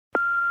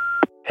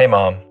Hey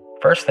Mom,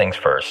 first things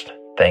first,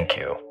 thank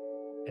you.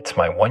 It's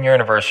my 1-year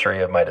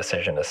anniversary of my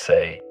decision to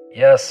say,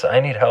 yes, I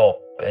need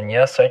help, and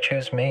yes, I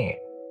choose me.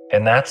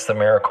 And that's the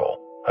miracle.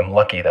 I'm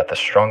lucky that the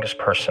strongest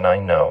person I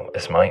know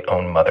is my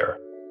own mother.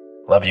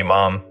 Love you,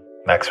 Mom.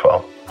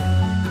 Maxwell.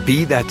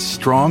 Be that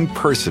strong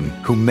person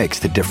who makes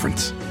the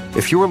difference.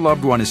 If your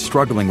loved one is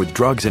struggling with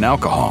drugs and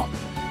alcohol,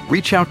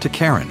 reach out to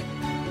Karen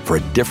for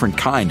a different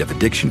kind of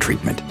addiction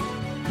treatment.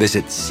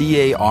 Visit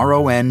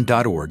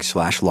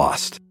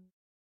caron.org/lost.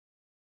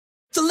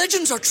 The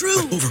legends are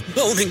true.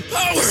 Overwhelming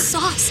power! The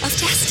sauce of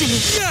destiny.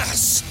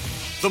 Yes!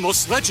 The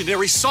most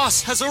legendary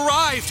sauce has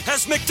arrived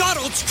as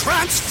McDonald's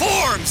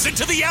transforms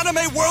into the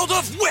anime world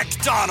of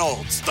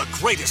WickDonald's. The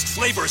greatest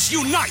flavors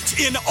unite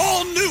in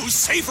all new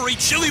savory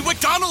chili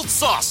McDonald's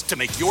sauce to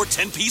make your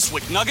 10-piece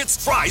Wick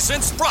Nuggets, fries,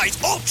 and Sprite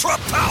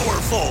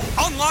ultra-powerful.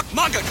 Unlock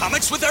manga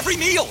comics with every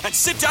meal and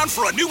sit down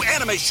for a new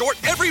anime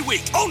short every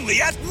week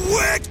only at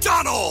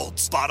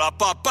WickDonald's.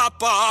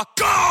 Ba-da-ba-ba-ba,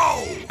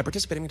 go! At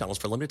participating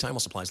McDonald's for a limited time while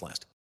supplies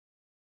last.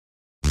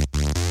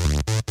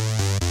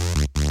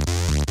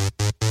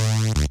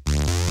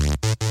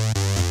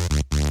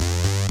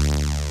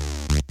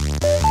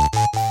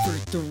 For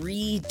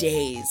 3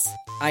 days,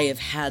 I have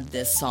had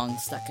this song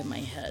stuck in my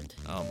head.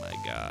 Oh my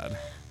God.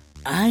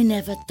 I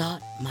never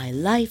thought my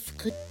life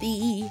could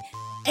be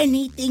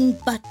anything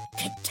but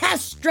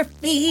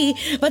catastrophe,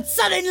 but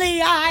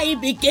suddenly I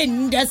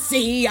begin to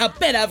see a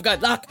bit of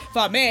good luck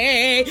for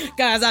me,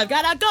 'cause I've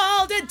got a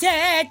golden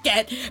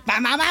ticket.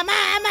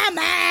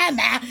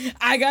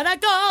 I got a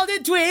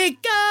golden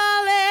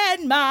twinkle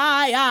in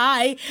my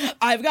eye.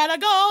 I've got a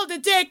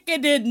golden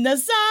ticket in the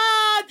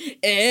sun,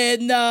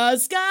 in the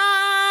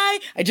sky.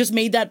 I just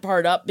made that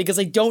part up because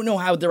I don't know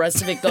how the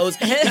rest of it goes.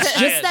 It's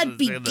just that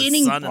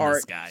beginning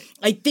part.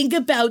 I think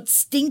about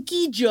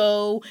Stinky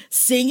Joe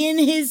singing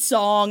his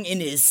song in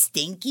his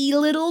stinky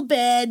little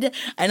bed,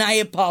 and I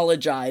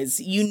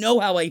apologize. You know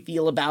how I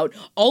feel about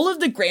all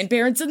of the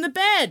grandparents in the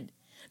bed.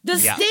 The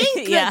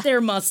stink that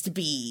there must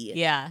be.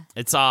 Yeah.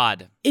 It's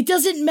odd. It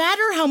doesn't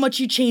matter how much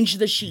you change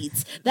the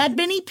sheets. That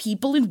many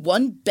people in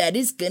one bed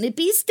is gonna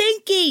be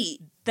stinky.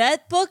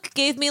 That book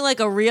gave me like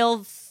a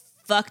real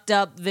fucked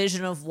up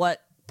vision of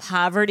what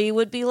poverty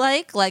would be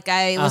like. Like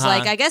I was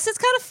like, I guess it's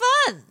kind of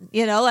fun.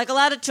 You know, like a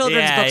lot of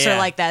children's books are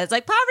like that. It's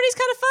like poverty's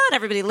kind of fun.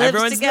 Everybody lives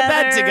Everyone's together. in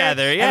the bed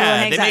together.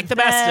 Yeah, they make the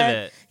best of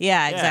it.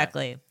 Yeah,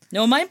 exactly.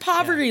 No, my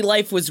poverty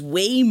life was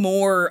way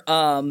more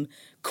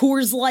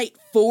Coors Light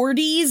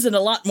 40s and a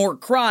lot more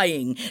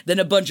crying than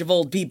a bunch of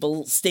old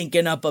people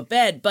stinking up a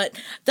bed, but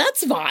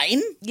that's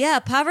fine. Yeah,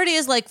 poverty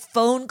is like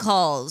phone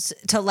calls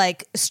to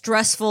like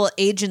stressful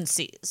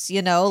agencies,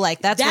 you know?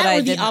 Like that's what I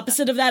did. That or the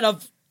opposite of that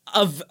of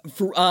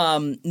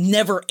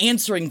never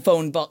answering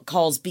phone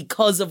calls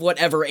because of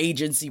whatever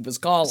agency was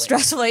calling.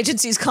 Stressful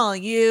agencies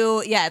calling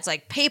you. Yeah, it's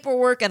like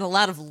paperwork and a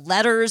lot of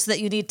letters that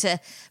you need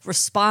to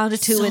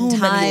respond to in time.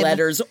 So many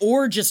letters,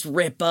 or just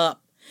rip up.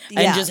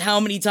 And just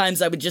how many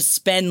times I would just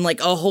spend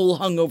like a whole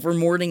hungover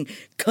morning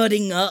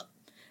cutting up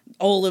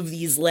all of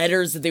these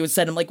letters that they would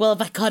send. I'm like, well,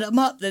 if I cut them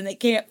up, then they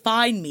can't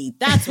find me.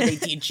 That's what they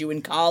teach you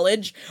in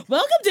college.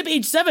 Welcome to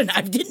page 7.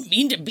 I didn't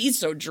mean to be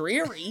so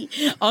dreary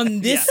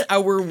on this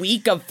our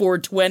week of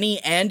 420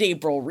 and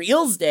April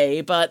Reels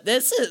Day, but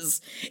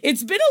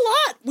it's been a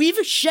lot.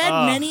 We've shed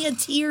many a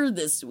tear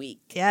this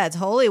week. Yeah, it's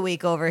Holy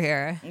Week over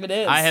here. It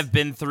is. I have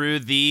been through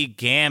the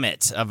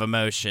gamut of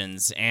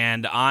emotions,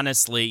 and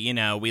honestly, you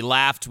know, we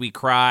laughed, we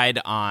cried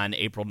on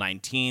April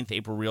 19th,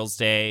 April Reels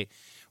Day.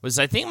 Was,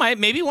 I think,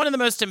 maybe one of the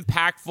most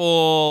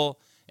impactful,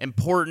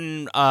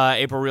 important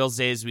April Reels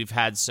days we've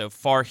had so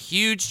far.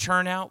 Huge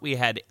turnout. We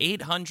had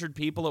 800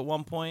 people at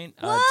one point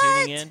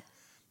tuning in.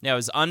 Yeah, it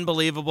was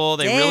unbelievable.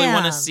 They really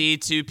want to see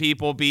two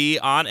people be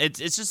on. It's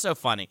just so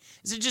funny.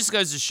 It just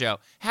goes to show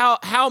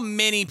how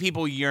many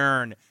people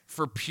yearn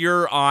for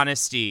pure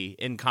honesty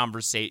in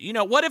conversation. You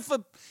know, what if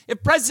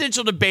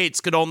presidential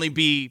debates could only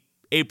be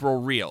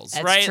April Reels,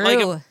 That's right?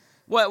 true.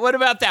 Like, what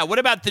about that? What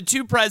about the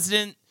two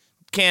president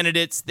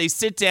candidates? They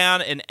sit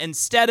down and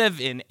instead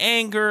of in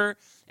anger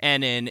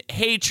and in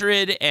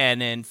hatred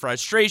and in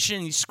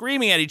frustration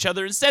screaming at each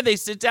other, instead they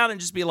sit down and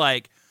just be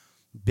like,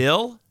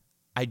 Bill,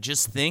 I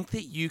just think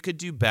that you could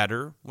do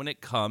better when it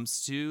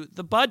comes to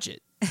the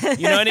budget.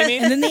 You know what I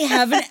mean? And then they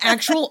have an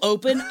actual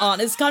open,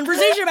 honest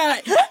conversation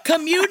about it.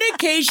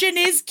 Communication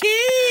is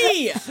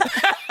key.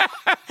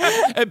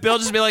 And Bill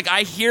just be like,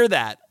 I hear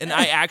that. And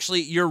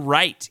you're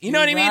right. You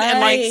know what I mean?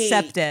 And I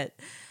accept it.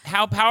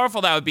 How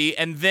powerful that would be.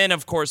 And then,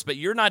 of course, but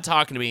you're not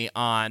talking to me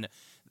on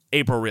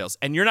April Reels.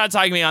 And you're not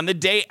talking to me on the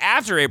day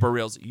after April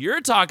Reels.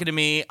 You're talking to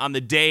me on the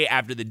day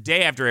after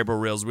April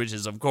Reels, which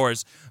is, of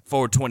course,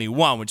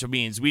 421, which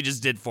means we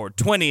just did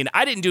 420. And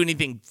I didn't do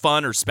anything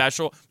fun or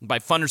special. By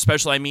fun or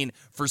special, I mean,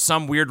 for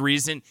some weird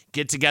reason,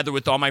 get together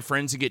with all my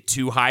friends and get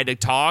too high to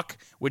talk,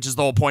 which is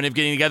the whole point of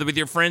getting together with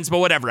your friends. But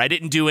whatever, I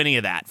didn't do any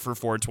of that for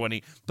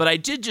 420. But I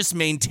did just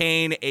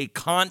maintain a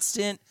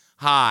constant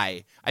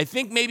high. I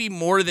think maybe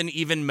more than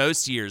even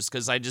most years,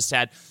 because I just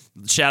had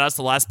shout outs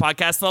to the last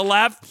podcast on the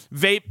left.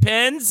 Vape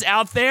pens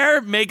out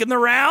there making the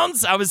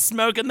rounds. I was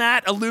smoking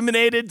that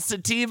illuminated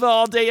sativa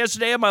all day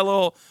yesterday on my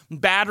little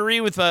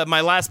battery with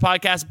my last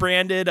podcast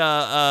branded,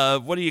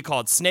 what do you call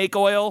it? Snake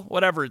oil?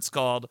 Whatever it's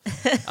called.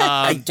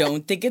 I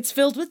don't think it's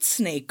filled with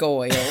snake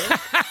oil.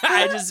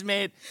 I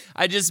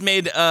just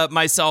made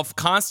myself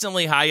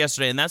constantly high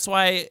yesterday. And that's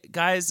why,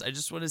 guys, I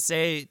just want to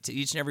say to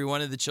each and every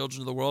one of the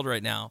children of the world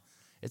right now,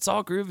 it's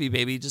all groovy,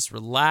 baby. Just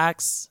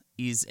relax.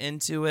 Ease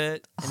into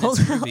it, and it's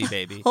groovy,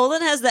 baby.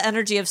 Holden has the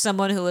energy of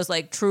someone who is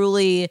like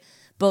truly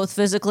both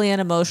physically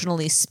and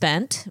emotionally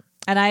spent,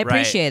 and I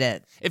appreciate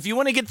it. If you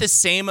want to get the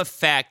same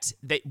effect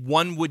that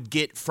one would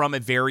get from a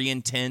very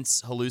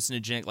intense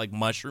hallucinogenic like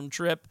mushroom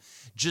trip,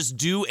 just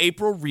do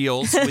April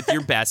Reels with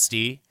your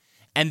bestie,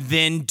 and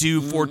then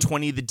do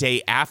 420 the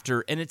day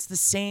after, and it's the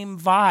same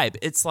vibe.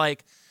 It's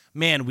like,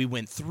 man, we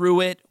went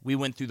through it. We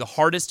went through the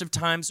hardest of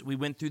times. We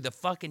went through the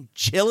fucking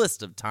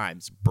chillest of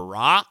times,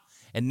 brah.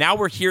 And now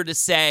we're here to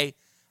say,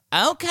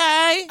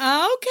 okay,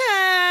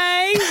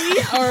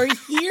 we are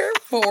here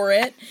for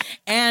it.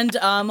 And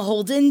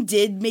Holden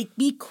did make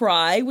me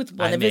cry with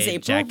one of his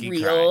April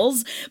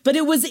Reels, but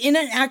it was in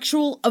a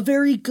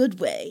very good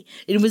way.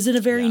 It was in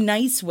a very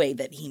nice way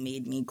that he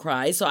made me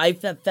cry. So I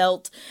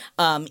felt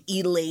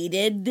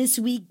elated this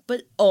week,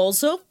 but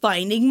also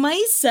finding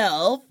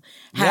myself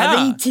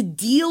having to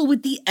deal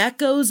with the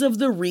echoes of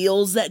the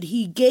reels that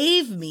he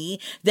gave me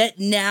that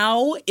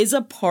now is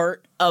a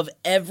part of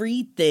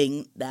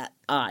everything that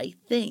I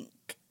think.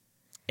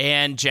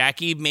 And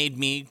Jackie made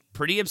me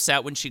pretty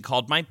upset when she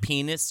called my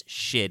penis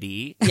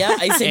shitty. Yeah,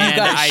 I said you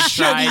got a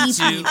shitty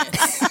tried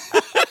penis.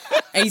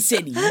 I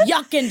said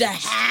yuck into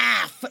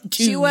half.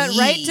 She went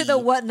right to the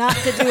what not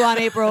to do on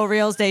April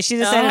Reels Day. She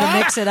decided to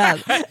mix it up.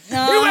 You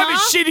have a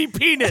shitty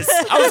penis.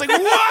 I was like,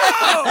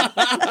 whoa!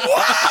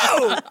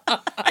 I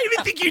didn't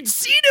even think you'd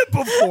seen it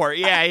before.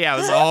 Yeah, it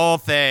was a whole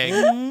thing.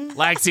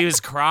 Lexi was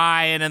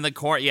crying in the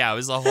court. Yeah, it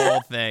was a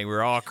whole thing. We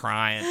were all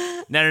crying.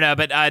 No,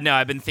 but no,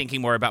 I've been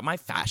thinking more about my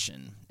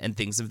fashion and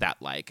things of that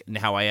like, and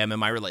how I am in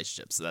my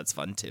relationship, so that's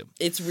fun too.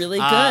 It's really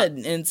good.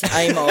 And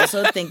I'm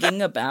also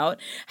thinking about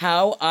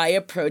how I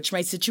approach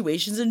my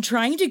situations and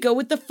trying to go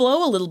with the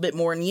flow a little bit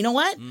more. And you know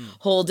what,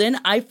 Holden,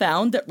 I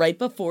found that right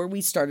before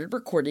we started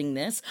recording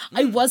this,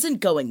 I wasn't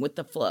going with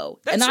the flow.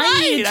 That's and right.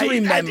 I needed to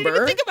remember. I didn't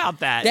even think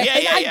about that.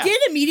 I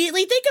did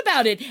immediately think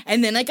about it.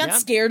 And then I got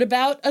scared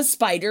about a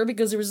spider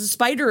because there was a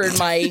spider in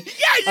my you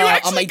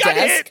actually on my got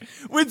desk. hit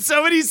with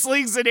so many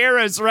slings and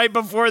arrows right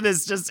before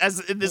this, just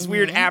as in this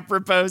weird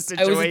apropos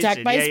situation. I was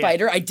attacked by a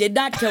spider. I did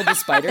not kill the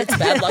spider. It's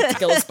bad luck to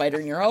kill a spider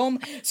in your home.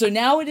 So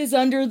now it is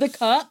under the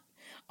cup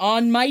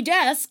on my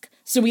desk.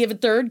 So we have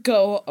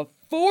a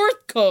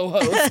fourth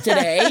co-host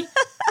today.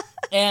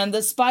 And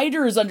the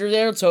spider is under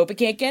there. Let's hope it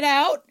can't get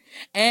out.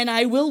 And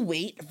I will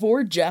wait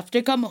for Jeff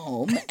to come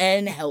home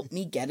and help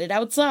me get it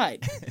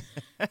outside.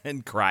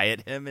 And cry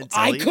at him until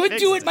I he could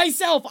do fixes it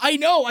myself. I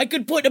know. I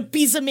could put a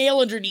piece of mail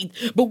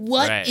underneath. But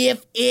what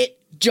if it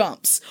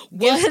jumps?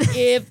 What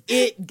if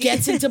it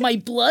gets into my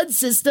blood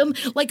system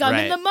like I'm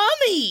in the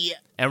Mummy?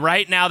 And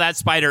right now that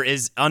spider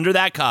is under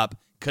that cup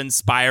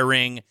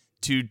conspiring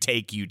to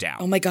take you down.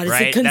 Oh my God, is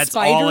right? it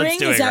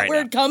conspiring? Is that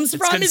where now. it comes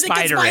from? Is it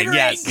conspiring?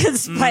 Yes.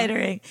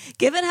 Conspiring.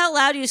 Given how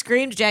loud you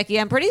screamed, Jackie,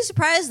 I'm pretty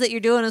surprised that you're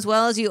doing as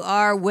well as you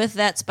are with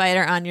that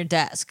spider on your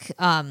desk.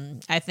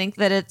 I think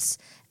that it's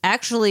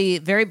actually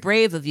very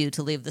brave of you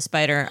to leave the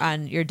spider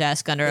on your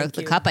desk under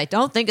the cup. I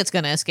don't think it's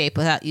going to escape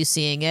without you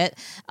seeing it.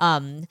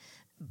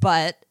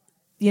 But,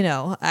 you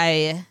know,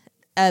 I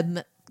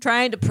am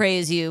trying to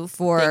praise you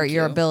for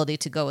your ability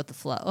to go with the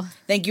flow.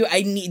 Thank you.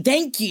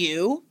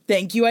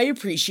 Thank you. I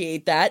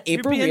appreciate that.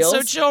 April You're being Reels.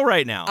 so chill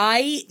right now.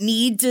 I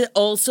need to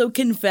also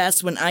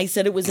confess, when I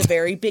said it was a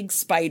very big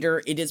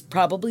spider, it is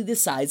probably the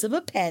size of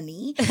a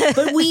penny.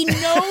 But we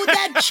know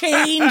that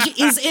change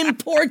is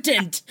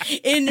important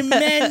in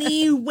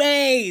many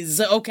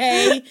ways,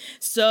 okay?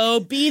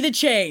 So be the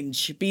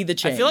change. Be the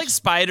change. I feel like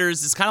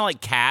spiders is kind of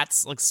like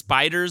cats. Like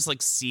spiders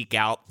like seek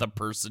out the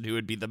person who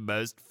would be the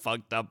most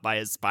fucked up by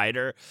a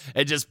spider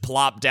and just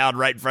plop down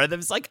right in front of them.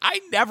 It's like,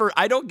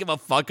 I don't give a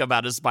fuck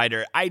about a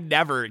spider. I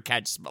never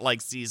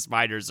see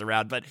spiders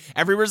around, but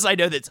every person I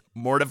know that's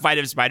mortified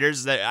of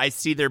spiders, that I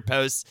see their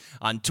posts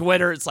on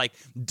Twitter, it's like,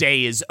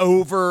 day is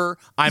over,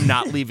 I'm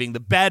not leaving the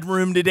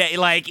bedroom today,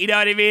 like, you know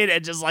what I mean?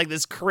 And just like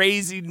this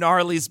crazy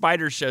gnarly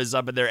spider shows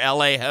up in their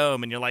LA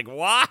home and you're like,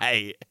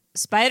 why?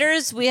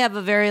 Spiders, we have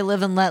a very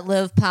live and let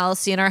live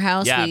policy in our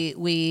house. Yeah.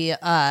 We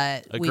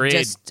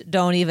just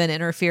don't even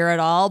interfere at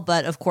all.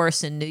 But of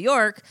course, in New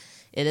York,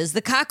 it is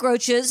the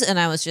cockroaches. And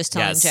I was just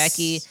telling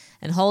Jackie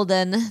and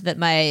Holden that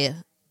my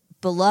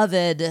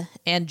beloved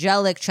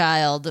angelic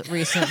child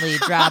recently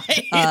dropped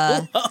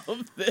a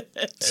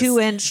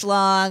 2-inch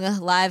long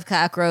live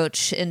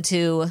cockroach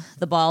into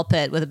the ball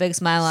pit with a big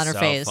smile on her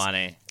face. So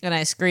funny. And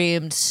I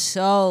screamed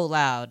so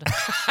loud.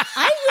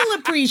 I will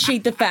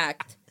appreciate the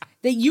fact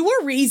that you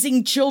are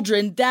raising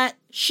children that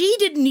She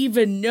didn't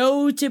even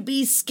know to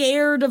be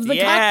scared of the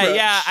cockroach.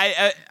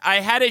 Yeah.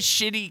 I had a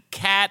shitty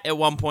cat at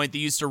one point that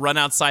used to run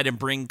outside and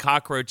bring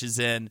cockroaches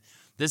in.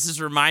 This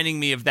is reminding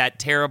me of that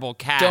terrible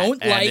cat.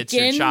 Don't and it's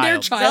your liken child. their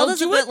child Zelda's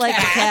to a bit like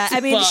a cat. I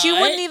mean, but- she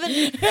wouldn't even.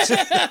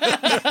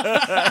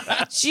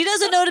 She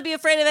doesn't know to be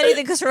afraid of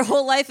anything because her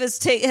whole life has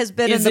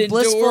been in Is the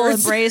blissful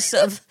indoors. embrace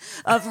of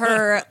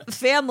her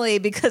family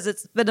because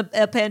it's been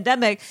a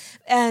pandemic.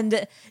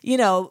 And, you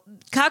know,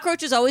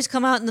 cockroaches always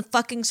come out in the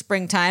fucking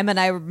springtime. And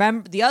I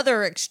remember the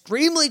other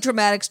extremely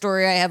traumatic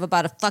story I have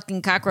about a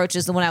fucking cockroach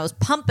is the when I was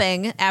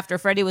pumping after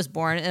Freddie was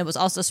born, and it was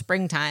also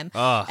springtime.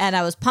 And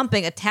I was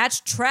pumping,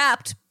 attached,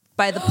 trapped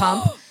by the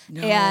pump.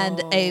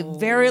 And a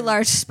very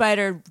large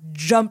spider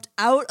jumped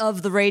out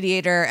of the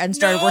radiator and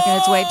started working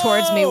its way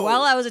towards me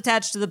while I was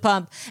attached to the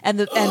pump.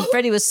 And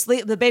Freddie was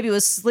the baby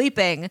was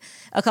sleeping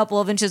a couple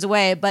of inches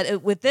away.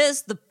 But with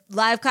this, the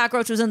live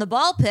cockroach was in the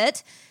ball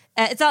pit.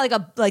 It's not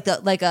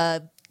like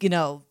a you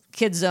know,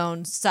 kid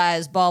zone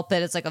size ball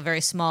pit. It's like a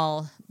very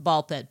small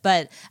ball pit,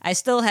 but I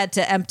still had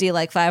to empty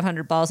like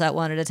 500 balls out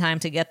one at a time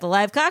to get the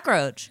live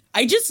cockroach.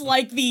 I just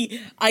like the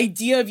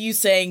idea of you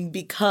saying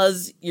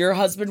because your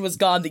husband was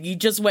gone that you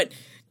just went,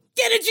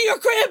 get into your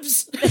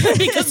cribs,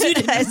 because you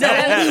didn't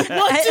know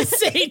what to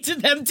say to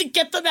them to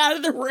get them out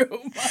of the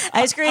room.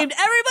 I screamed,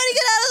 everybody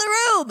get out of the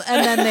room.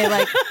 And then they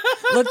like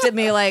looked at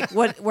me like,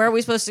 where are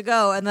we supposed to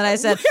go? And then I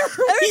said,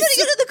 everybody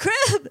get in the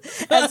crib.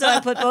 And so I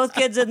put both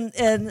kids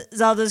in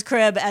Zelda's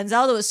crib, and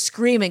Zelda was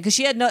screaming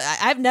because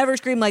I've never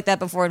screamed like that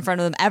before in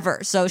front of them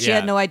ever. So she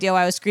had no idea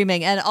why I was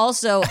screaming. And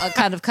also a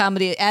kind of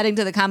comedy, adding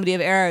to the comedy of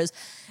errors.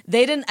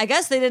 I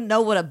guess they didn't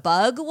know what a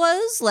bug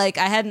was. Like,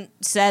 I hadn't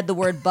said the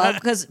word bug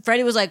because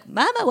Freddie was like,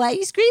 Mama, why are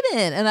you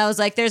screaming? And I was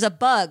like, there's a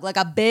bug, like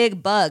a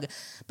big bug.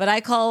 But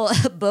I call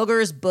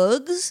boogers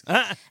boogs.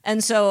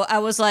 And so I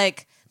was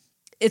like,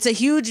 it's a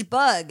huge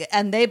bug.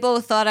 And they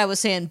both thought I was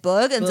saying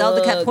boog. And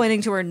Zelda kept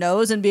pointing to her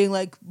nose and being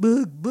like,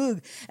 boog,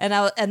 boog.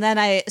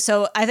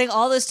 So I think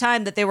all this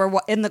time that they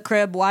were in the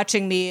crib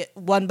watching me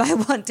one by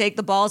one take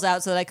the balls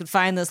out so that I could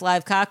find this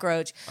live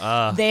cockroach,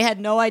 they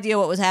had no idea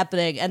what was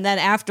happening. And then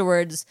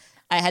afterwards,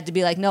 I had to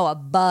be like, no, a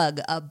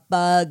bug,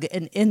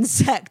 an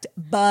insect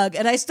bug.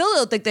 And I still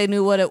don't think they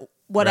knew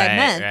what I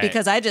meant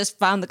because I just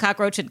found the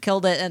cockroach and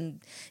killed it.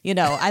 And, you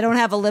know, I don't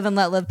have a live and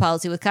let live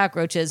policy with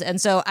cockroaches. And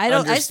so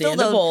I still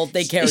don't.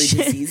 They carry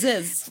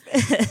diseases.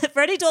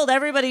 Freddie told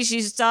everybody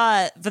she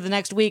saw it for the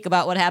next week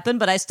about what happened,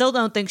 but I still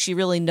don't think she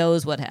really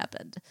knows what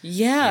happened.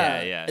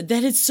 Yeah.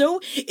 That it's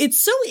so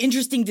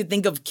interesting to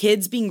think of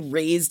kids being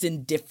raised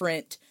in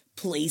different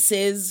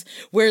places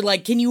where,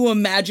 like, can you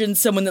imagine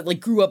someone that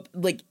like grew up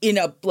like in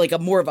a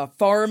more of a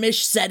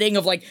farmish setting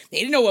of like they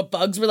didn't know what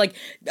bugs were like.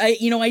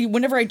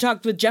 Whenever I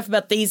talked with Jeff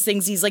about these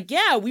things, he's like,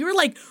 yeah, we were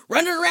like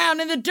running around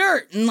in the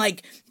dirt and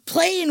like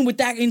playing with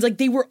that. And he's like,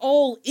 they were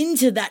all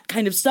into that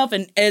kind of stuff.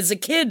 And as a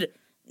kid,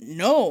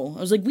 no, I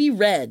was like, we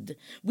read.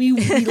 We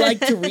like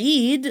to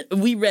read.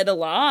 We read a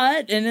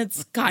lot, and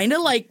it's kind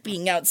of like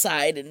being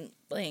outside and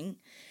playing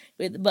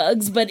with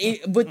bugs. But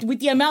with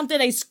the amount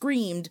that I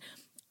screamed.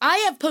 I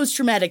have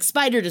post-traumatic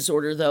spider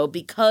disorder, though,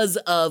 because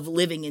of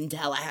living in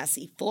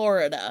Tallahassee,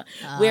 Florida,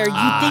 where you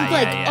think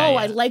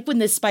I like when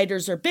the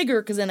spiders are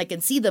bigger because then I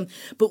can see them.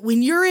 But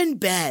when you're in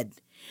bed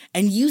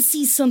and you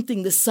see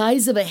something the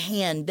size of a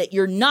hand that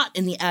you're not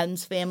in the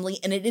Addams family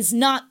and it is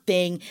not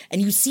thing,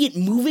 and you see it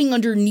moving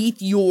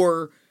underneath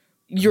your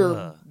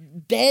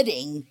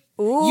bedding,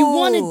 Ooh. you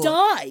want to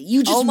die.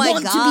 You just want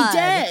to be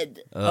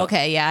dead.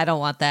 Okay, yeah, I don't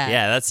want that.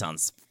 Yeah, that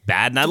sounds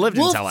bad. And I lived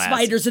in wolf Tallahassee.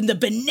 spiders and the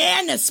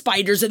banana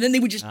spiders, and then they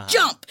would just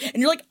jump, and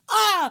you're like,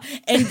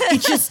 and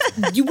it's just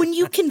when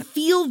you can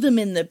feel them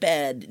in the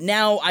bed.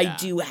 Now I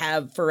do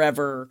have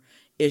forever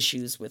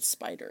issues with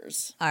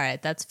spiders. All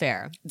right, that's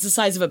fair. It's the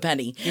size of a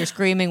penny. Your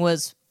screaming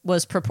was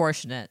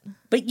proportionate.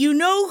 But you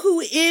know who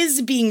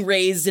is being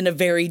raised in a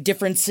very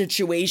different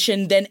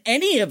situation than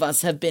any of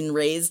us have been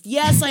raised?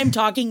 Yes, I'm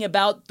talking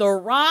about The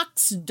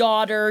Rock's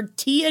daughter,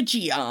 Tia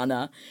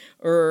Gianna,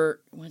 or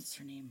what's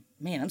her name?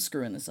 Man, I'm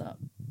screwing this up.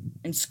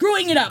 I'm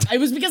screwing it up. It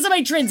was because of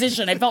my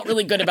transition. I felt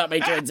really good about my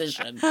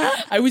transition.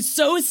 I was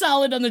so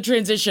solid on the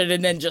transition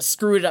and then just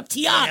screwed it up.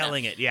 Tiana.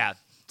 Nailing it, yeah.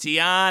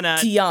 Tiana.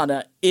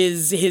 Tiana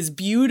is his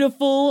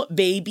beautiful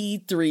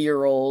baby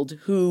 3-year-old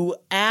who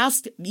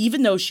asked,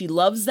 even though she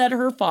loves that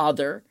her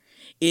father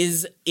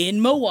is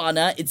in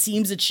Moana, it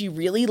seems that she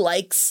really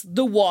likes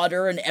the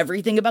water and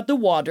everything about the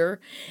water.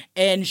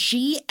 And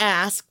she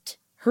asked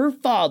her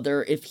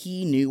father if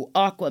he knew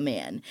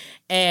Aquaman.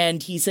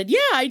 And he said, yeah,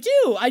 I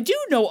do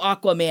know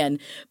Aquaman.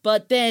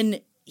 But then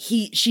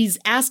she's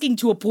asking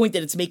to a point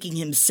that it's making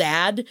him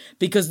sad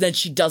because then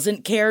she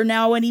doesn't care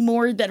now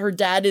anymore that her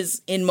dad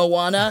is in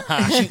Moana.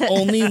 She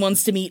only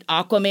wants to meet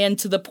Aquaman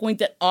to the point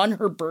that on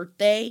her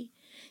birthday,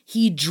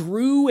 he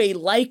drew a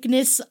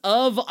likeness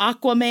of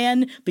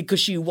Aquaman because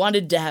she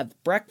wanted to have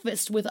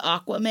breakfast with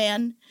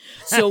Aquaman.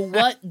 So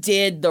what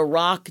did The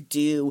Rock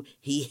do?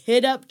 He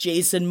hit up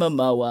Jason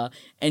Momoa,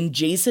 and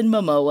Jason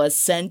Momoa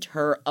sent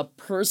her a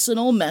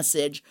personal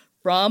message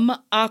from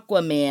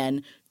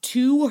Aquaman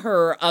to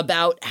her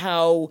about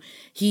how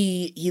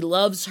he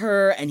loves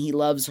her and he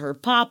loves her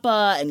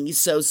papa and he's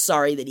so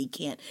sorry that he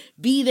can't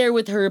be there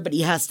with her, but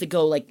he has to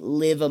go like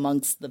live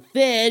amongst the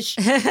fish.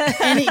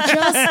 And it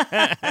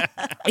just,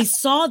 I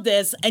saw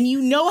this and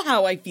you know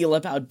how I feel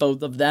about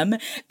both of them.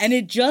 And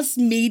it just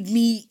made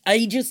me,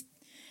 I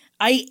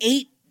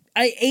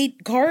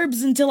ate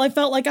carbs until I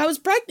felt like I was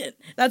pregnant.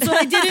 That's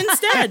what I did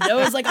instead. I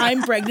was like,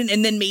 I'm pregnant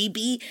and then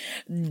maybe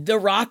The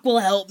Rock will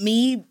help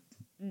me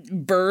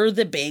birth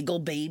the bagel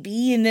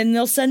baby and then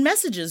they'll send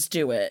messages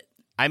to it.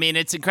 I mean,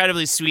 it's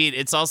incredibly sweet.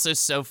 It's also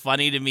so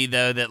funny to me,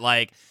 though, that,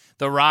 like,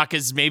 The Rock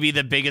is maybe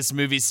the biggest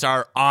movie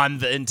star on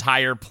the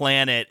entire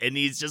planet, and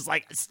he's just,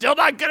 like, still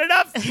not good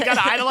enough? You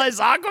gotta idolize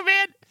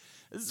Aquaman?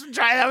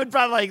 That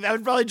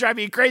would probably drive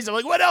me crazy. I'm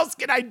like, what else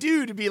can I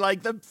do to be,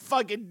 like, the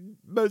fucking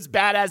most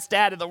badass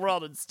dad in the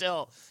world, and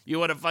still you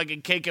want to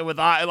fucking kick it with,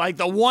 like,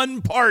 the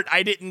one part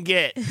I didn't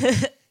get.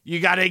 You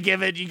gotta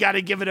give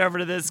it over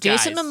to this guy.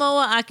 Jason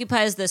Momoa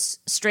occupies this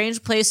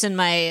strange place in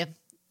my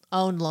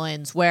own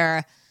loins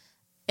where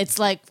it's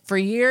like, for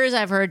years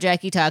I've heard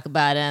Jackie talk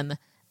about him.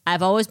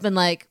 I've always been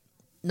like,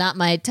 not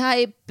my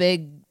type,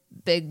 big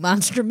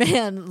monster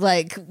man,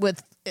 like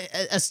with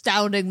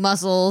astounding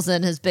muscles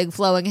and his big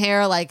flowing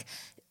hair. Like,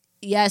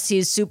 yes,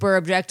 he's super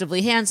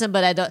objectively handsome,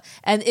 but I don't.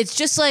 And it's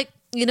just like,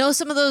 you know,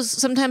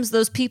 sometimes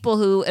those people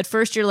who at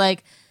first you're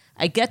like,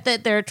 I get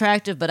that they're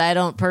attractive, but I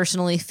don't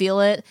personally feel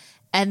it.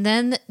 And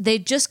then they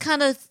just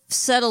kind of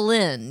settle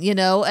in, you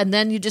know, and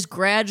then you just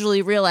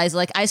gradually realize,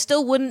 like, I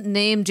still wouldn't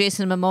name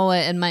Jason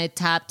Momoa in my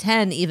top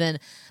 10 even,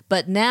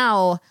 but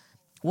now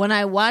when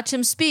I watch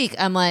him speak,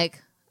 I'm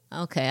like,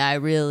 okay, I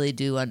really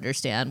do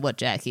understand what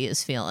Jackie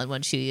is feeling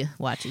when she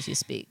watches you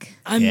speak.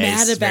 I'm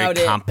mad about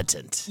very it.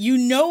 Competent. You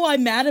know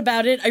I'm mad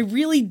about it. I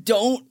really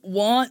don't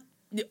want,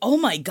 oh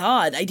my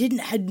God,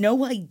 had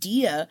no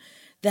idea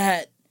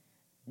that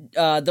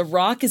The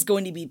Rock is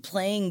going to be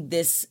playing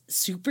this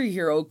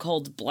superhero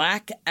called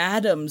Black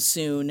Adam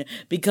soon,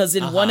 because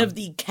in one of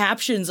the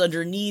captions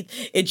underneath,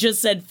 it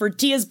just said, for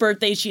Tia's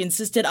birthday, she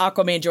insisted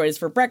Aquaman join us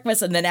for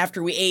breakfast, and then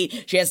after we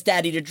ate, she asked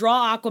Daddy to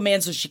draw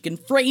Aquaman so she can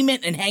frame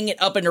it and hang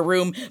it up in her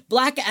room.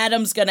 Black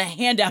Adam's gonna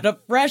hand out a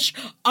fresh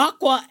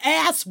Aqua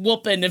ass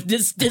whooping if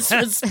this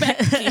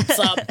disrespect keeps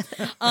up.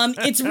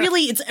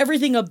 It's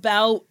everything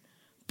about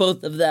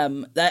both of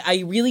them that I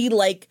really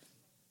like.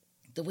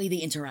 The way they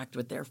interact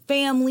with their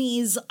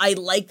families. I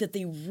like that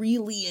they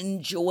really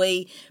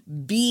enjoy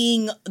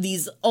being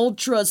these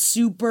ultra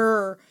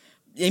super,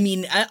 I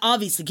mean,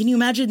 obviously, can you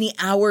imagine the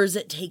hours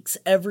it takes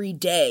every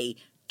day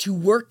to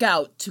work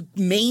out, to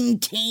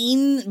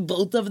maintain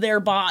both of their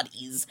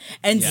bodies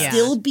and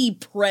still be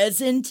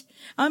present?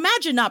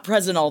 Imagine not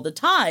present all the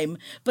time,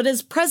 but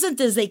as present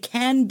as they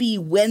can be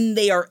when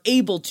they are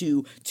able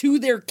to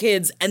their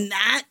kids. And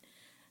that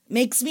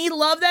makes me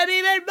love them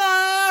even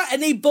more.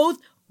 And they both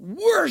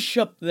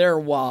worship their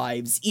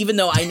wives, even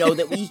though I know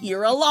that we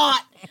hear a lot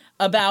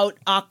about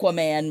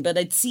Aquaman, but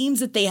it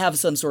seems that they have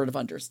some sort of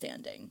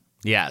understanding.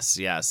 Yes.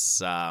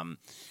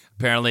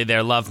 Apparently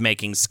their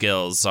lovemaking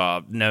skills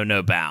know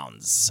no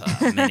bounds.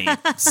 Many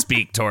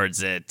speak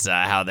towards it,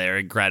 how they're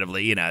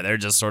incredibly, they're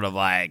just sort of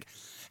like,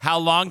 how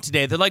long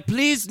today? They're like,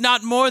 please,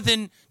 not more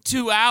than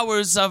 2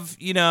 hours of,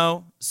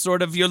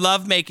 sort of your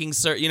lovemaking,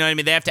 sir. You know what I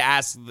mean? They have to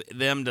ask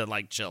them to,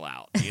 like, chill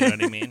out. You know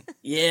what I mean?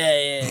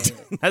 Yeah.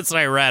 That's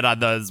what I read on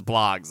those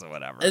blogs or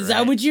whatever. Is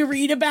that what you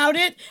read about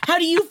it? How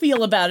do you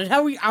feel about it?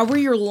 How are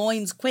your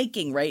loins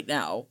quaking right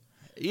now?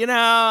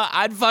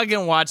 I'd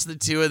fucking watch the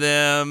two of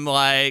them,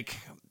 like,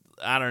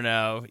 I don't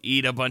know,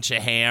 eat a bunch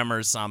of ham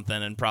or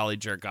something and probably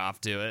jerk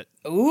off to it.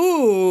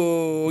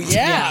 Ooh,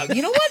 yeah.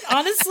 You know what?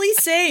 Honestly,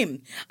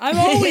 same. I'm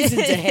always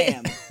into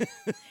ham.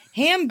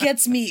 Ham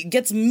gets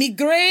me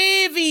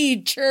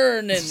gravy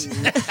churning.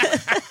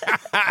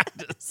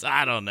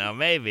 I don't know.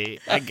 Maybe.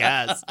 I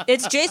guess.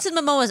 It's Jason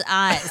Momoa's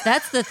eyes.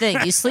 That's the thing.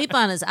 You sleep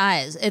on his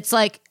eyes. It's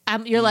like,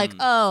 you're like,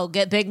 oh,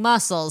 get big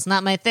muscles.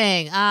 Not my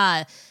thing.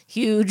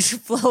 Huge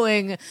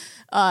flowing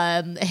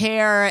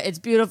hair. It's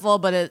beautiful,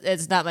 but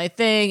it's not my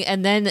thing.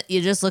 And then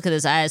you just look at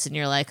his eyes and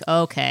you're like,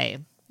 okay.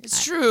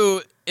 It's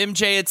true,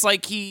 MJ. It's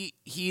like he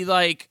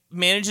like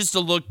manages to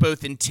look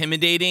both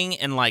intimidating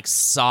and like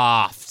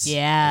soft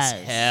as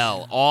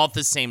hell all at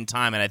the same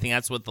time. And I think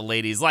that's what the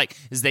ladies like,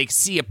 is they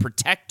see a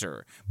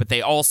protector, but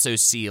they also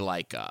see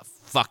like a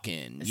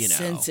fucking,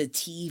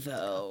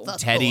 sensitivo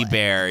teddy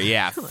bear.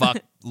 Yeah, fuck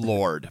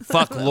lord.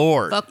 Fuck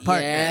lord. Fuck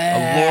partner. Yeah.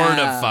 A lord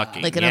of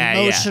fucking. Like an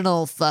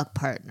emotional fuck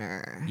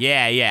partner.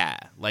 Yeah.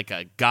 Like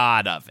a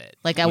god of it.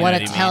 Like I want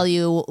to tell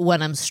you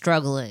when I'm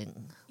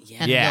struggling.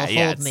 And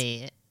you'll hold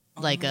me.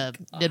 Like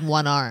in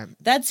one arm.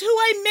 That's who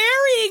I'm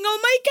marrying. Oh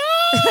my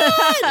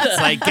God. It's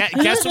like,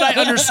 guess what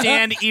I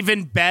understand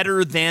even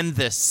better than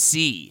the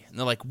sea? And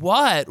they're like,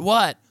 what?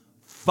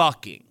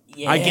 Fucking.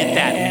 I get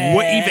that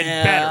even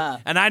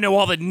better. And I know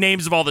all the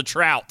names of all the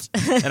trout,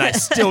 and I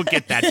still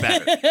get that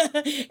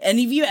better.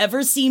 Any of you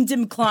ever seen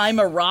him climb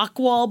a rock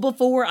wall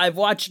before? I've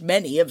watched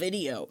many a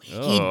video.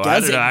 He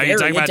does it Are very you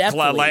talking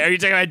adeptly. are you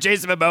talking about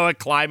Jason Momoa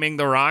climbing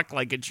the rock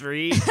like a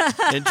tree?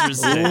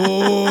 Interesting.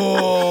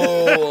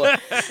 Oh,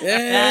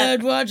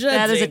 I'd watch that.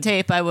 That is a thing.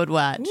 tape I would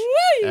watch.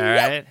 All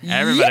right.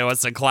 Everybody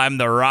wants to climb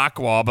the rock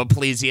wall, but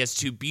please, he has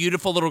two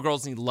beautiful little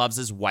girls, and he loves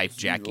his wife,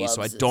 Jackie,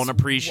 so I loves don't his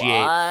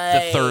appreciate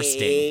the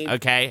thirsting, wife.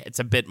 okay? It's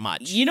a bit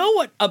much. You know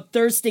what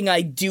upthirsting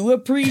I do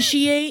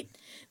appreciate?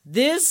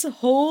 This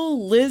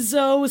whole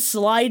Lizzo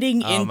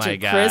sliding Oh my into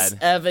God. Chris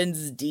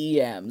Evans'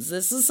 DMs.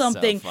 This is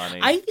something funny.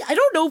 I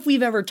don't know if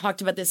we've ever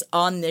talked about this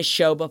on this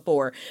show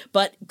before,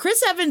 but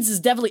Chris Evans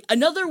is definitely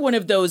another one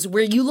of those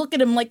where you look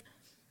at him like,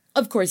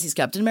 of course he's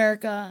Captain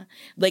America.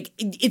 Like,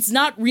 it's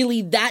not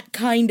really that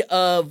kind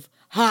of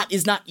hot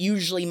is not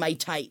usually my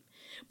type.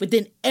 But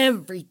then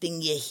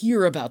everything you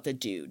hear about the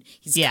dude,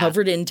 he's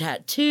covered in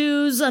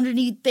tattoos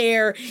underneath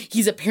there.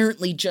 He's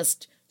apparently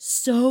just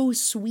so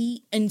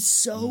sweet and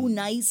so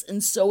nice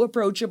and so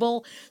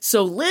approachable.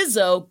 So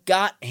Lizzo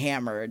got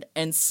hammered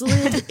and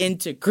slid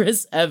into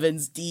Chris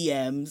Evans'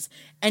 DMs,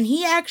 and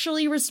he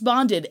actually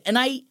responded. And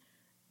I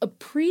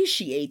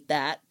appreciate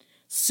that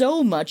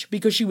so much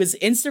because she was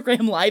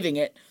Instagram living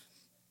it.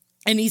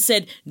 And he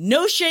said,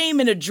 no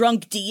shame in a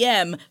drunk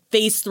DM,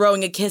 face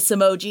throwing a kiss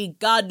emoji.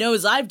 God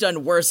knows I've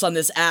done worse on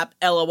this app,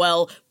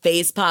 LOL,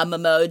 facepalm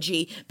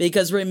emoji.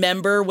 Because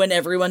remember when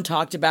everyone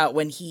talked about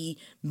when he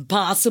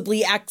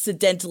possibly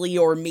accidentally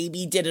or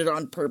maybe did it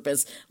on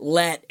purpose,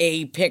 let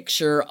a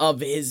picture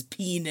of his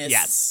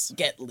penis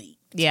get leaked.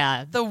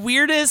 Yeah. The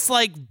weirdest,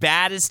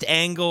 baddest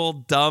angle,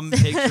 dumb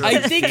picture. I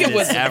think it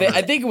was. ever.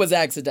 I think it was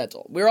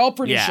accidental. We're all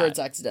pretty Yeah. sure it's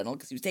accidental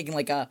because he was taking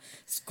a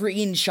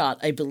screenshot,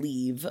 I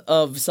believe,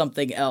 of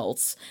something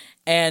else,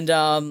 and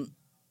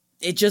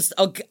it just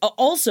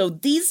also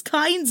these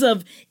kinds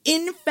of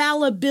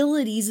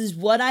infallibilities is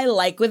what I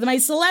like with my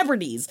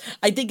celebrities.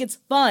 I think it's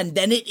fun.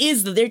 Then it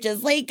is that they're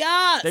just like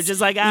us. They're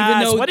just like Even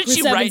us. though What did Chris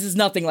she Evans write? is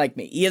nothing like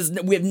me.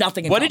 We have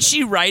nothing in What common. did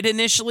she write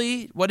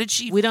initially? What did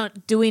she?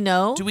 Do we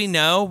know? Do we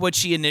know what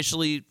she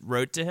initially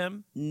wrote to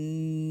him?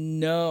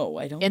 No,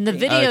 I don't. In the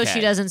think. video, Okay. she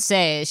doesn't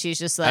say. She's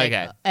just like,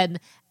 Okay. and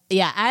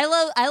yeah, I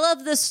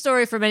love this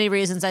story for many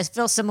reasons. I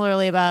feel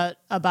similarly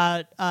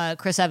about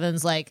Chris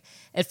Evans. Like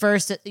at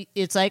first,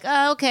 it's like,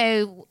 oh,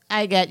 okay,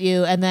 I get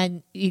you, and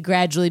then he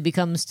gradually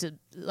becomes to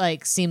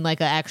seem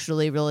like a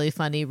actually really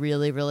funny,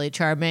 really really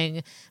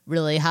charming,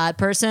 really hot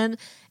person.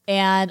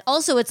 And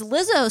also, it's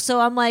Lizzo, so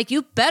I'm like,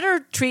 you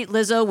better treat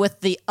Lizzo with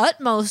the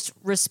utmost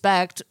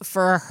respect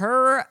for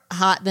her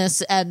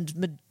hotness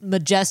and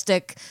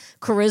majestic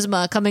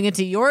charisma coming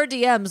into your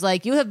DMs.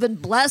 Like, you have been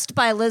blessed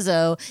by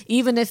Lizzo,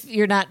 even if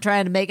you're not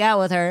trying to make out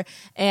with her.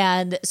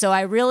 And so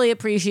I really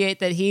appreciate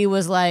that he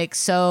was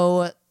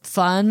so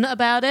fun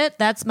about it.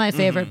 That's my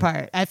favorite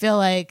part. I feel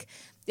like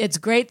it's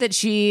great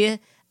that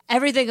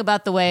everything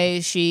about the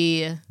way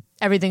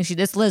everything she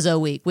did. It's Lizzo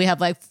week. We have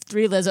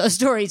 3 Lizzo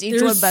stories,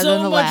 each one better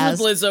than the last. There's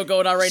so much with Lizzo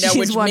going on right now,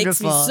 She's which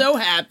makes me wonderful. so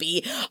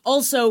happy.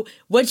 Also,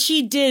 what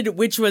she did,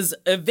 which was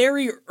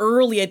very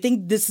early, I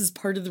think this is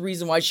part of the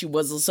reason why she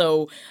was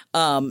so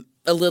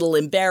a little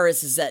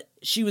embarrassed, is that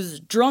she was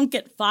drunk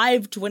at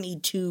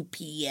 5:22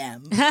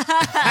 p.m.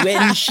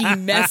 when she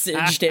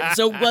messaged him.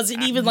 So it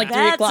wasn't even 3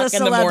 o'clock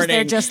in the morning.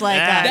 They're just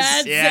like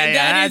us. That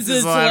That's is the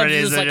a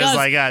celebrity celebrities are just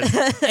like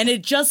us. And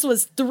it just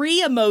was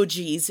 3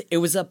 emojis. It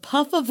was a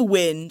puff of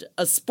wind,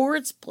 a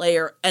sports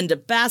player, and a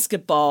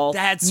basketball.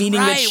 That's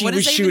meaning right. that she What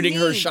was does that even shooting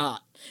her mean?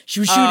 shot.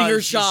 She was shooting her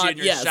She's shot. shooting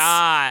her Yes.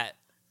 shot.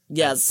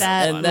 Yes.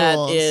 That and that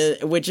rules.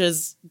 is, which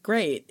is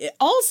great.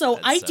 Also,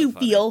 I so do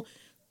funny. feel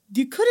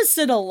you could have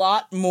said a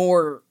lot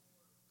more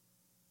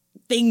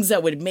things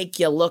that would make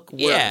you look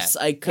worse,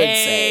 I could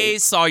Hey, say.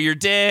 saw your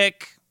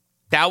dick.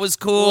 That was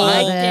cool.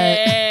 Like Love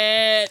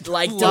it.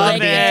 Like to Love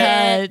lick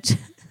it. it.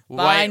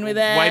 Fine with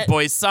that. White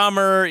boy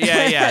summer.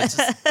 Yeah.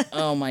 Just,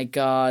 Oh my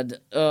God.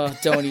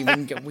 Don't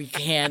even get, we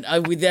can't.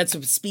 That's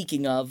what,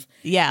 speaking of.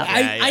 Yeah.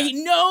 I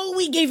know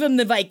we gave him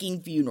the Viking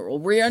funeral.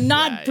 We are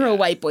not pro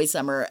White Boy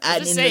Summer.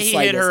 And just in say the he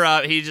slightest. hit her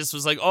up. He just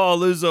was like, "Oh,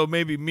 Lizzo,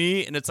 maybe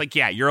me," and it's like,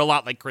 yeah, you're a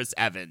lot like Chris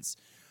Evans.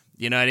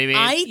 You know what I mean?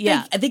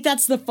 I think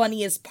that's the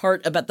funniest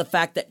part about the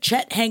fact that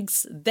Chet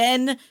Hanks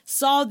then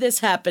saw this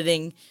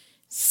happening,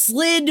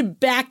 slid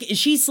back.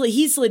 He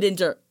slid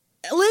into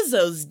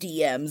Lizzo's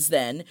DMs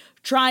then,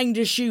 trying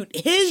to shoot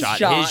his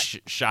shot.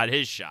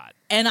 His shot.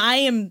 And I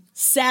am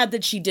sad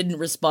that she didn't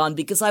respond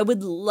because I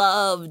would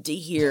love to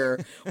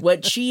hear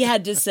what she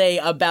had to say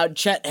about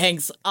Chet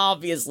Hanks,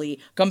 obviously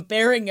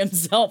comparing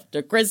himself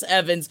to Chris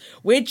Evans,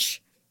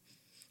 which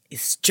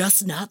is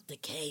just not the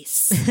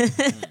case.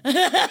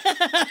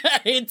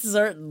 It's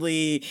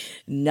certainly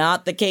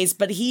not the case,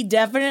 but he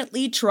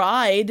definitely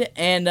tried,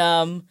 and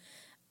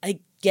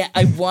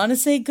I want to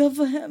say good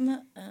for him.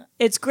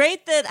 It's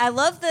great that I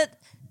love that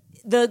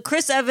the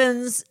Chris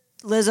Evans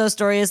Lizzo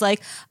story is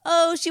like,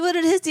 oh, she went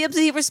in his DMs and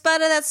he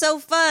responded. That's so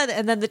fun.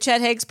 And then the Chet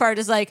Hanks part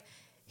is like,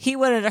 he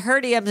went into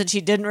her DMs and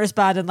she didn't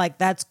respond, and like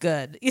that's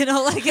good,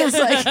 like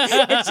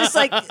it's just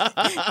like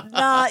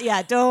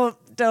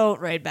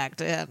don't write back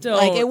to him.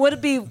 Like it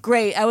would be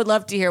great. I would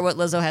love to hear what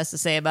Lizzo has to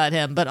say about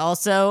him, but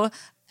also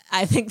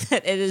I think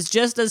that it is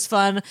just as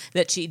fun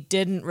that she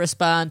didn't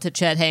respond to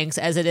Chet Hanks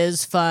as it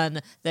is fun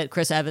that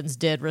Chris Evans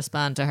did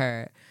respond to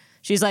her.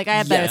 She's like, I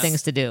have better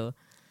things to do.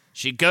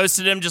 She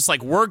ghosted him just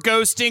like we're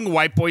ghosting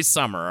White Boy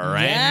Summer, all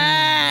right?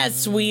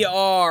 Yes, we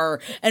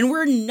are. And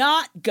we're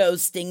not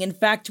ghosting. In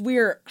fact,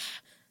 we're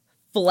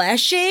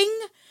fleshing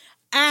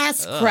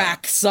ass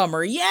crack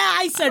summer. Yeah,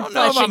 I said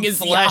fleshing is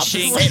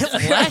fleshing.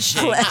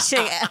 Fleshing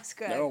ass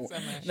crack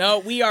summer. No,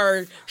 we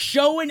are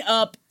showing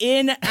up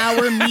in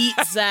our meat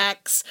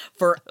sacks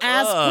for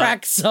ass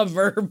crack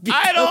summer.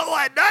 I don't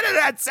like none of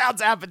that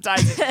sounds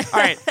appetizing. All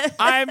right,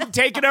 I'm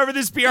taking over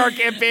this PR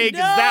campaign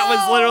because that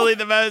was literally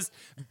the most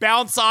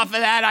bounce off of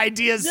that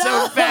idea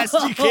so fast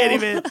you can't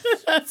even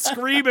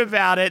scream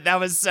about it. That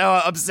was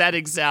so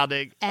upsetting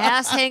sounding.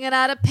 Ass hanging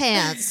out of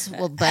pants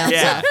will bounce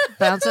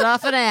it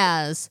off an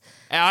ass.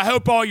 And I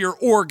hope all your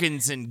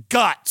organs and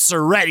guts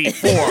are ready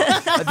for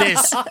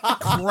this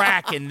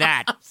crack in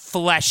that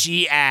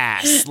fleshy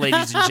ass,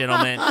 ladies and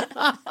gentlemen.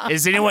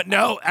 Is anyone?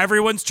 No,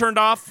 everyone's turned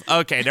off.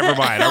 Okay, never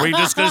mind. Are we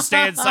just gonna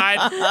stay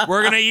inside?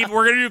 We're gonna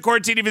do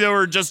quarantine, even though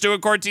we're just doing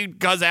quarantine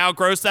because of how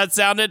gross that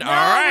sounded. No, all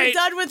right, we're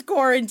done with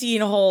quarantine,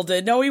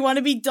 Holden. No, we want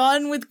to be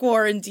done with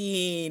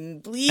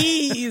quarantine,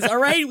 please. All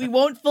right, we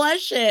won't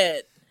flesh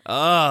it.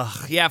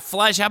 Ugh, yeah,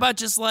 flesh. How about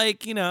just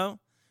like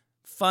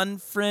Fun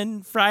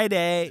Friend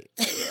Friday.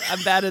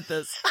 I'm bad at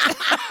this.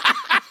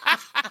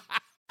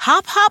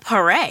 Hop, hop,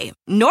 hooray!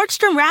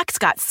 Nordstrom Rack's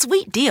got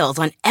sweet deals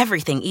on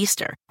everything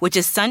Easter, which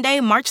is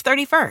Sunday, March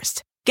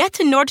 31st. Get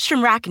to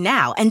Nordstrom Rack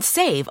now and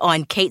save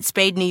on Kate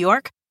Spade New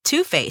York,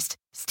 Too Faced,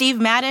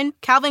 Steve Madden,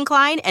 Calvin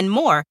Klein, and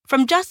more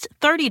from just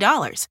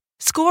 $30.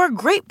 Score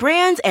great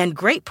brands and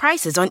great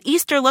prices on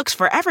Easter looks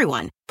for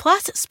everyone,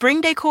 plus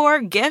spring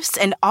decor, gifts,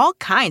 and all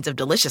kinds of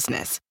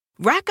deliciousness.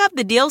 Rack up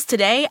the deals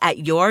today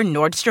at your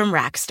Nordstrom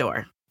Rack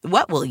store.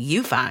 What will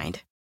you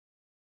find?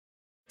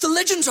 The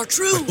legends are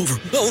true.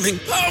 Overwhelming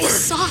power!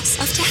 Sauce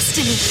of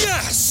destiny.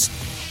 Yes!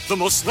 The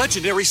most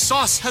legendary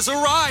sauce has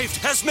arrived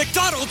as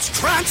McDonald's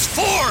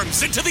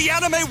transforms into the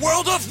anime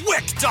world of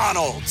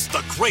WickDonald's.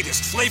 The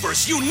greatest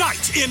flavors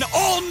unite in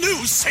all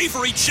new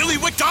savory chili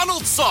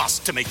McDonald's sauce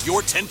to make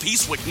your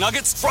 10-piece Wick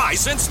Nuggets,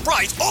 fries, and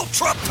Sprite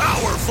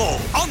ultra-powerful.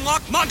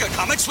 Unlock manga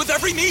comics with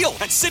every meal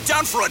and sit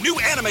down for a new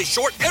anime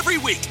short every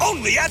week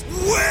only at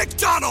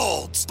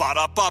WickDonald's.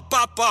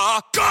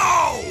 Ba-da-ba-ba-ba,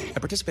 go!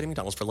 At participating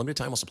McDonald's for a limited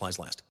time while supplies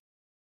last.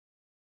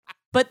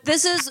 But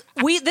this is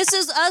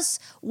us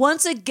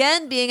once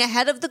again being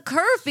ahead of the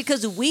curve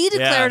because we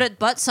declared it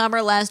butt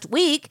summer last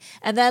week,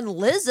 and then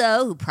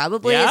Lizzo, who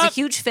probably is a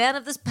huge fan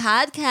of this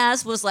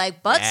podcast, was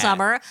like, butt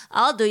summer,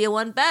 I'll do you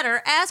one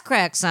better, ass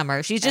crack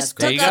summer. She just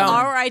took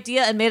our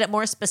idea and made it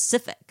more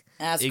specific.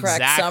 Ass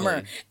crack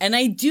summer. And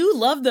I do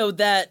love, though,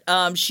 that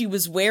she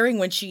was wearing,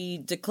 when she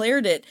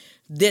declared it,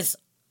 this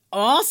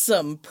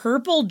awesome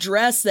purple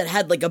dress that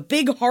had like a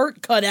big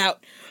heart cut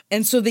out.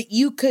 And so that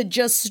you could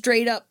just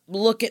straight up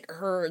look at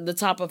the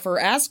top of her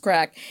ass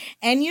crack.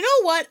 And you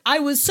know what? I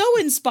was so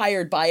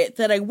inspired by it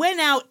that I went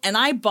out and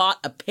I bought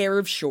a pair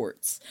of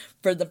shorts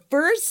for the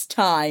first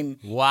time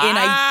in,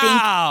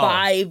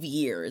 I think, 5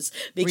 years.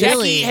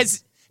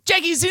 Because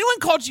Jackie, has anyone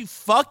called you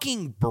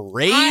fucking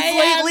brave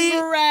lately?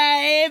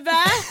 Brave.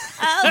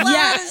 I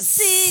want to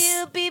see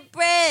you be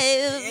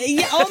brave.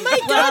 Yeah, oh my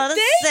God,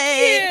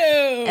 thank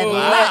you. And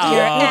let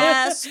your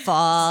ass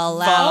fall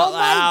out. Oh my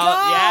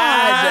God.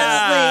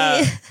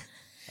 Yeah.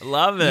 I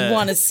love it. You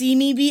want to see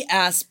me be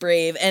ass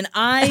brave, and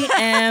I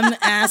am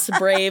ass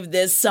brave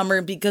this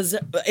summer because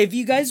if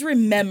you guys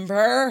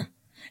remember,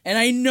 and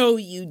I know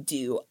you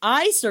do,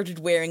 I started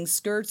wearing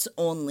skirts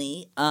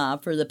only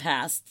for the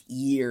past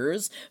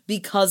years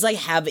because I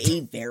have a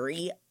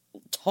very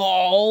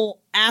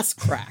tall ass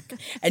crack.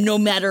 And no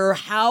matter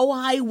how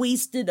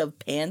high-waisted of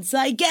pants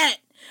I get,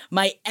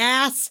 my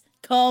ass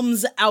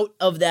comes out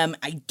of them.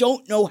 I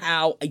don't know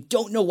how. I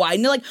don't know why.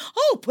 And they're like,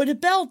 oh, put a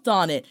belt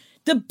on it.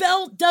 The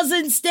belt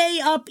doesn't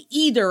stay up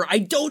either. I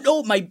don't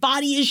know. My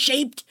body is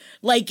shaped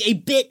like a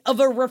bit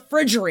of a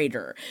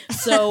refrigerator.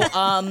 So,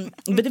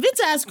 but if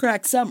it's ass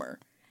crack summer,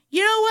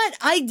 you know what?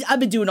 I've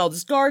been doing all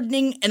this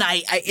gardening, and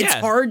it's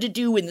hard to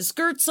do in the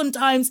skirts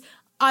sometimes.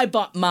 I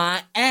bought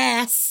my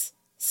ass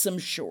some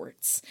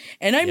shorts,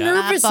 and I'm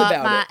nervous about it.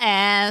 I bought my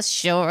ass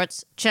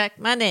shorts. Check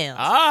my nails.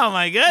 Oh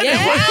my goodness!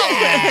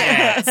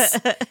 Yes.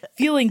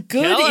 Feeling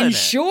good in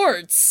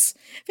shorts.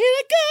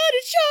 Feeling good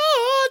in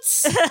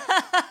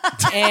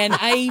shorts. And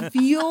I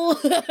feel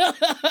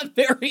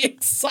very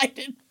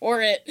excited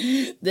for it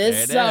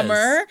this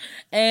summer.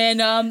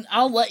 And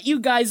I'll let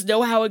you guys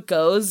know how it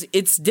goes.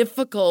 It's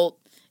difficult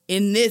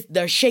in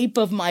the shape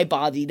of my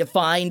body to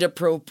find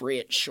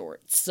appropriate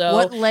shorts. So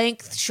what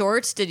length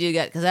shorts did you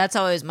get? Because that's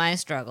always my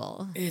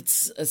struggle.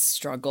 it's a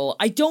struggle.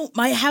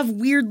 I have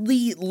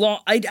weirdly long,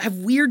 I have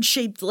weird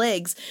shaped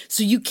legs,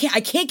 so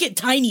I can't get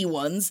tiny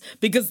ones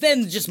because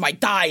then just my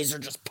thighs are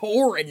just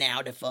pouring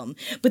out of them.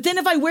 But then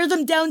if I wear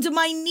them down to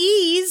my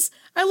knees,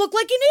 I look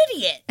like an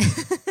idiot.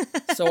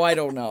 So I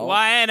don't know.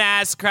 Why an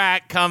ass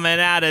crack coming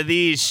out of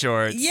these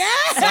shorts?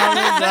 Yes!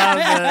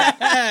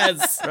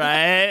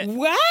 Right?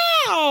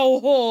 Wow,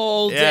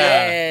 Holden!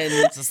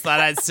 Yeah. Just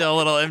thought I'd steal a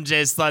little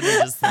MJ's thunder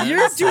just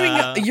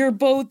then. You're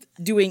both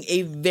doing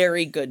a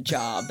very good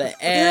job.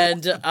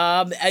 And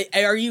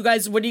are you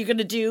guys, what are you going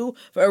to do?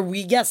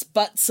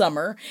 Butt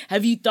summer.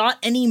 Have you thought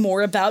any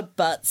more about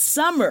butt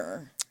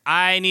summer?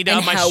 I need to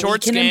up my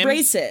shorts game. game.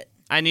 Embrace it.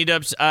 I need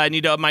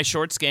to up my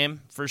shorts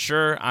game for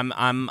sure. I'm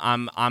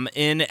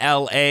in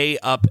LA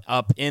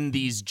up in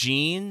these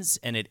jeans,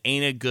 and it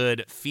ain't a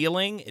good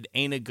feeling. It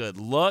ain't a good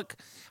look.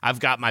 I've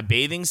got my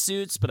bathing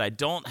suits, but I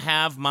don't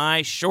have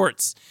my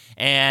shorts.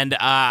 And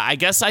I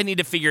guess I need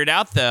to figure it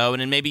out, though,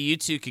 and then maybe you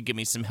two could give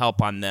me some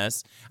help on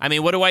this. I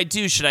mean, what do I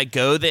do? Should I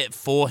go the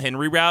full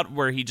Henry route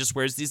where he just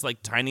wears these,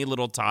 like, tiny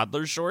little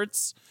toddler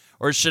shorts?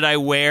 Or should I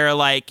wear,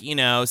 like,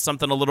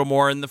 something a little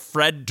more in the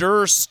Fred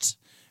Durst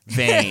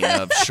vein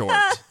of short?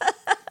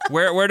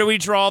 Where do we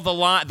draw the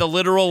line, the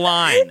literal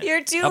line?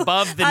 You're too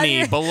above the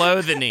knee,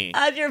 below the knee.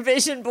 On your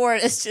vision board,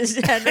 it's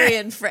just Henry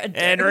and Fred.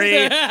 Henry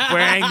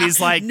wearing these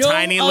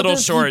tiny little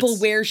shorts. People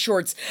wear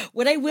shorts.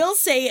 What I will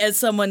say, as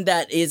someone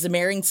that is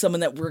marrying someone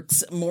that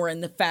works more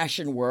in the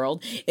fashion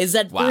world, is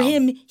that for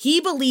him,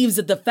 he believes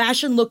that the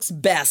fashion looks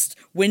best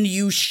when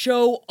you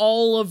show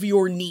all of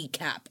your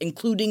kneecap,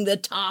 including the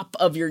top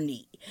of your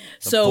knee.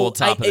 So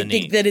I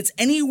think that it's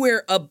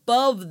anywhere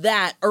above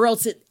that, or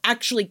else it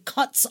actually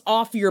cuts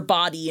off your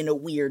body in a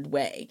weird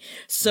way.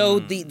 So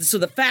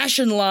the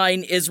fashion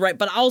line is right,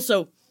 but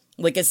also,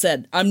 like I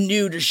said, I'm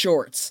new to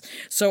shorts,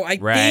 so I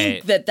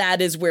think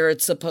that is where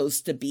it's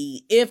supposed to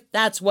be, if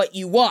that's what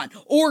you want,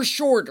 or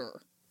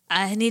shorter.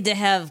 I need to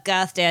have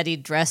Goth Daddy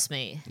dress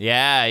me.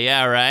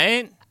 Yeah,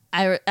 right.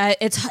 I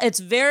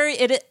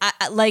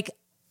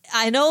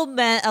know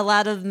a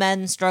lot of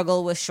men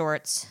struggle with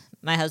shorts.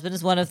 My husband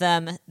is one of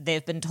them.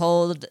 They've been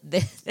told,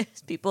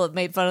 people have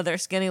made fun of their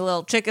skinny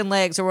little chicken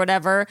legs or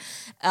whatever,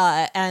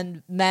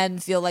 and men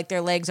feel like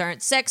their legs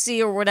aren't sexy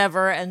or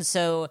whatever, and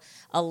so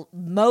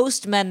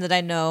most men that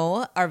I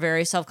know are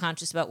very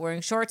self-conscious about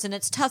wearing shorts, and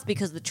it's tough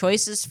because the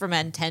choices for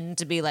men tend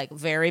to be like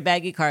very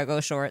baggy cargo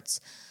shorts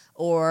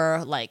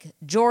or like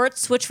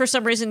jorts, which for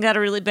some reason got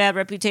a really bad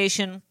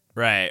reputation.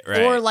 Right.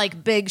 Or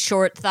like big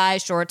short thigh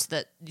shorts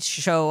that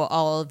show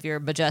all of your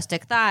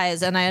majestic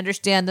thighs. And I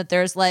understand that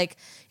there's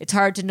it's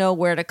hard to know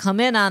where to come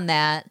in on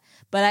that.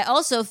 But I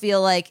also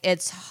feel like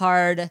it's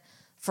hard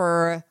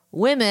for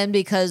women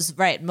because,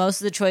 most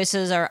of the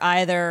choices are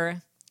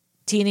either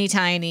teeny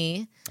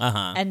tiny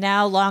and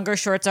now longer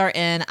shorts are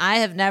in.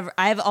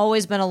 I've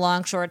always been a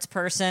long shorts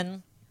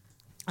person.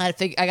 I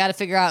got to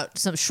figure out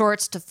some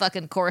shorts to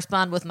fucking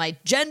correspond with my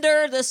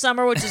gender this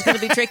summer, which is going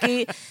to be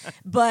tricky.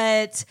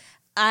 But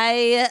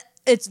there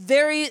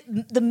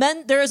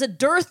is a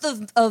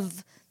dearth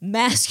of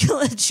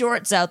masculine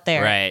shorts out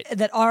there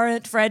that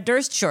aren't Fred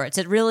Durst shorts.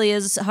 It really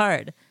is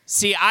hard.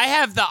 See, I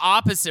have the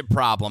opposite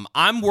problem.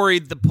 I'm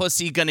worried the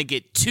pussy gonna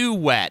get too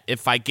wet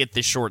if I get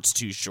the shorts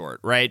too short,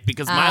 right?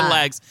 Because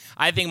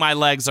I think my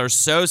legs are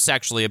so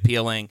sexually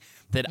appealing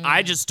that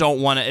I just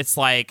don't want to. It's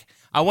like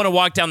I want to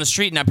walk down the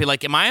street and I'd be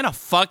like, am I in a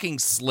fucking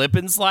slip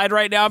and slide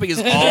right now? Because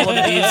all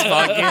of these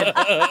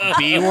fucking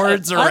B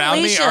words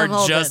around me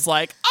are just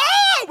like,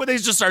 when they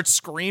just start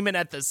screaming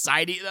at the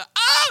side.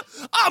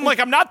 I'm like,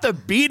 I'm not the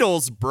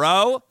Beatles,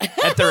 bro.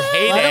 At their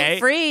heyday, Let 'em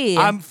free.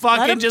 I'm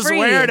fucking just free.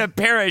 wearing a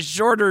pair of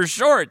shorter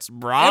shorts,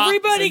 bro.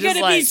 Everybody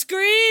gonna be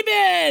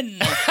screaming.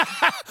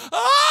 I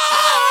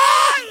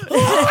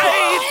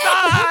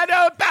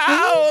thought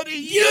about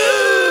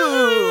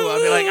you.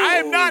 I'll be like, I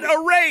am not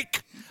a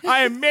rake.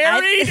 I am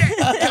married to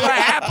a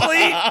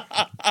happily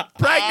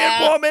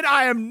pregnant woman.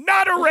 I am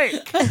not a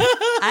rake.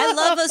 I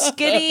love a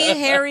skinny,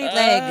 hairy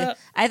leg.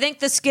 I think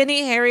the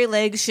skinny, hairy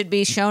legs should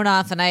be shown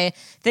off, and I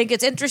think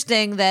it's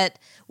interesting that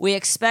we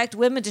expect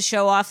women to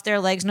show off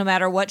their legs no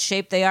matter what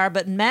shape they are,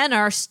 but men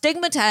are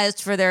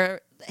stigmatized for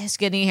their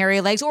skinny,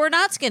 hairy legs or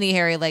not skinny,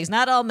 hairy legs.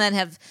 Not all men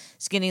have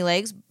skinny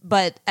legs,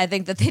 but I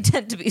think that they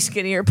tend to be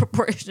skinnier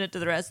proportionate to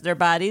the rest of their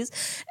bodies,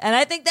 and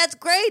I think that's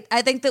great.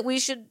 I think that we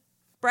should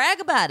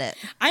brag about it.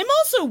 I'm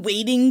also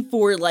waiting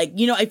for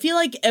I feel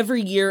like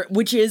every year,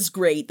 which is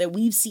great, that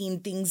we've seen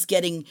things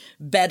getting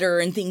better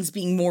and things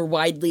being more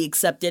widely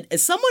accepted.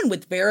 As someone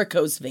with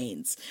varicose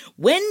veins,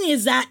 when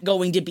is that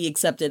going to be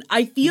accepted?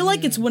 I feel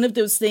like it's one of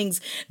those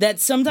things that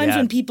sometimes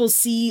when people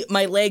see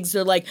my legs,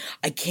 they're like,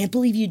 I can't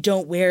believe you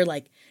don't wear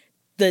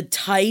the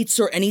tights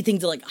or anything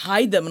to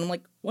hide them. And I'm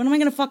like, what am I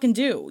going to fucking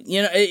do?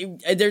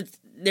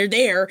 They're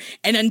there,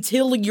 and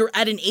until you're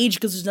at an age,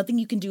 because there's nothing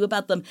you can do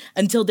about them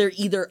until they're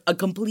either a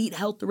complete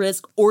health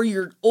risk or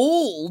you're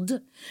old,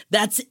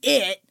 that's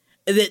it,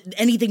 that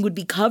anything would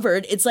be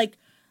covered. It's like,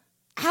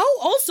 how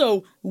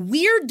also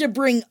weird to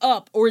bring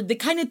up, or the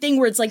kind of thing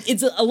where it's like,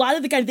 it's a lot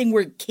of the kind of thing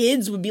where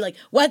kids would be like,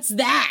 what's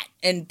that?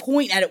 And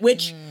point at it,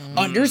 which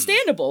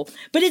understandable.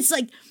 But it's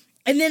like,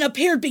 and then a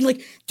parent being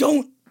like,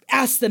 don't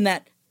ask them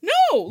that.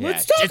 No,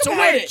 let's talk it's about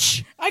a witch.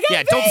 it. I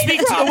got don't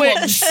speak to the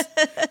witch.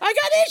 I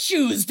got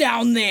issues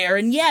down there,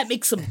 and yeah, it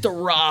makes them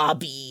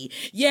throbby.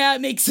 Yeah,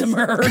 it makes them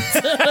hurt.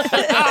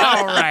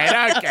 All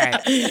right,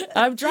 okay.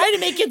 I'm trying to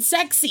make it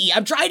sexy.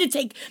 I'm trying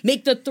to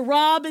make the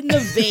throb in the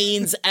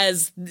veins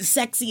as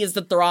sexy as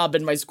the throb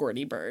in my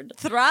squirty bird.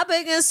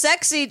 Throbbing is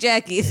sexy,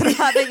 Jackie.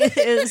 Throbbing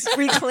is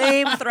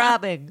reclaim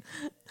throbbing.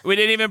 We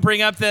didn't even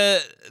bring up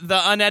the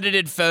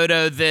unedited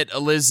photo that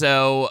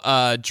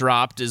Lizzo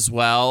dropped as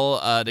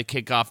well to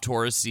kick off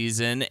tourist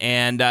season.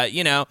 And,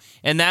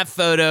 in that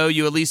photo,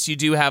 you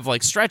do have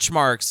like stretch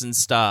marks and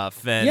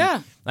stuff. And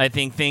yeah. I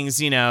think things,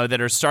 that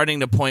are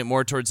starting to point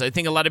more towards, I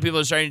think a lot of people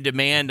are starting to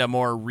demand a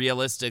more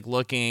realistic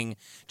looking,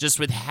 just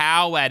with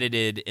how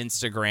edited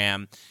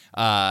Instagram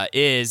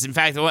is. In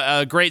fact,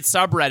 a great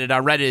subreddit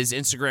on Reddit is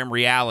Instagram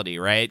Reality,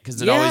 right?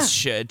 Because it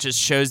always it just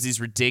shows these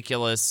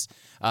ridiculous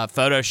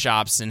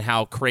photoshops and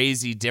how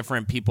crazy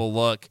different people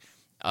look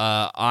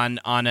on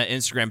an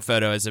Instagram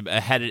photo as a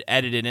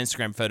edited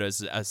Instagram photo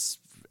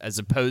as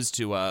opposed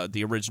to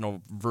the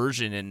original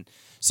version. And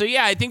so,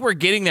 yeah, I think we're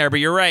getting there, but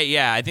you're right.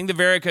 Yeah, I think the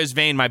varicose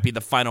vein might be the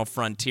final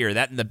frontier.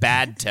 That and the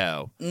bad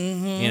toe.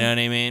 Mm-hmm. You know what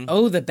I mean?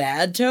 Oh, the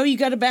bad toe? You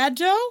got a bad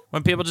toe?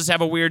 When people just have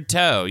a weird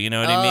toe, you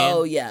know what I mean?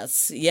 Oh,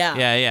 yes. Yeah.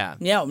 Yeah.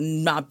 Yeah,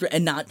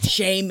 not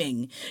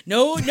shaming.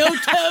 No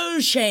toe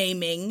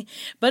shaming.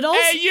 But also,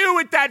 hey, you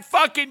with that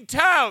fucking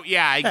toe.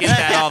 Yeah, I get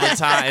that all the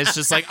time. It's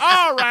just like,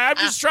 all right, I'm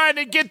just trying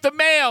to get the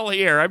mail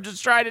here. I'm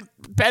just trying to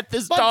pet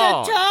this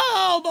dog. The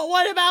toe. But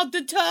what about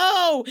the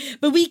toe?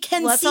 But we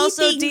can Let's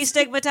also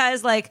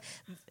destigmatize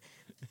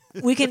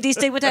we can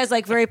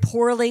destigmatize very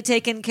poorly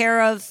taken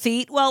care of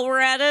feet while we're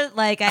at it.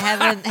 Like, I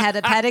haven't had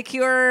a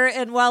pedicure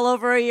in well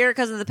over a year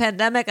because of the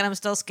pandemic, and I'm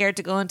still scared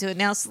to go into a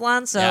nail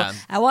salon. So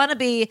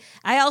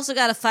I also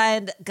got to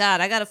find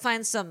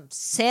some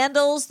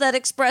sandals that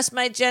express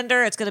my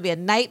gender. It's going to be a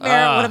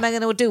nightmare. What am I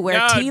going to do? Wear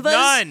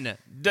Tevas?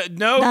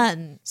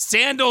 None.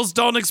 Sandals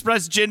don't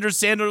express gender.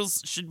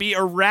 Sandals should be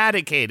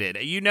eradicated.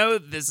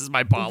 This is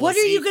my policy. What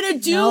are you going to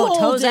do, toes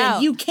Holden?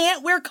 out. You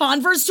can't wear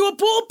Converse to a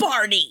pool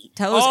party.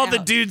 Toes All out. the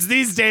dudes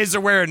these days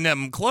are wearing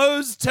them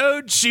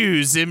closed-toed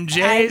shoes,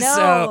 MJ.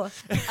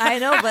 I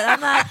know, but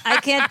I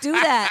can't do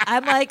that.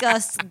 I'm like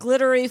a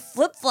glittery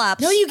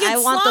flip-flops. No, you get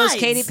I want slides.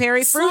 those Katy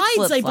Perry fruit Slides,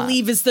 flip-flops. I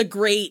believe, is the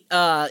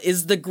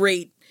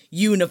great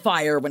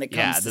unifier when it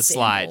comes to the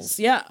sandals.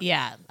 slides.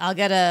 Yeah, I'll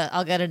get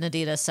an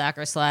Adidas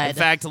soccer slide. In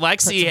fact,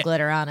 put some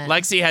glitter on it.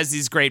 Lexi has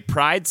these great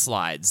Pride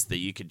slides that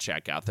you can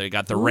check out. They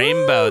got the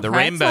rainbow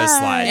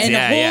slides.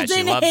 And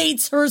Holden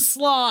hates her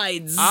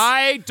slides.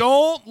 I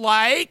don't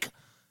like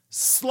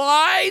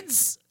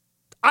slides.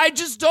 I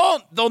just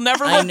don't. They'll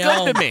never look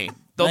good to me.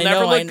 They'll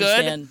never look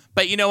good.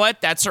 But you know what?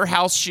 That's her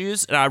house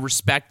shoes, and I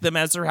respect them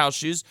as her house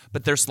shoes,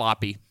 but they're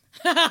sloppy.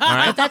 All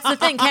right? But that's the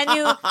thing. Can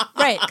you,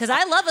 right, because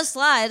I love a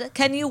slide.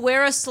 Can you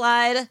wear a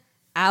slide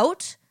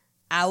out,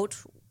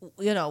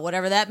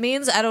 whatever that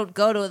means? I don't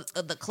go to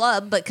the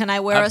club, but can I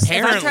wear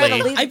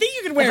Apparently. I think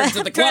you can wear it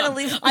to the club.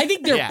 I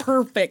think they're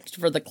perfect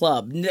for the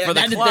club. That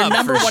is their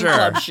number one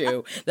club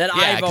shoe that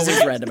I've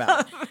always read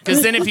about.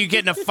 Because then if you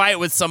get in a fight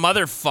with some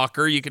other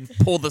fucker, you can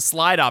pull the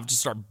slide off,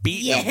 just start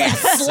beating them.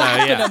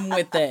 Slapping them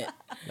with it.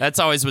 That's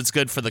always what's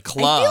good for the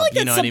club. I feel like you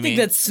know that's what I mean?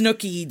 something that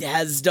Snooki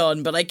has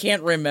done, but I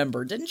can't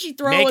remember. Didn't she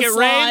throw Make a it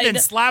slide? rain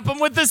and slap them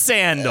with the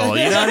sandal.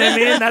 You know what I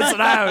mean? That's what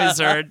I always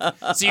heard.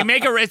 So you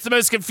make it's the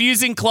most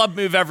confusing club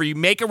move ever. You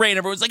make it rain,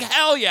 everyone's like,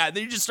 hell yeah. And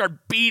then you just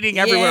start beating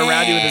everywhere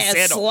around you with a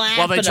sandal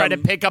while they try to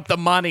pick up the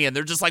money. And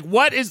they're just like,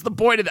 what is the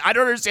point of it? I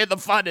don't understand the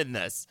fun in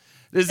this.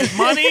 Is it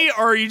money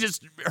or are you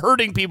just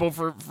hurting people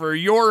for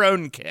your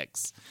own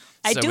kicks?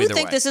 I do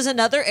think this is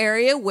another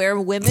area where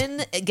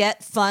women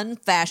get fun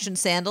fashion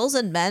sandals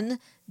and men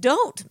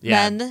don't.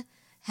 Yeah. Men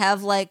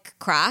have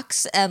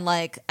Crocs and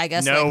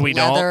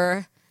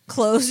leather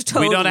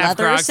closed-toed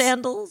leather Crocs.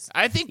 Sandals.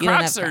 I think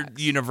Crocs are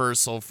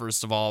universal,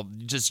 first of all,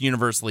 just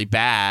universally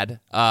bad.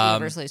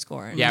 Universally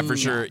scorned. Yeah, for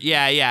sure.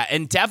 Yeah.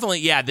 And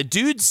definitely, the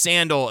dude's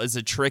sandal is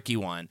a tricky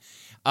one.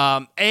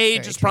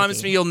 Just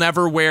promise me you'll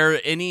never wear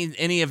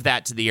any of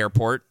that to the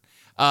airport.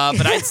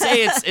 But I'd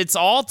say it's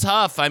all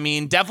tough. I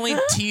mean, definitely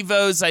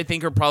Tevos, I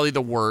think, are probably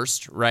the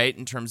worst, right,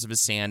 in terms of a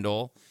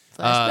sandal.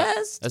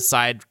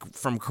 Aside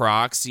from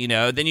Crocs,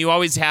 Then you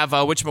always have,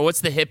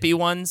 what's the hippie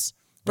ones?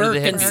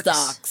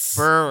 Birkenstocks.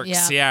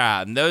 Birks,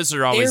 yeah. And those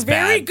are always They're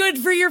very bad. good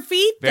for your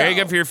feet, though. Very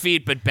good for your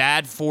feet, but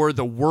bad for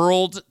the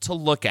world to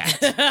look at.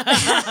 So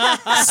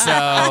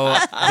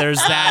there's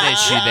that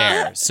issue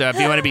there. So if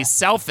you want to be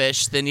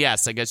selfish, then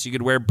yes, I guess you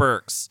could wear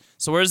Birks.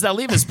 So where does that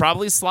leave us?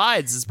 Probably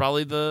slides is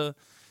probably the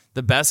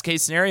best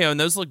case scenario, and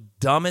those look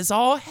dumb as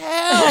all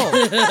hell.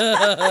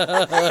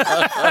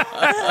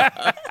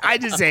 I I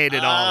just hate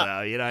it all,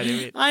 though. You know what I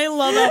mean? I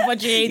love how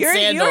much you hate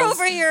sandals. You're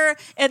over here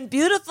in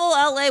beautiful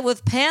LA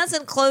with pants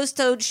and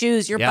closed-toed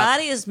shoes. Your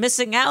body is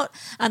missing out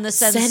on the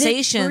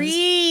sensations. Set it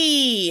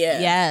free.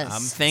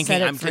 Yes.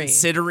 I'm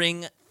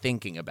considering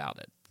thinking about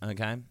it.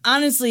 Okay.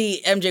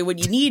 Honestly, MJ, what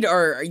you need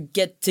are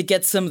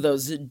get some of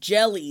those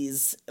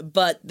jellies,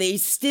 but they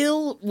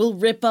still will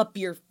rip up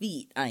your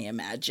feet, I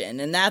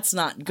imagine, and that's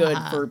not good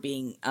for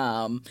being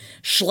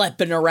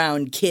schlepping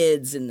around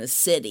kids in the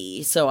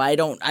city. So I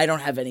don't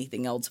have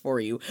anything else for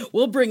you.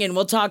 We'll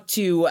talk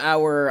to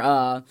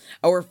our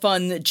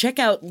fun. Check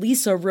out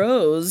Lisa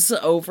Rose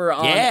over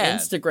on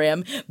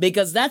Instagram,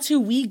 because that's who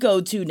we go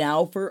to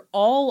now for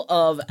all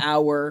of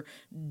our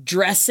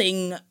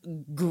dressing,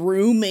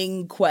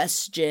 grooming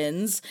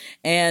questions,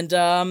 and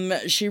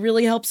she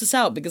really helps us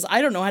out because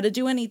I don't know how to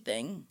do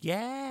anything.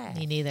 Yeah.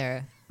 Me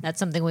neither. That's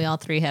something we all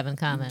three have in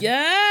common.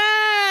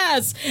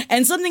 Yes!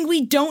 And something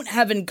we don't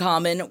have in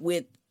common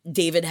with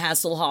David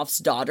Hasselhoff's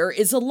daughter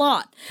is a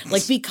lot.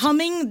 Like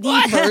becoming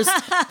the first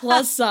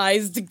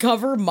plus-sized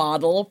cover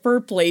model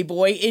for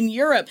Playboy in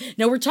Europe.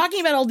 Now, we're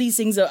talking about all these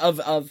things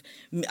of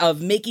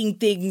making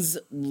things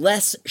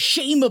less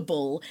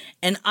shameable,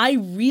 and I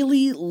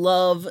really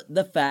love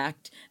the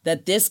fact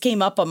that this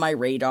came up on my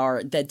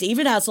radar, that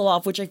David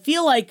Hasselhoff, which I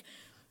feel like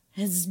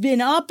has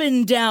been up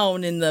and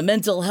down in the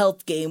mental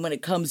health game when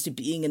it comes to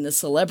being in the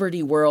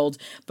celebrity world,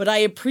 but I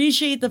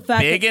appreciate the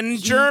fact Big in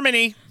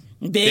Germany.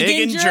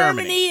 Big in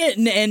Germany.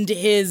 And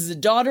his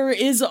daughter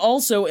is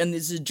also in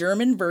this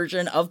German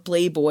version of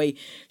Playboy.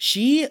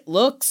 She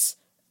looks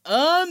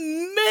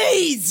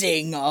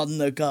amazing on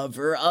the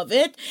cover of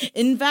it.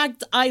 In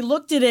fact, I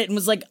looked at it and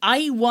was like,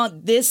 I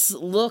want this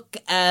look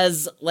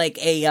as like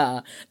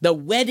the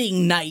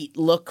wedding night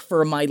look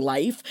for my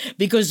life,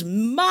 because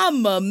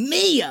Mamma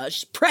Mia,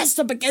 she's pressed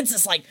up against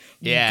this like gold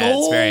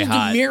it's very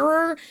hot.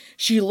 mirror.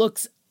 She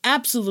looks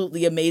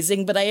absolutely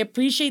amazing, but I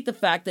appreciate the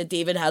fact that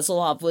David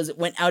Hasselhoff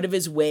went out of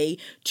his way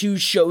to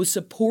show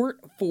support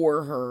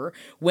for her,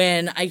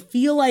 when I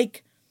feel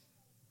like,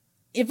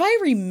 if I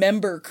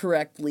remember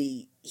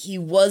correctly, he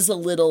was a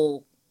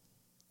little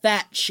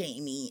fat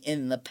shamey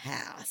in the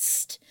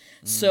past.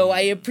 So I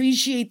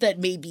appreciate that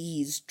maybe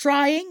he's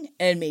trying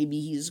and maybe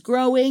he's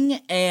growing,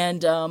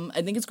 and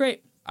I think it's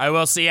great. I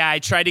will see. I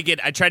tried to get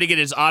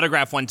his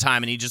autograph one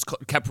time, and he just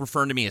kept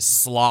referring to me as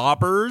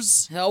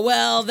slobbers. Oh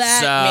well,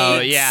 that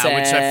makes sense.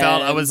 Which I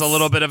felt was a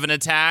little bit of an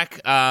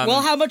attack.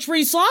 Well, how much were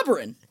you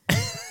slobbering?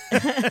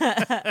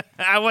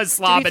 I was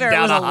slobbing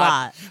down a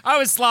lot. I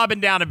was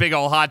slobbing down a big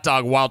old hot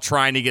dog while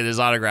trying to get his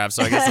autograph.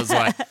 So I guess that's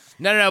why.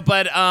 No.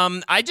 But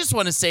I just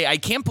want to say, I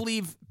can't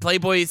believe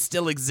Playboy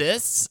still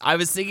exists. I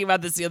was thinking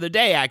about this the other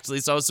day, actually.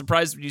 So I was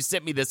surprised when you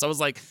sent me this. I was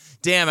like,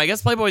 damn, I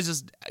guess Playboy's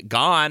just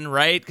gone,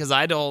 right? Because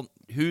I don't.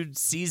 Who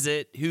sees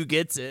it? Who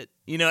gets it?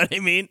 You know what I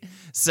mean?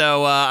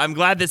 So I'm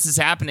glad this is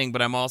happening,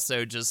 but I'm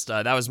also just,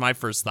 that was my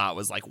first thought,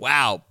 was like,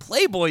 wow,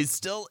 Playboy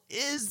still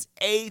is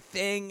a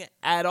thing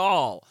at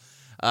all,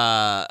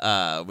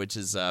 which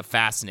is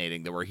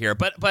fascinating that we're here.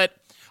 But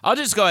I'll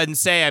just go ahead and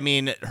say, I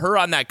mean, her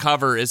on that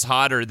cover is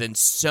hotter than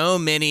so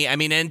many. I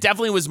mean, and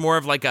definitely was more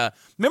of like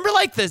remember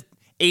like the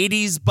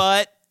 80s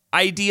butt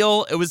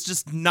ideal? It was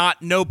just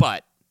no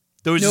butt.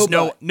 There was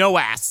no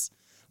ass.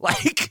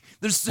 Like,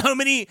 there's so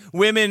many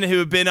women who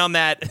have been on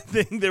that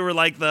thing. They were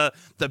like the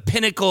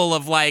pinnacle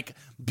of like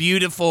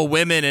beautiful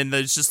women, and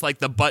there's just like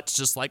the butt's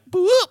just like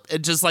boop. It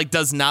just like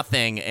does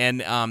nothing,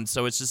 and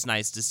so it's just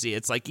nice to see.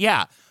 It's like,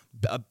 yeah,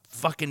 a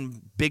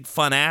fucking big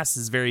fun ass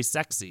is very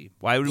sexy.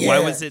 Why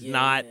was it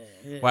not?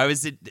 Why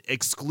was it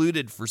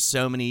excluded for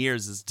so many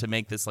years? Is to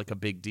make this like a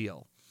big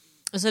deal.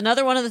 It's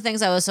another one of the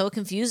things I was so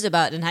confused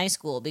about in high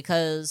school,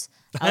 because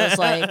I was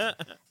like.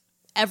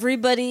 Every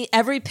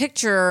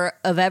picture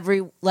of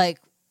every, like,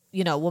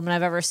 you know, woman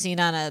I've ever seen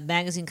on a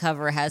magazine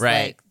cover has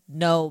like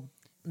no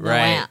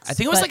ass. I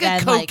think it was like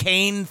a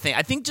cocaine thing.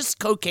 I think just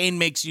cocaine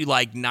makes you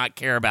like not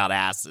care about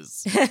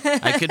asses.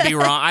 I could be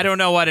wrong. I don't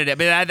know what it is.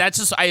 But that's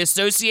just, I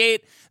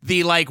associate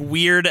the like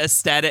weird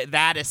aesthetic,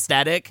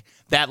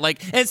 that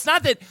like, and it's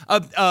not that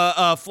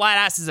a flat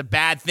ass is a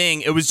bad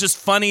thing. It was just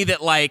funny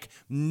that like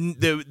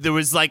there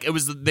was like,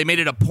 they made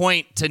it a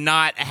point to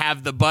not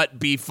have the butt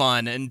be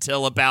fun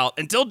until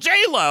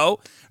J-Lo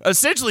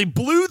essentially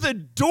blew the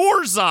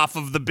doors off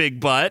of the big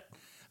butt.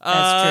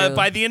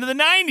 By the end of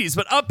the 90s,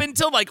 but up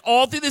until like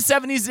all through the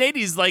 70s and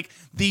 80s, like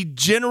the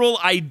general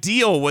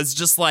ideal was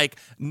just like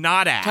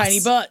not ass, tiny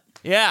butt.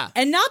 Yeah.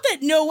 And not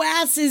that no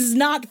ass is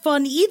not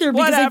fun either,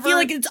 because I feel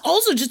like it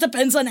also just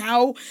depends on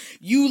how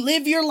you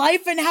live your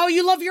life and how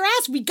you love your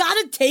ass. We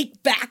gotta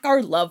take back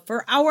our love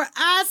for our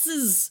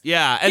asses.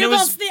 Yeah. And Give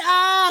us the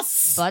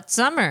ass. Butt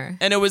summer.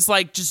 And it was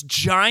like just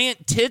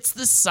giant tits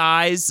the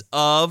size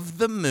of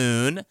the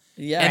moon.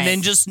 Yeah. And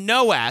then just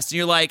no ass. And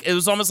you're like, it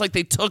was almost like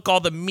they took all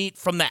the meat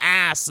from the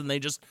ass and they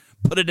just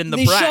put it in the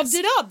They breast. shoved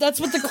it up. That's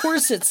what the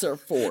corsets are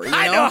for. You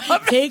I know? know.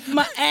 Take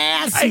my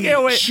ass. I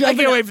can't wait. Shove I it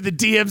can't up. wait for the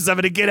DMs I'm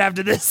gonna get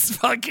after this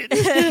fucking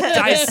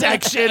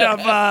dissection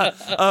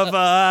of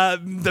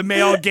the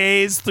male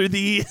gaze through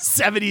the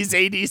 70s,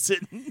 80s,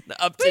 and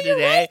up to But you're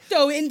today. right,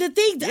 though, and the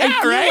thing I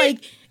Yeah, feel right?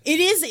 like it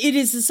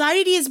is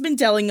society has been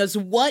telling us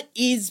what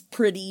is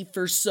pretty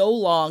for so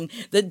long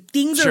that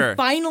things Sure. are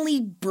finally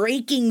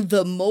breaking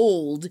the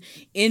mold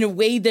in a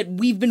way that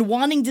we've been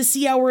wanting to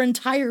see our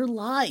entire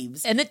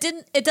lives. And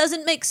it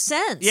doesn't make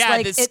sense. Yeah,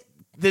 like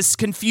this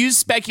confused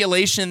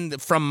speculation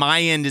from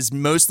my end is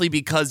mostly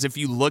because if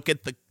you look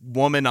at the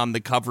woman on the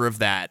cover of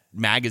that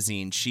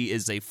magazine, she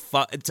is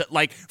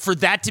like for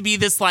that to be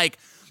this like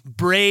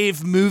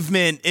brave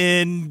movement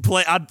on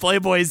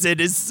Playboy's,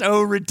 it is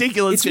so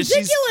ridiculous because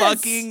she's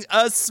fucking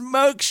a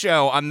smoke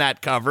show on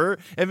that cover.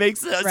 It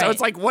makes so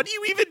it's like, what do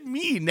you even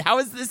mean? How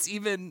is this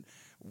even?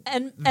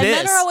 And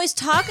men are always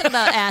talking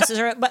about asses.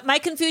 But my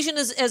confusion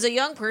as a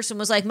young person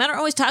was like, men are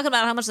always talking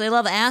about how much they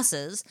love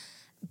asses,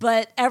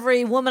 but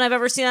every woman I've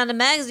ever seen on a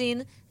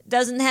magazine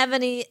doesn't have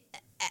any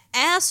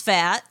ass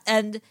fat,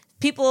 and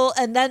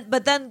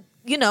but then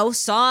you know,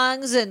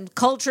 songs and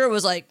culture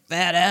was like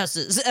fat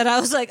asses, and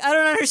I was like, I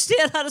don't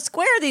understand how to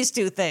square these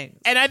two things.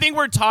 And I think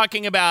we're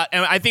talking about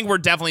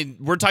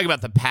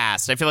the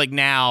past. I feel like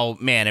now,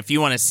 man, if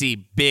you want to see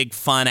big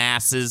fun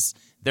asses,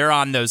 they're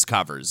on those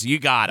covers. You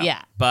got them.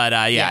 Yeah. But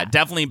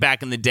definitely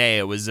back in the day,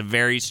 it was a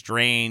very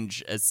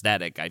strange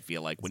aesthetic, I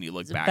feel like, when you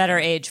look back. Better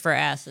age for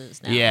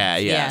asses now.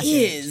 Yeah.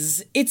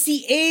 It's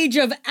the age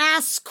of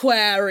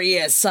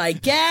Assquarius, I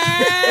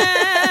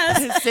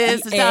guess.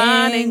 This is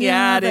dawning,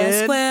 yeah, dude.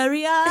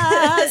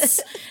 Assquarius.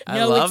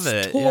 I love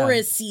it's it,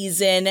 Taurus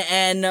season,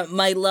 and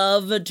my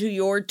love to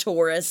your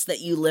Taurus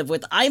that you live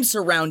with. I'm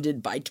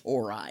surrounded by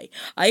Tauri.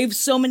 I have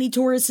so many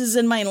Tauruses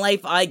in my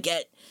life, I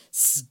get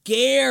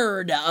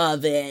scared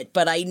of it,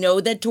 but I know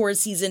that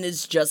Taurus season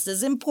is just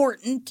as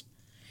important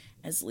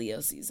as Leo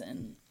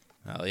season.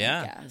 Oh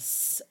yeah.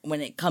 Yes,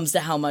 when it comes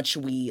to how much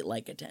we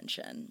like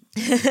attention.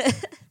 I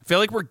feel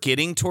like we're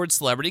getting towards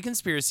celebrity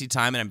conspiracy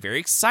time, and I'm very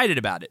excited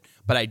about it.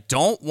 But I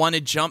don't want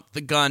to jump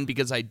the gun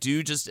because I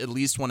do just at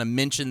least want to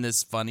mention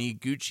this funny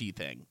Gucci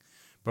thing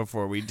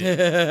before we do. The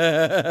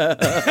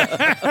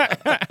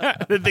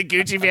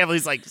Gucci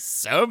family's like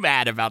so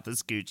mad about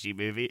this Gucci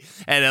movie.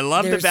 And I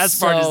love the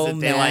best part is that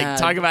they like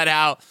talk about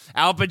how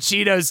Al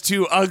Pacino's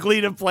too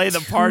ugly to play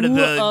the part of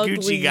the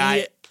Gucci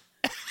guy.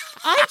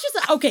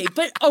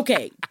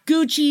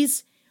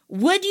 Gucci's,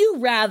 would you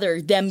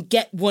rather them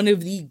get one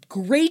of the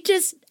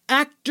greatest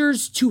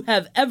actors to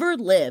have ever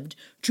lived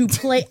to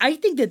play? I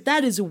think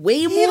that is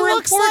way more important. He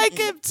looks like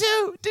him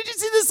too. Did you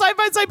see the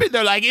side-by-side picture?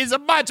 They're like, he's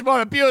much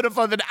more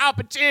beautiful than Al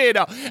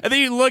Pacino. And then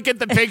you look at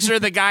the picture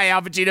of the guy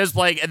Al Pacino's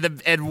playing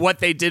and what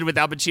they did with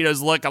Al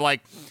Pacino's look. I'm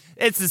like,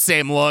 it's the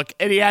same look.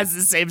 And he has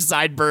the same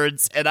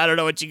sideburns. And I don't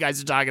know what you guys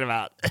are talking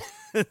about.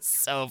 It's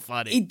so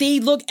funny. They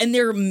look, and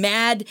they're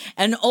mad,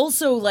 and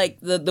also like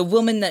the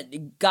woman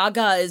that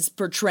Gaga is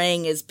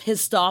portraying is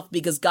pissed off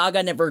because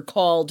Gaga never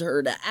called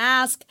her to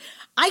ask.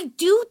 I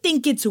do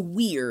think it's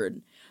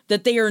weird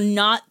that they are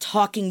not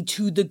talking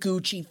to the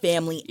Gucci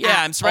family.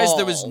 Yeah, I'm surprised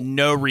there was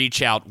no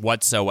reach out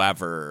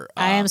whatsoever.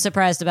 I am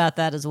surprised about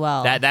that as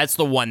well. That's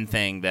the one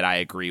thing that I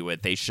agree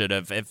with. They should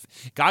have, if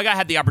Gaga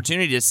had the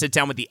opportunity to sit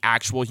down with the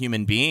actual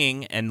human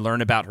being and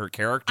learn about her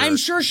character. I'm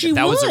sure she would.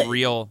 If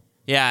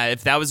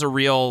that was a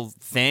real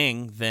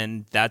thing,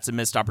 then that's a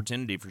missed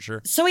opportunity for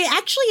sure. So I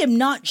actually am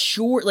not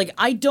sure. Like,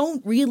 I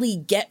don't really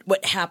get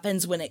what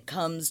happens when it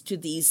comes to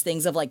these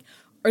things of like,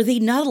 are they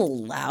not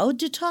allowed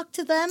to talk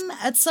to them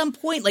at some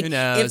point? Like, who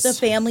knows? If the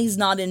family's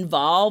not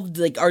involved,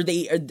 like, are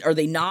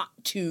they not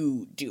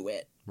to do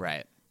it?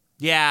 Right.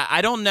 Yeah,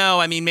 I don't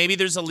know. I mean, maybe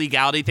there's a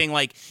legality thing.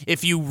 Like,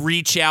 if you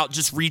reaching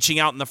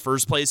out in the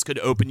first place could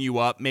open you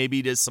up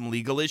maybe to some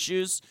legal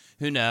issues.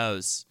 Who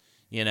knows?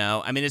 You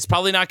know, I mean, it's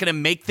probably not going to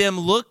make them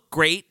look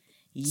great.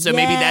 So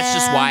maybe that's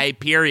just why,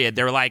 period.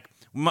 They're like,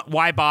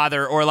 why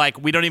bother? Or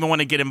like, we don't even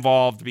want to get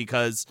involved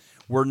because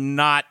we're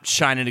not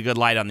shining a good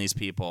light on these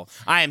people.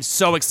 I am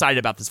so excited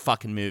about this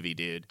fucking movie,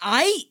 dude.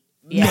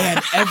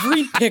 Man,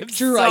 every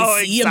picture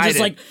I see, excited. I'm just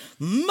like,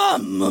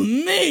 Mamma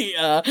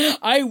Mia!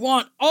 I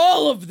want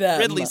all of them.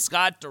 Ridley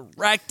Scott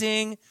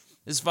directing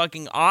is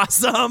fucking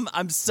awesome.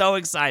 I'm so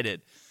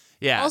excited.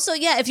 Yeah. Also,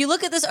 if you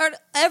look at this art,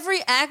 every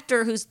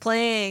actor who's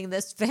playing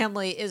this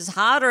family is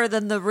hotter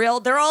than the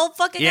real. They're all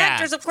fucking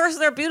actors. Of course,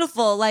 they're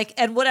beautiful. Like,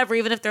 and whatever,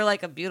 even if they're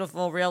like a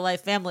beautiful real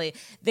life family,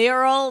 they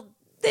are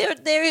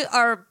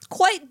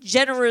quite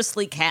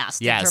generously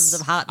cast in terms of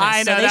hotness.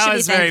 I know, so that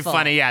was very thankful.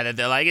 funny. Yeah, that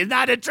they're like, it's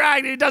not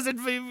attractive.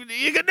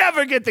 You could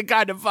never get the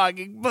kind of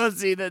fucking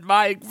pussy that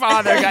my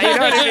father got. You know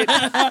what I mean?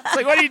 It's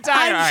like, what are you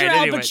talking about? I'm sure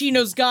Al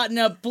Pacino's gotten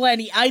up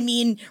plenty. I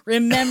mean,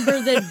 remember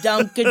the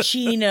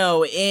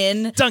Dunkachino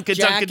in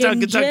Jack and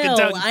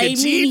Jill? I mean,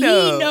 he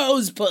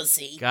knows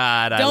pussy.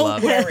 God,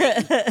 Don't worry.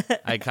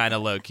 I kind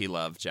of low-key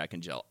love Jack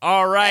and Jill.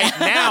 All right,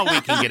 now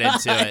we can get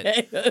into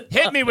it.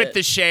 Hit me with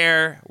the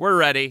share. We're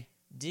ready.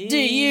 Do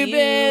you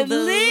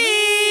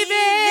believe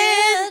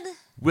in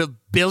Will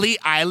Billie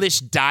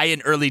Eilish die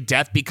an early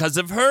death because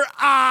of her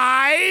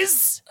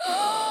eyes?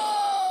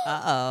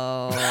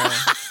 Uh-oh.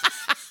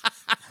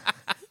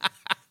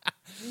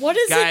 What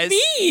does it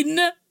mean?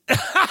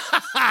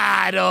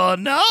 I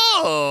don't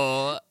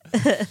know.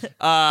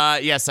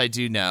 Yes, I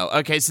do know.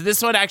 Okay, so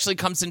this one actually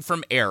comes in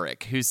from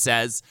Eric, who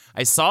says,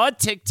 I saw a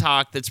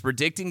TikTok that's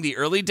predicting the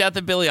early death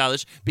of Billie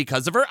Eilish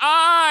because of her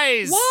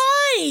eyes.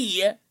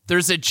 Why?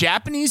 There's a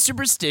Japanese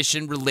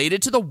superstition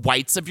related to the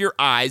whites of your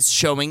eyes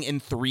showing in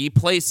 3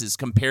 places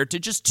compared to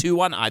just 2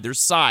 on either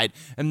side.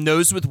 And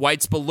those with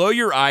whites below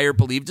your eye are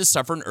believed to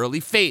suffer an early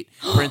fate.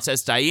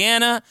 Princess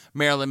Diana,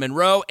 Marilyn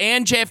Monroe,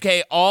 and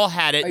JFK all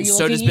had it, and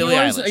so does Billie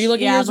Eilish. Are you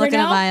looking at yours I'm looking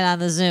right at now? mine on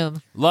the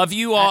Zoom. Love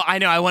you all. I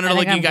know. I wanted to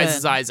look at you think I'm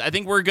guys' good. eyes. I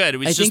think we're good. It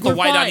was I just think the we're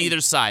white on fine.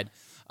 either side.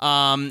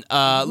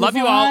 Love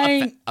you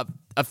all.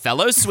 A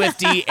fellow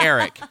Swiftie,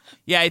 Eric.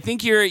 Yeah, I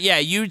think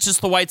you just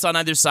the whites on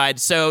either side.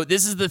 So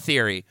this is the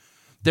theory.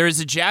 There is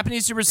a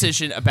Japanese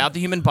superstition about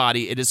the human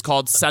body. It is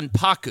called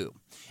sanpaku,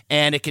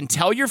 and it can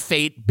tell your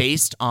fate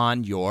based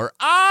on your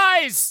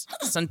eyes.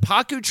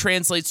 Sanpaku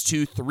translates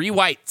to 3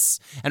 whites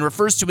and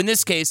refers to, in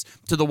this case,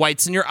 to the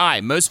whites in your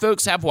eye. Most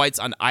folks have whites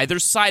on either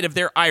side of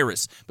their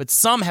iris, but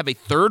some have a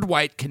 3rd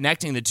white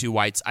connecting the 2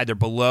 whites either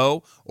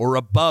below or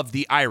above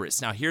the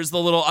iris. Now, here's the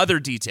little other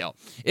detail.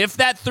 If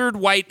that 3rd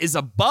white is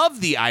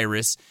above the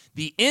iris,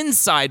 the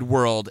inside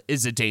world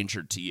is a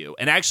danger to you.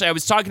 And actually, I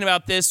was talking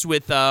about this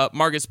with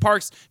Marcus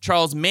Parks.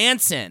 Charles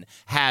Manson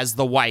has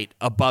the white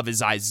above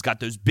his eyes. He's got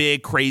those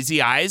big,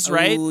 crazy eyes,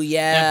 right? Oh,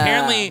 yeah.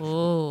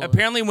 And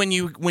apparently, when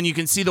you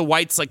can see the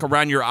whites like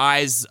around your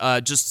eyes,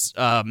 a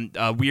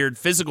weird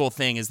physical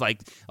thing is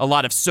like a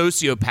lot of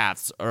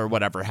sociopaths or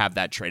whatever have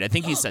that trait. I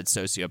think he said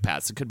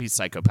sociopaths. It could be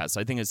psychopaths.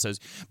 I think it's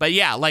but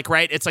yeah, like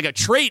right, it's like a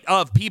trait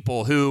of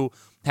people who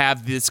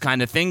have this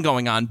kind of thing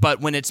going on. But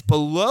when it's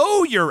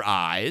below your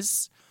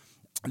eyes,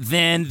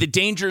 then the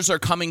dangers are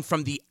coming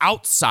from the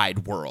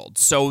outside world.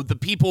 So the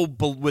people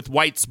with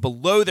whites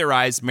below their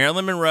eyes,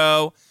 Marilyn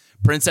Monroe,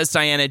 Princess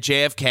Diana,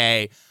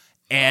 JFK,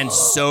 and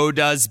so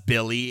does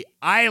Billie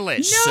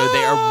Eilish. No! So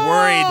they are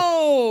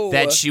worried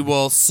that she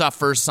will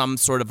suffer some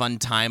sort of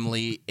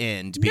untimely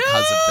end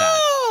because of that.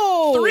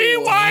 3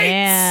 whites!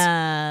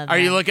 Yeah. Are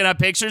you looking up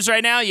pictures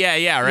right now?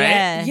 Yeah, right?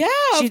 Yeah. Yeah,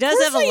 She of does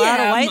course have a I lot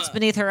of am. whites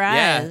beneath her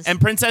Yeah, eyes. and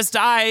Princess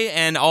Di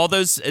and all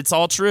those, it's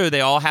all true.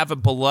 They all have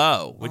it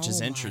below, which is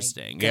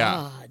interesting.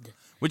 Yeah.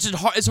 Which is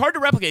hard, it's hard to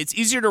replicate. It's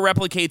easier to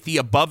replicate the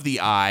above the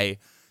eye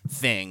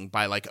thing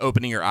by like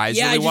opening your eyes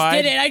really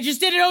wide. I just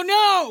did it. Oh,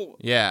 no.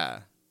 Yeah.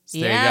 So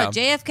yeah,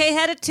 there you go. JFK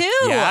had it too.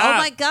 Yeah. Oh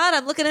my God,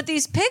 I'm looking at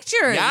these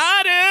pictures.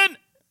 Got it.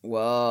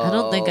 Whoa. I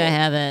don't think I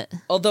have it.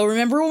 Although,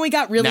 remember when we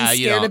got really No,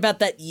 you scared don't. about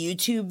that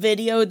YouTube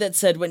video that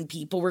said when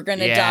people were going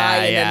to Yeah, die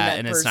and yeah, then that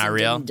and person it's not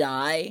real? didn't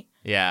die?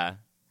 Yeah.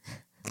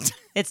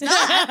 It's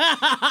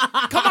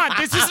not. Come on,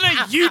 this isn't a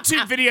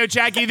YouTube video,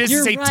 Jackie. This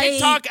You're is a right.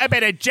 TikTok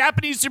about a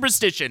Japanese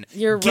superstition.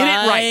 You're Get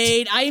it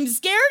right. I'm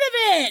scared of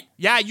it.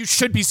 Yeah, you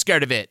should be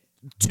scared of it.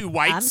 2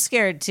 whites. I'm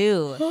scared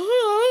too.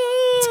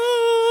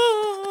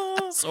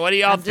 So what do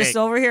y'all I'm think? just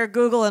over here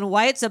Googling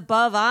whites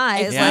above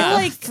eyes. Yeah.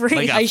 Like, freak.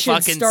 Like a I should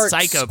fucking start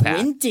psychopath.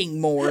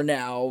 squinting more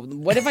now.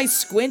 What if I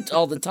squint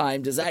all the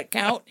time? Does that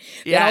count?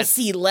 Then Yes. I'll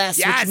see less,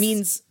 Yes. which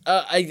means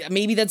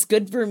maybe that's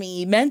good for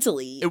me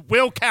mentally. It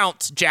will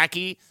count,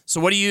 Jackie. So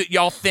what do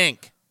y'all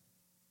think?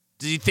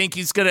 Do you think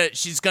she's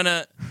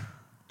gonna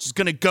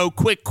go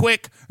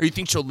quick, or you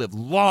think she'll live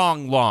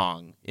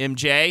long,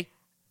 MJ?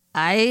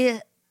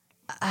 I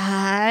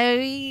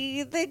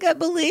think I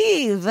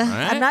believe.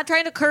 right. I'm not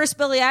trying to curse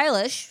Billie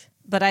Eilish,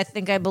 but I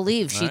think I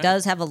believe she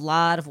does have a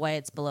lot of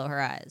whites below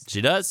her eyes.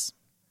 She does,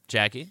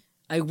 Jackie.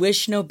 I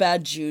wish no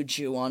bad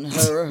juju on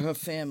her or her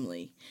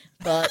family,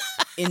 but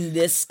in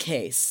this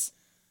case,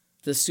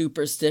 the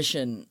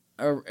superstition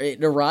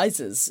it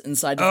arises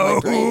inside of my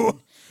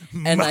brain,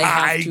 and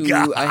I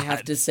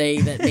have to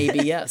say that maybe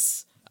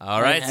yes.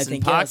 All right, I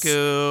think yes.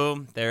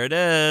 Senpaku. There it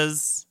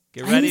is.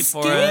 Get ready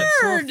for it. I'm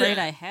so afraid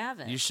I have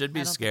it. You should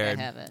be I don't scared. Think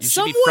I have it. You should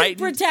Someone be frightened.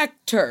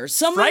 protect her.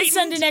 Someone Frightened?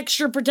 send an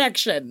extra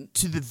protection.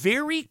 To the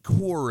very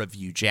core of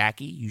you,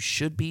 Jackie, you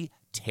should be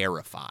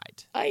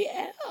terrified. I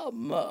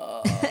am.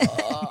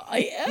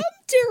 I am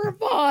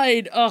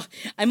terrified.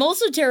 I'm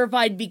also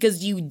terrified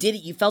because you did it.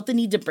 You felt the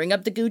need to bring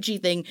up the Gucci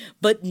thing,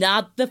 but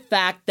not the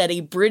fact that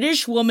a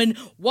British woman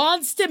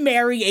wants to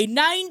marry a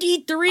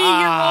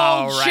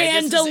 93-year-old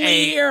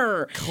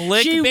chandelier.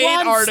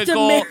 Clickbait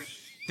article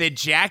that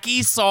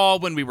Jackie saw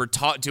when we were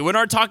doing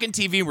our Talkin'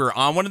 TV. We were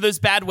on one of those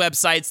bad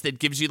websites that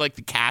gives you like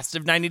the cast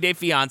of 90 Day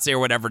Fiancé or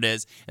whatever it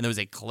is. And there was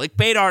a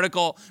clickbait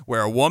article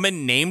where a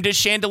woman named a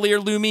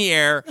chandelier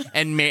Lumiere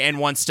and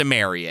wants to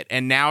marry it.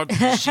 And now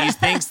she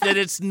thinks that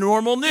it's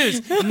normal news.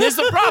 And this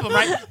is the problem,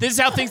 right? This is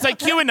how things like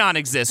QAnon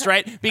exist,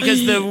 right?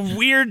 Because the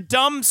weird,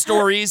 dumb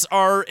stories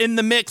are in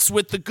the mix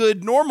with the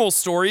good, normal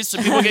stories. So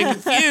people get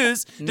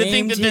confused to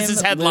think that this is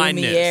headline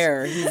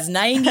Lumiere. news. He's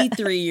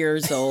 93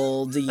 years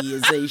old. He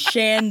is a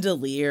chandelier.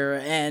 chandelier.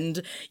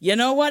 And you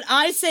know what?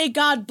 I say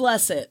God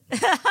bless it.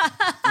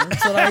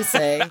 That's what I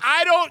say.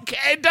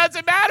 It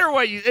doesn't matter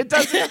what you, it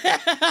doesn't.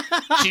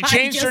 She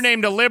changed her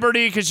name to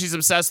Liberty because she's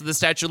obsessed with the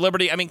Statue of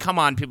Liberty. I mean, come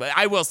on, people.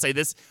 I will say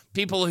this.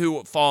 People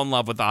who fall in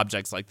love with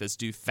objects like this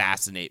do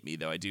fascinate me,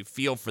 though. I do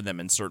feel for them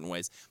in certain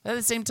ways. But at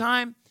the same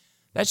time,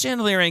 that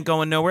chandelier ain't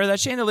going nowhere. That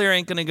chandelier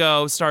ain't going to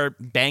go start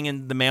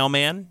banging the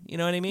mailman. You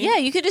know what I mean? Yeah,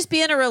 you could just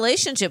be in a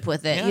relationship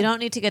with it. Yeah. You don't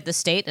need to get the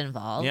state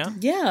involved.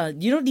 Yeah,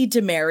 you don't need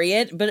to marry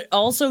it, but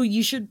also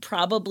you should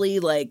probably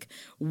like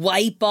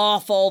wipe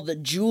off all the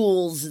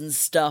jewels and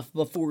stuff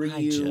before you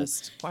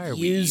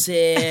use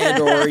it,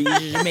 or you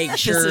should make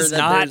sure this is that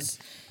not there's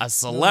a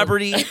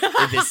celebrity.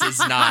 This is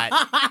not.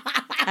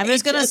 I'm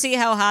just going to see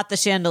how hot the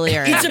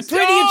chandelier is. It's a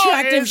pretty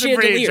attractive It's a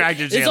pretty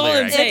attractive That's all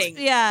chandelier. I'm saying.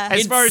 Yeah.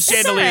 As far as It's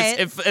chandeliers,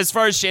 alright. as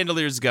far as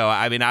chandeliers go,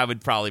 I mean, I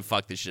would probably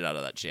fuck the shit out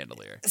of that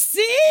chandelier.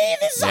 See,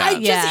 this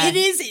Yeah.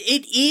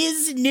 it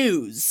is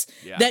news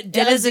that It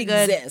does is a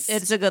good, exist.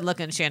 it's a good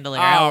looking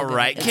chandelier. All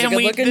right, It's a can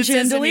we? good-looking This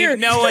isn't chandelier. even-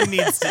 no one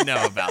needs to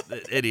know about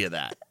any of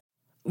that.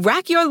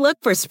 Rack your look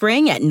for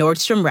spring at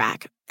Nordstrom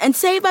Rack and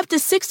save up to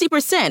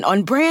 60%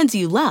 on brands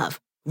you love.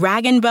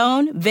 Rag &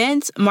 Bone,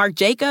 Vince, Marc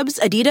Jacobs,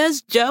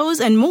 Adidas, Joe's,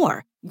 and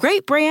more.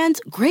 Great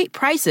brands, great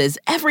prices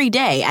every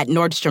day at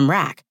Nordstrom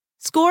Rack.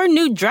 Score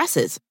new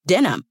dresses,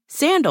 denim,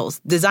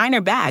 sandals,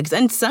 designer bags,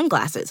 and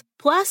sunglasses,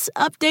 plus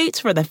updates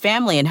for the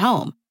family and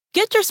home.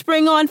 Get your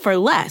spring on for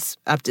less,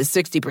 up to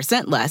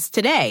 60% less,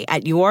 today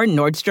at your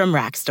Nordstrom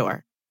Rack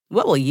store.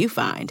 What will you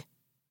find?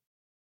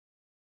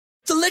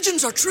 The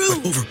legends are true.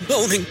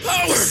 Overwhelming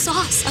power! The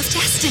sauce of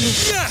destiny.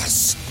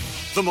 Yes!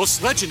 The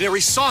most legendary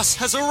sauce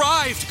has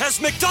arrived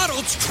as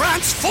McDonald's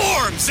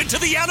transforms into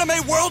the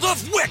anime world of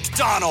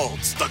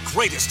WickDonald's. The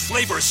greatest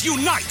flavors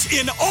unite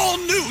in all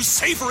new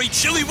savory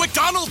chili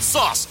McDonald's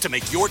sauce to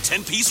make your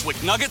 10-piece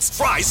Wick Nuggets,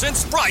 fries, and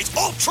Sprite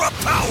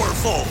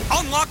ultra-powerful.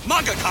 Unlock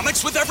manga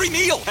comics with every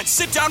meal and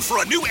sit down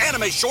for a new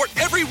anime short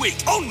every week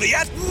only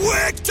at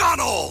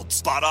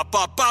WickDonald's.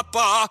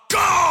 Ba-da-ba-ba-ba,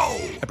 go!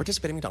 At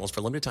participating McDonald's for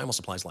a limited time while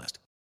supplies last.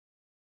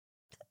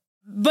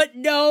 But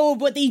no,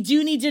 what they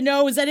do need to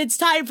know is that it's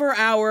time for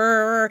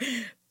our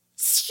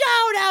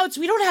shout outs.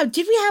 We don't have,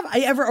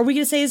 are we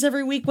going to say this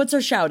every week? What's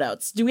our shout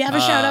outs? Do we have a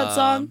shout out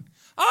song?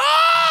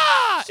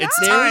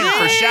 It's time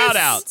for shout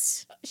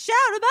outs. Shout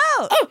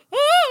about.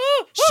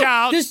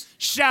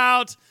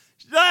 Shout.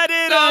 Let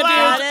it all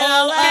out.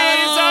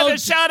 These are the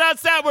shout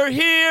outs that we're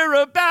here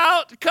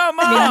about. Come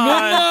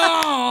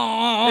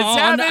on. It's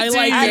happening I to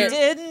like you. I it.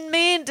 didn't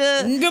mean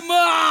to. Come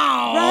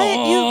on.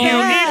 Right, you You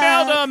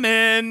back. emailed them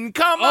in.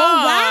 Come Oh,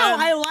 on. wow.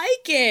 I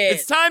like it.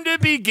 It's time to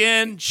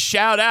begin.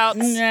 Shout outs.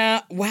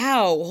 Nah,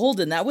 wow.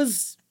 Holden, that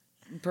was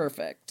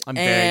perfect. I'm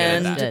very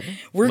good at that.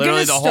 We're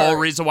Literally, gonna the start. whole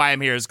reason why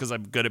I'm here is because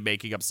I'm good at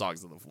making up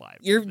songs on the fly.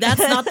 That's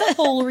not the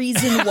whole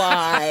reason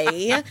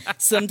why.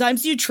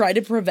 Sometimes you try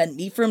to prevent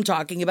me from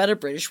talking about a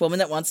British woman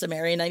that wants to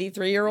marry a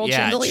 93-year-old Yeah,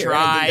 chandelier.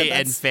 try I think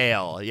and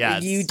fail.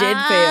 Yes. You did fail.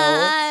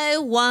 I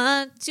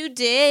want to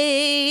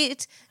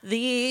date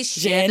the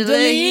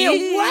chandelier.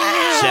 Chandelier.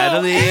 Wow.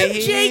 Chandelier.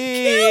 MJ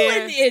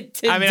killing it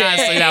today. I mean,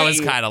 honestly, that was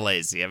kind of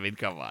lazy. I mean,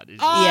 come on. It's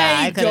just-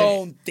 I I could've-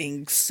 don't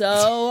think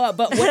so.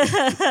 But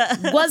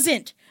what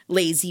wasn't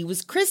lazy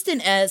was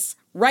Kristen S.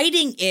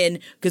 writing in,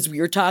 because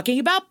we were talking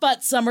about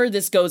butt summer.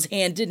 This goes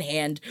hand in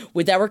hand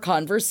with our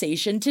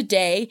conversation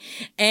today.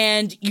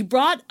 And you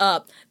brought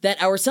up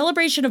that our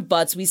celebration of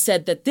butts, we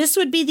said that this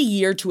would be the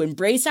year to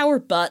embrace our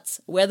butts,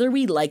 whether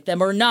we like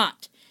them or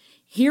not.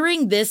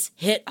 Hearing this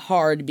hit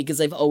hard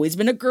because I've always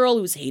been a girl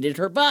who's hated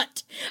her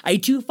butt. I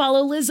too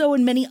follow Lizzo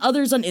and many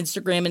others on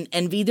Instagram and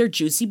envy their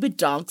juicy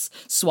badonks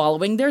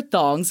swallowing their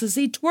thongs as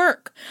they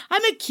twerk.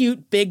 I'm a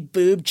cute, big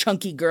boob,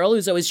 chunky girl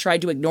who's always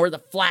tried to ignore the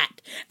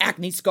flat,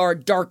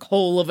 acne-scarred, dark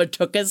hole of a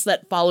tuchus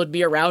that followed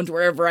me around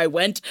wherever I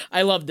went.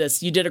 I love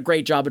this. You did a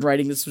great job in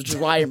writing this, which is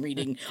why I'm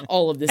reading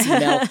all of this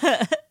email.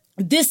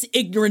 This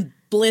ignorant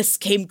bliss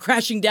came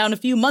crashing down a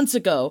few months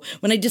ago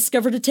when I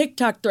discovered a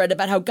TikTok thread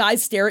about how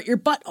guys stare at your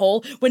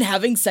butthole when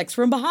having sex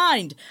from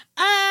behind.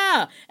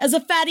 As a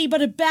fatty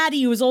but a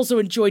baddie who has also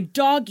enjoyed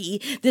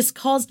doggy, this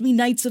caused me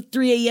nights of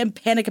 3 a.m.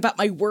 panic about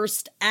my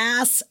worst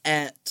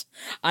asset.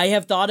 I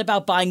have thought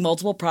about buying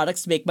multiple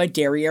products to make my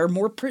derriere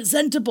more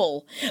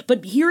presentable,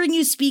 but hearing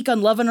you speak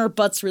on love on our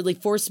butts really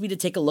forced me to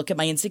take a look at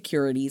my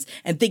insecurities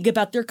and think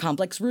about their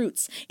complex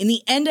roots. In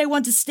the end, I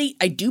want to state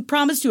I do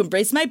promise to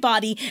embrace my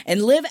body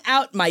and live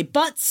out my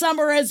butt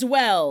summer as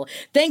well.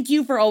 Thank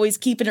you for always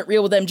keeping it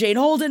real with MJ and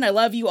Holden. I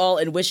love you all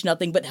and wish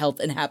nothing but health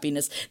and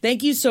happiness.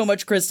 Thank you so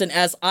much, Kristen,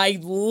 as I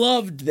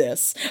loved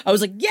this. I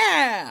was like,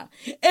 yeah,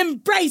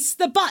 embrace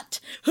the butt.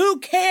 Who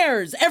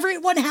cares?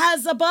 Everyone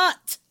has a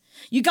butt.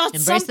 You got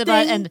Embrace something. the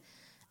butt. And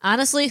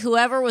honestly,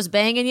 whoever was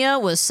banging you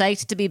was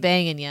psyched to be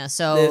banging you.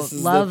 So This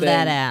is love the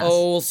that thing. ass.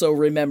 Also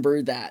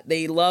remember that.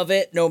 They love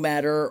it no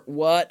matter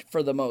what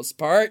for the most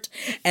part.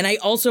 And I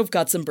also have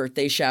got some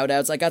birthday shout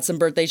outs. I got some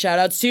birthday shout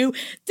outs to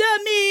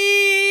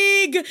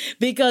Demi big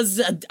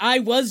because I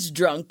was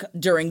drunk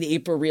during the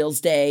April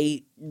Reels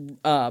Day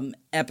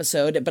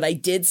episode, but I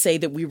did say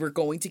that we were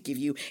going to give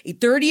you a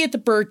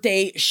 30th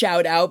birthday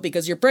shout out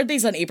because your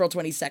birthday's on April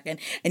 22nd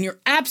and you're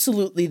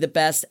absolutely the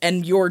best.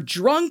 And your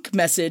drunk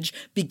message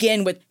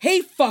began with,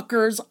 "Hey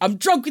fuckers, I'm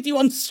drunk with you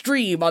on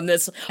stream on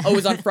this." Oh, it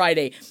was on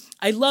Friday.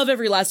 I love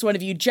every last one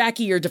of you.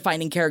 Jackie, you're a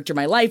defining character in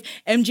my life.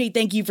 MJ,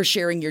 thank you for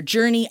sharing your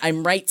journey.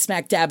 I'm right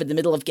smack dab in the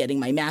middle of getting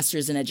my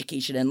master's in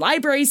education and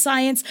library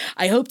science.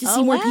 I hope to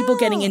see more people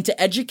getting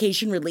into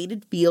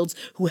education-related fields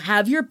who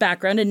have your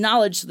background and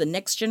knowledge so the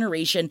next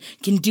generation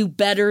can do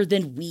better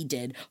than we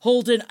did.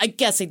 Holden, I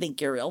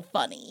think you're real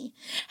funny.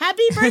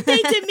 Happy birthday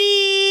to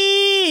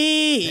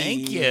me!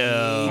 Thank you.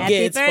 Happy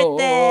It's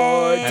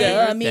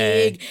birthday. for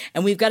me.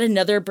 And we've got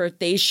another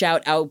birthday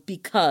shout out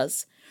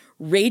because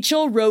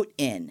Rachel wrote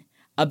in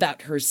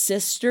about her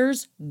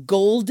sister's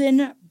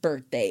golden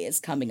birthday is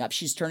coming up.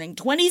 She's turning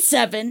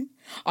 27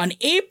 on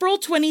April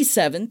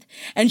 27th,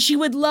 and she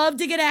would love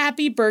to get a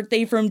happy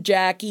birthday from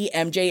Jackie,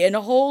 MJ, and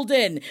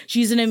Holden.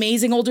 She's an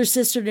amazing older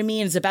sister to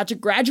me and is about to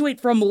graduate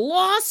from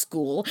law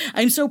school.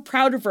 I'm so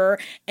proud of her,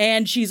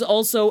 and she's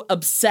also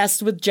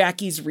obsessed with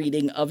Jackie's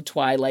reading of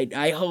Twilight.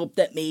 I hope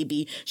that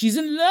maybe she's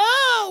in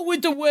love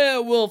with the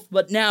werewolf,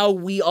 but now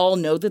we all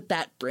know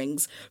that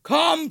brings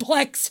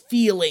complex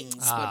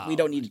feelings. But we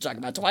don't need to talk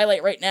about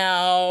Twilight right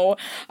now.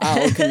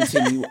 I'll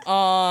continue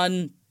on.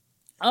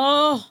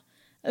 Oh,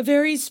 a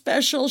very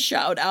special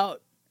shout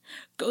out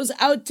goes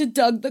out to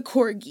Doug the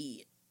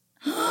Corgi.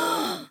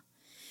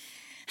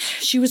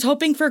 She was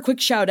hoping for a quick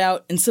shout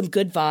out and some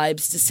good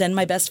vibes to send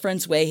my best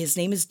friend's way. His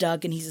name is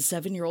Doug and he's a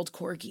 7-year-old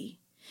Corgi.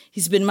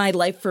 He's been in my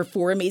life for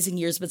 4 amazing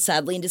years, but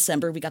sadly in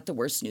December, we got the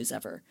worst news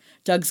ever.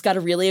 Doug's got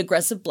a really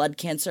aggressive blood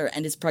cancer,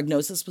 and his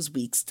prognosis was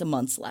weeks to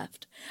months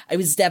left. I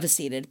was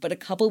devastated, but a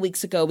couple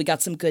weeks ago, we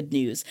got some good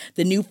news.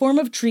 The new form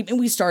of treatment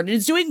we started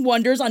is doing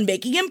wonders on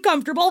making him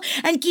comfortable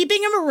and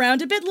keeping him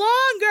around a bit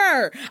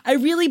longer. I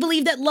really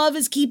believe that love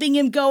is keeping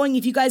him going.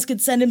 If you guys could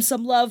send him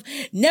some love,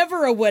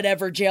 never a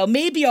whatever jail,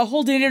 maybe a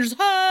holding it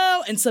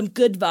ho, and some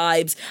good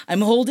vibes.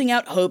 I'm holding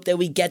out hope that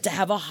we get to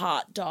have a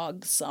hot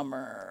dog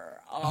summer.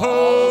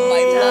 Oh,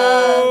 my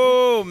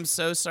love. I'm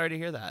so sorry to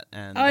hear that.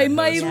 And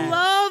my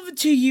love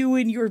to you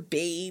and your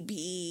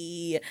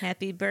baby.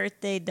 Happy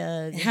birthday,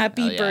 Doug.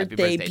 Happy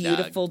birthday,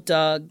 beautiful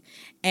Doug.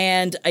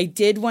 And I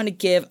did want to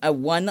give a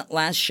one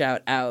last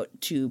shout out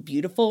to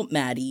beautiful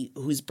Maddie,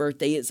 whose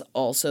birthday is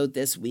also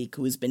this week,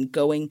 who has been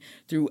going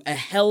through a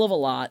hell of a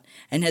lot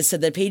and has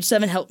said that Page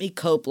 7 helped me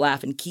cope,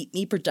 laugh, and keep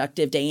me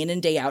productive day in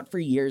and day out for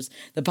years.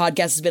 The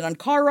podcast has been on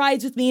car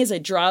rides with me as I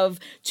drove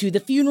to the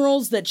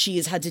funerals that she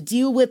has had to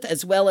deal with,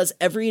 as well as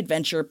every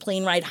adventure,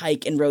 plane ride,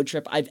 hike, and road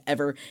trip I've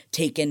ever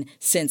taken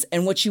since.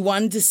 And what she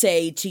wanted to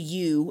say to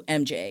you,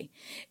 MJ,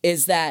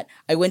 is that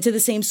I went to the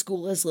same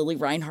school as Lily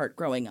Reinhart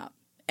growing up.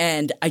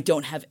 And I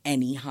don't have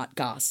any hot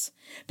goss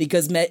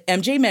because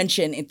MJ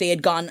mentioned if they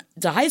had gone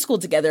to high school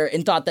together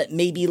and thought that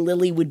maybe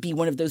Lily would be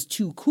one of those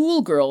two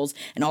cool girls.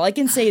 And all I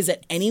can say is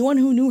that anyone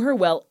who knew her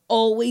well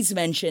always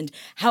mentioned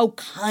how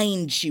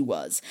kind she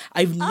was.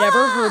 I've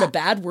never heard a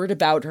bad word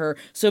about her.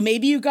 So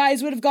maybe you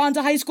guys would have gone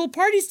to high school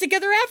parties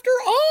together after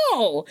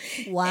all.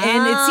 Wow.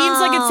 And it seems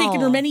like it's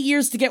taken her many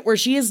years to get where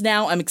she is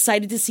now. I'm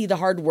excited to see the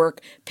hard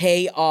work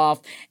pay off.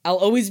 I'll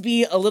always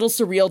be a little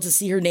surreal to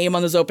see her name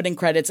on those opening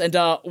credits and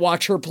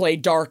watch her play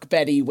Dark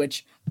Betty,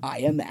 which I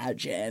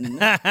imagine.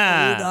 Oh,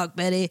 Dark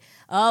Betty.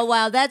 Oh,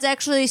 wow. That's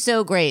actually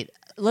so great.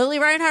 Lily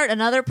Reinhart,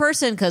 another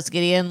person, because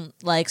Gideon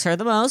likes her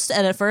the most.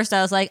 And at first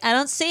I was like, I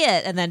don't see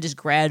it. And then just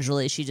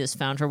gradually she just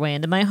found her way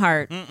into my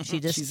heart.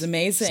 She's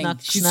amazing.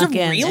 She's a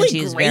in, really and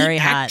she's great very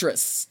hot.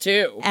 actress,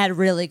 too. And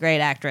really great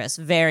actress.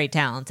 Very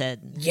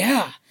talented.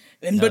 Yeah.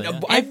 And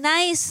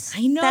Nice.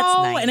 I know. That's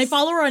nice. And I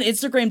follow her on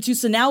Instagram too.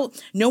 So now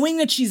knowing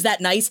that she's that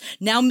nice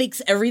now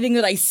makes everything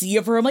that I see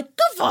of her, I'm like,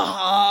 good for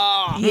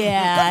her.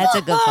 Yeah, it's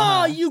a good for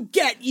her. You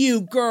get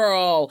you,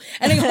 girl.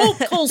 And I hope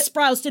Cole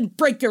Sprouse didn't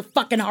break your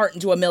fucking heart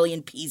into a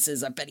million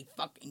pieces. I bet he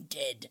fucking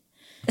did.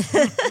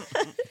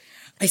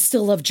 I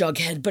still love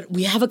Jughead, but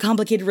we have a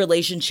complicated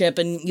relationship,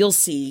 and you'll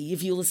see.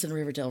 If you listen to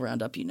Riverdale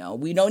Roundup, you know.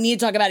 We don't need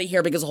to talk about it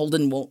here because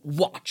Holden won't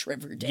watch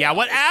Riverdale. Yeah,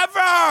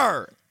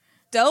 whatever.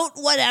 Don't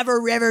whatever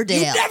Riverdale.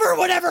 You never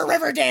whatever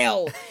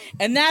Riverdale.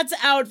 And that's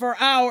it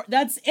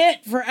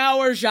for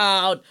our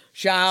shout.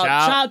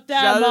 Shout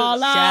them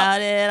all out.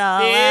 Shout it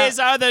all out. These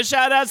are the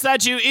shout outs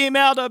that you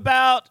emailed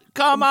about.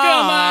 Come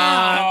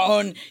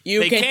on. You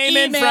They can came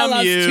in email from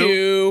us you.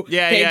 to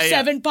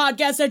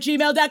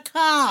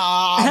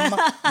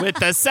page7podcast@gmail.com. With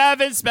the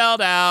 7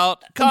 spelled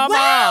out. Come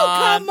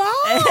Come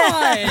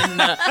on.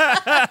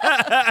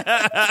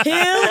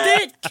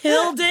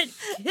 Killed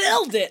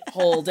it,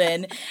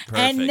 Holden.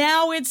 And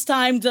now it's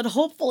time that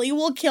hopefully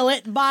we'll kill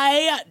it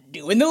by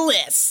doing the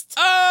list.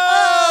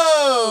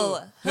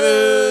 Oh!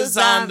 Who's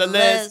on the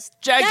list?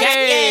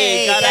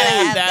 Jackie! Gotta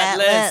have that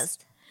list.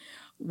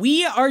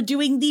 We are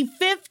doing the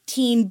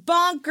 15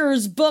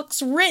 bonkers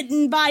books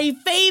written by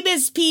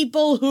famous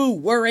people who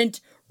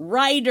weren't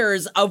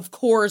writers. Of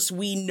course,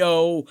 we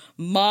know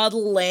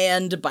Model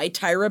Land by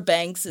Tyra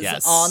Banks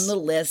is on the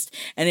list.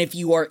 And if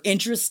you are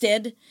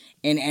interested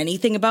in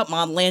anything about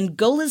Model Land,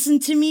 go listen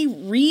to me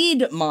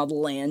read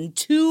Model Land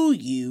to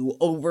you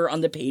over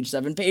on the Page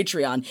 7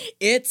 Patreon.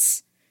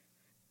 It's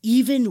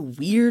even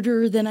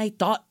weirder than I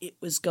thought it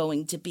was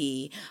going to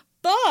be.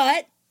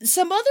 But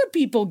some other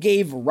people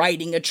gave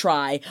writing a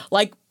try,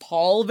 like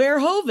Paul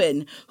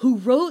Verhoeven, who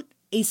wrote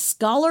a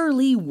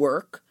scholarly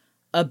work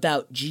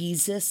about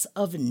Jesus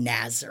of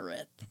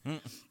Nazareth.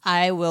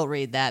 I will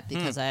read that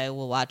because I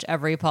will watch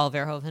every Paul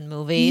Verhoeven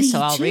movie, so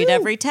I'll read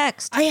every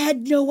text. I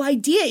had no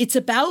idea. It's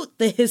about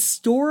the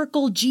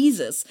historical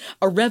Jesus,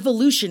 a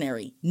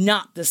revolutionary,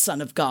 not the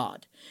Son of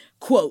God.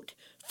 Quote,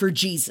 "For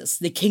Jesus,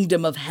 the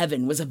kingdom of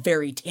heaven was a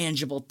very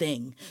tangible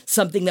thing,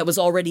 something that was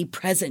already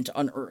present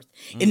on earth,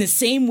 in the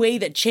same way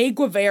that Che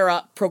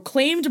Guevara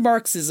proclaimed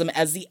Marxism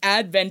as the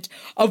advent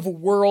of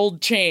world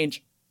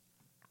change."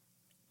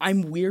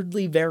 I'm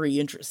weirdly very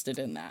interested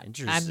in that.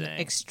 I'm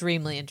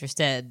extremely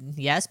interested.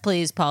 Yes,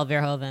 please, Paul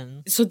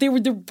Verhoeven. So they were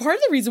part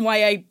of the reason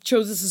why I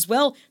chose this as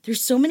well.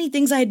 There's so many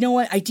things I had no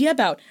idea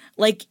about,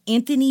 like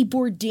Anthony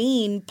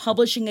Bourdain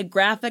publishing a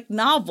graphic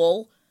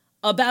novel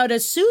about a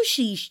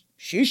sushi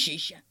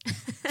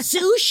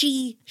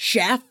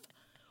chef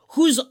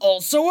who's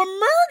also a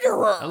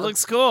murderer. That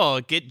looks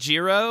cool. Get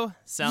Jiro?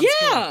 Sounds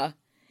cool.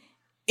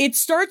 It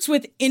starts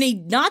with, in a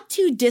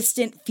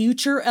not-too-distant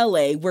future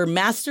LA where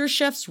master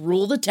chefs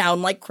rule the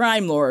town like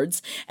crime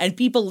lords, and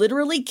people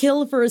literally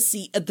kill for a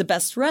seat at the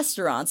best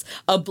restaurants,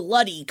 a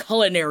bloody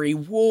culinary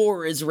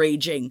war is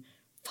raging.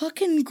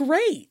 Fucking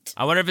great.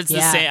 I wonder if it's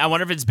the same. I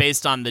wonder if it's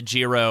based on the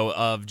Jiro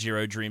of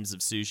Jiro Dreams of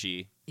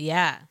Sushi.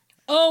 Yeah.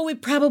 Oh,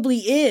 it probably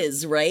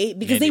is, right?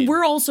 Because they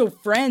were also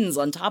friends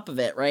on top of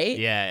it, right?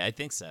 Yeah, I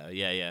think so.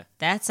 Yeah.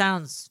 That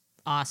sounds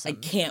awesome. I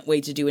can't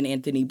wait to do an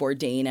Anthony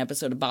Bourdain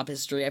episode of Bop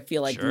History. I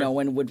feel like no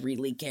one would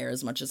really care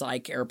as much as I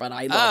care, but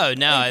I love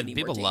Anthony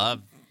people Bourdain.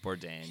 Love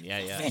Bourdain. Yeah.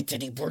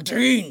 Anthony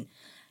Bourdain.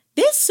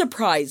 This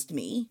surprised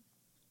me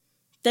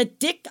that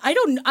I'm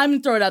going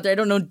to throw it out there. I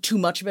don't know too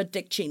much about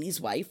Dick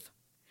Cheney's wife,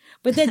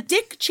 but that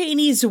Dick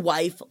Cheney's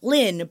wife,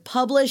 Lynn,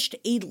 published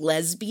a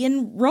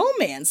lesbian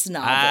romance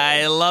novel.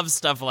 I love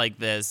stuff like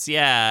this.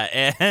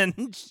 Yeah.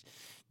 And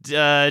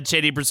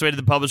Cheney persuaded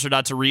the publisher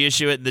not to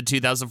reissue it in the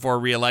 2004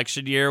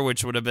 re-election year,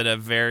 which would have been a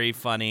very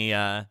funny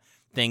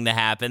thing to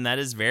happen. That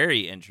is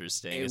very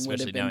interesting,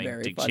 especially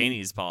knowing Dick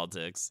Cheney's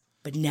politics.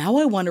 But now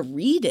I want to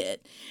read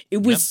it.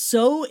 It was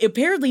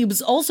apparently it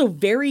was also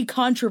very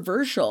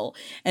controversial.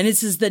 And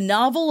this is the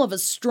novel of a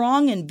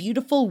strong and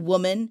beautiful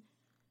woman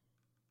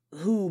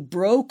who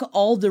broke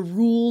all the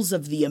rules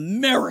of the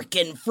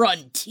American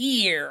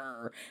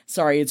frontier.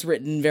 Sorry, it's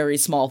written very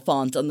small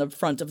font on the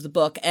front of the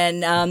book. And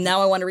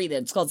now I want to read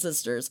it. It's called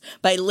Sisters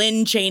by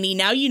Lynn Cheney.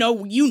 Now you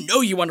know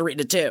you want to read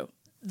it too.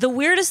 The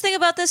weirdest thing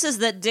about this is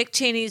that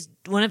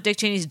one of Dick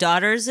Cheney's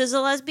daughters is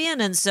a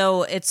lesbian, and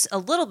so it's a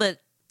little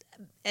bit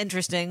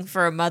interesting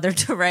for a mother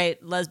to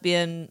write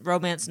lesbian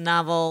romance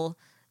novel.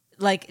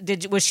 Like,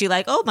 was she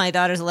like, oh, my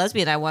daughter's a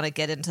lesbian, I want to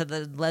get into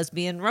the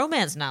lesbian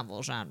romance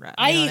novel genre?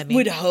 You know what I mean?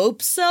 Would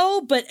hope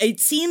so, but it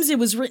seems it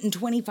was written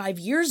 25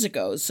 years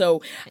ago,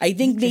 so I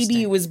think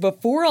maybe it was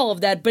before all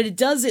of that, but it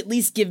does at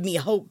least give me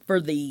hope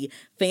for the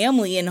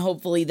family, and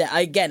hopefully that,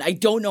 again, I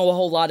don't know a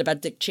whole lot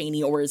about Dick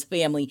Cheney or his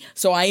family,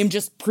 so I am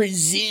just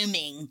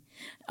presuming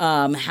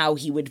how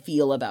he would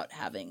feel about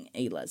having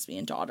a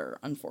lesbian daughter,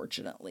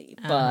 unfortunately.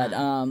 But,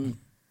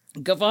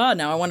 guffaw,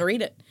 now I want to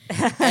read it.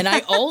 And I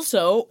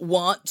also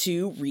want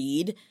to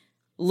read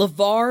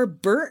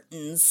LeVar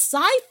Burton's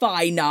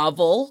sci-fi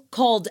novel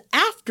called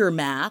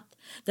Aftermath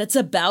that's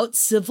about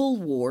civil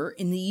war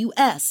in the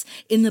U.S.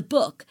 In the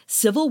book,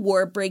 civil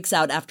war breaks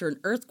out after an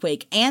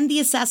earthquake and the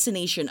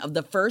assassination of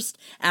the first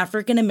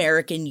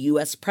African-American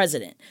U.S.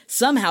 president.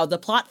 Somehow, the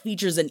plot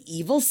features an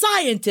evil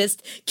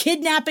scientist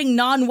kidnapping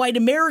non-white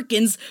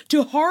Americans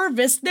to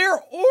harvest their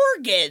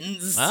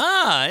organs.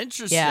 Ah,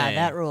 interesting. Yeah,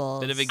 that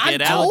rules. Bit of a I'm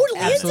get out. totally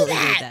Absolutely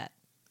into do that. that.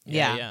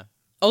 Yeah.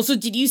 Also,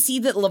 did you see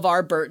that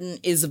LeVar Burton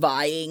is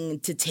vying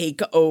to take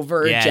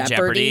over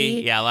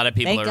Jeopardy? Yeah, a lot of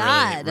people Thank are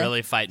God.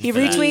 really fighting He for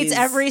that. retweets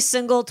every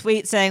single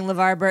tweet saying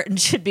LeVar Burton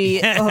should be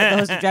the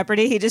host of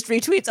Jeopardy. He just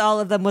retweets all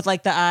of them with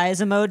like the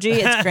eyes emoji.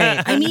 It's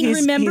great. I mean,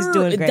 remember, he's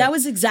doing great. that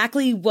was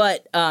exactly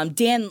what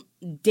Dan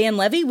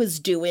Levy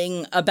was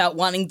doing about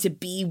wanting to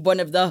be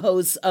one of the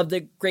hosts of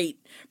the Great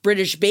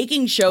British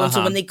Baking Show.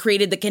 So when they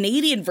created the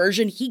Canadian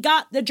version, he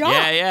got the job.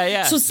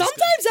 Yeah. So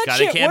sometimes that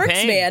shit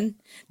works, man.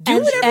 Do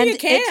And whatever you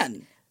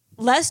can.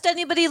 Lest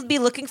anybody be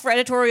looking for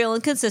editorial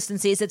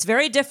inconsistencies, it's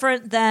very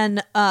different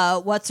than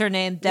what's her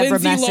name, Deborah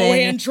Lindsay Messing.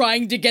 Lohan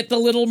trying to get the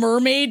Little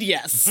Mermaid.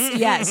 Yes.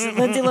 Yes,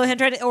 Lindsay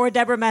Lohan or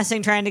Deborah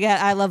Messing trying to get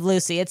I Love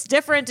Lucy. It's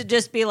different to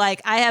just be like,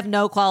 I have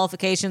no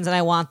qualifications and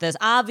I want this.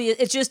 Obvious.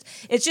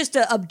 It's just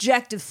an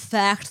objective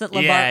fact that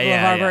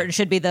LeVar Burton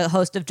should be the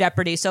host of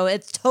Jeopardy. So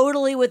it's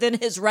totally within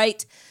his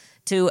right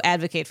to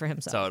advocate for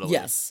himself. Totally.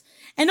 Yes.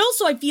 And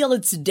also, I feel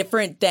it's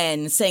different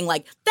than saying,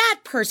 like, that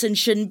person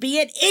shouldn't be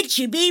it. It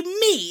should be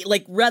me.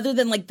 Like, rather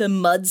than, like, the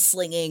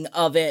mudslinging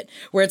of it,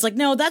 where it's like,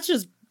 no, that's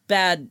just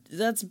bad.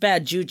 That's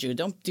bad juju.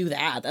 Don't do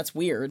that. That's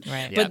weird.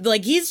 Right. But,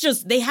 like,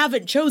 they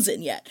haven't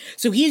chosen yet.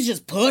 So he's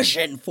just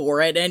pushing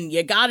for it. And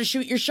you got to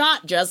shoot your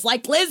shot, just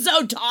like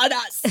Lizzo taught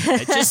us.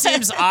 It just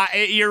seems,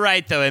 you're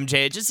right, though,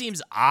 MJ. It just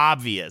seems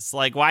obvious.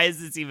 Like, why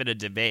is this even a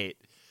debate?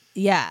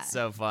 Yeah.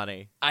 So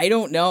funny. I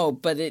don't know,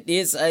 but it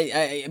is.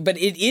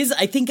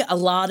 I think a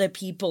lot of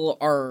people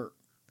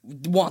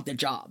want the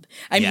job.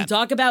 I mean, we were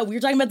talking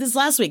about this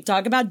last week.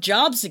 Talk about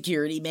job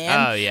security,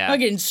 man. Oh, yeah.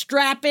 Fucking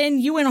strap in.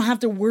 You don't have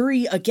to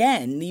worry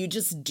again. You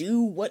just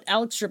do what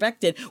Alex Trebek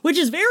did, which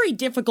is very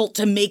difficult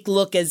to make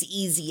look as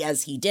easy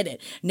as he did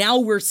it. Now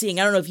we're seeing,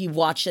 I don't know if you've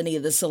watched any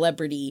of the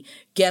celebrity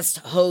guest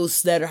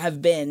hosts that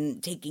have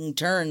been taking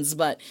turns,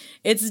 but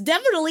it's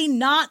definitely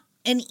not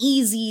an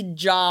easy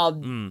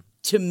job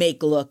to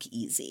make look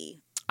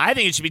easy. I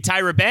think it should be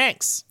Tyra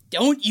Banks.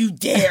 Don't you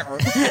dare.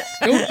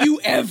 Don't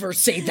you ever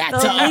say that to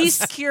The us.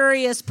 least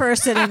curious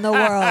person in the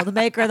world.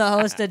 Make her the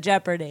host of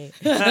Jeopardy.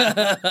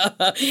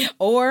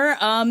 Or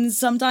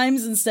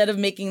sometimes instead of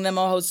making them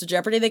a host of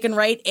Jeopardy, they can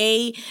write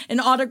an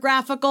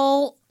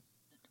autobiographical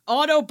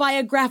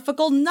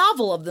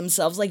novel of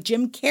themselves like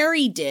Jim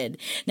Carrey did.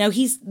 Now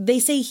they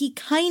say he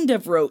kind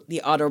of wrote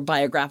the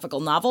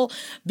autobiographical novel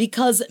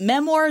because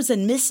Memoirs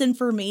and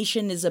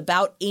Misinformation is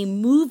about a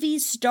movie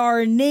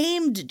star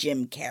named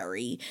Jim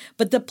Carrey,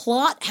 but the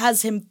plot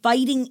has him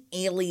fighting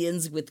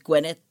aliens with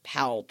Gwyneth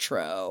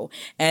Paltrow.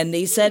 And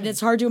they said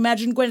it's hard to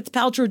imagine Gwyneth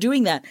Paltrow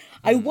doing that.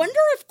 I wonder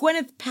if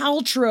Gwyneth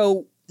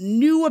Paltrow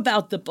knew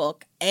about the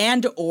book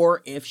and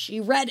or if she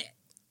read it.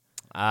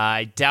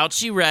 I doubt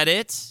she read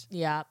it.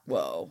 Yeah.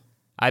 Whoa.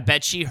 I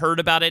bet she heard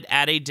about it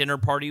at a dinner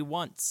party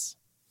once.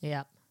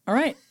 Yeah. All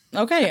right.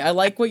 Okay. I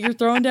like what you're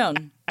throwing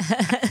down.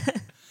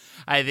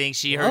 I think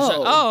she heard,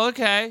 oh,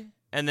 okay.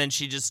 And then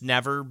she just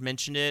never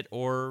mentioned it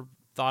or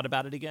thought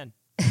about it again.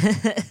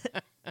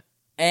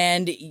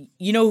 And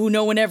you know who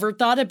no one ever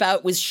thought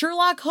about was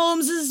Sherlock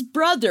Holmes's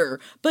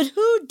brother. But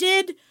who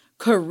did?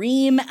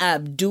 Kareem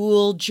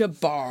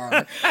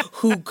Abdul-Jabbar,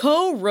 who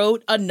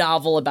co-wrote a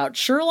novel about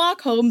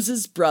Sherlock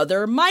Holmes's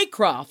brother,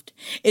 Mycroft.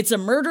 It's a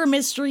murder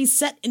mystery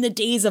set in the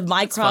days of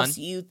Mycroft's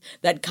youth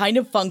that kind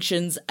of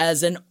functions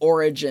as an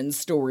origin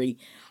story.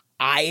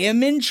 I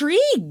am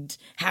intrigued.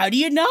 How do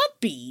you not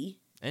be?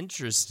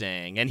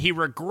 Interesting. And he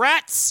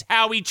regrets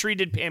how he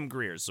treated Pam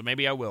Grier, so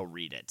maybe I will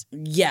read it.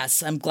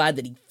 Yes, I'm glad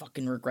that he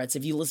fucking regrets.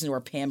 If you listen to our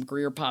Pam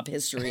Grier pop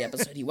history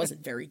episode, he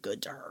wasn't very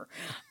good to her.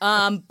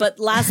 But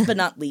last but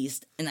not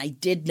least, and I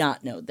did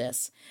not know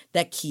this,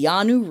 that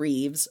Keanu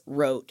Reeves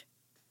wrote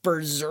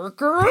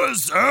Berserker?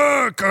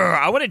 Berserker!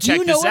 I want to check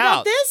you know this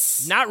out. About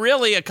this? Not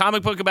really. A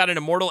comic book about an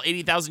immortal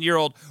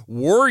 80,000-year-old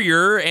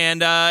warrior,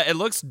 and it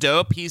looks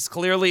dope. He's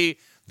clearly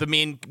the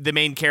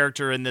main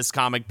character in this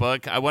comic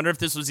book. I wonder if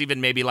this was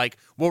even maybe like,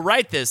 we'll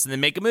write this and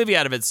then make a movie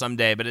out of it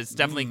someday, but it's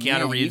definitely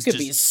Keanu Reeves. You could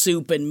be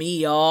souping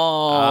me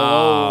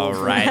all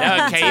over.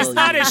 Right. Okay, he's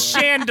not a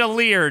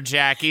chandelier,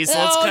 Jackie, so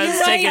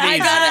let's take it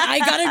easy. I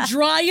gotta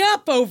dry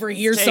up over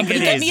here.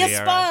 Somebody get me a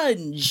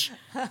sponge.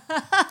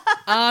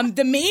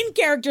 The main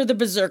character, the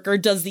Berserker,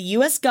 does the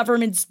U.S.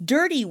 government's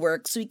dirty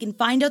work so he can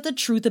find out the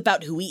truth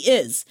about who he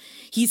is.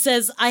 He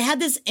says, I had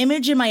this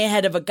image in my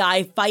head of a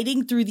guy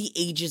fighting through the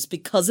ages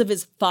because of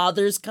his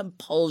father's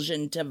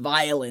compulsion to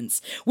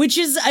violence, which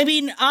is, I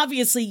mean,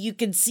 obviously you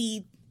can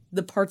see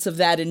the parts of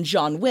that in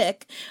John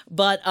Wick,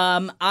 but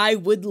I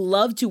would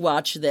love to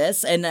watch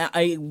this, and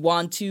I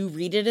want to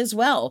read it as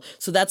well.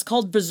 So that's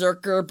called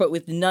Berserker, but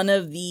with none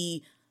of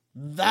the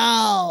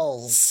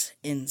vowels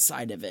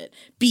inside of it.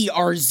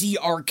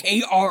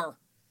 Berzrkr.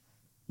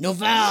 No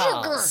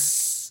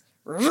vowels.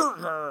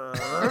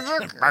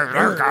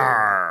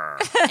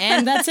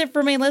 And that's it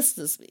for my list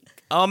this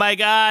week. Oh my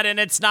God,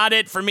 and it's not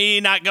it for me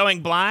not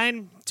going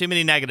blind? Too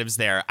many negatives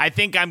there. I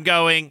think I'm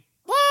going...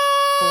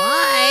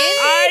 Blind?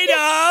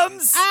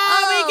 Items!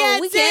 Oh,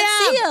 we can't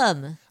see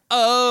them.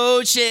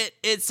 Oh shit,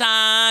 it's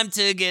time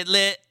to get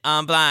lit.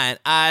 I'm blind.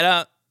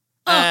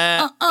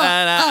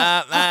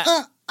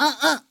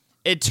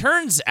 It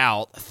turns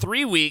out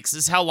 3 weeks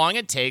is how long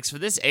it takes for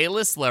this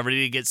A-list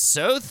celebrity to get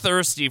so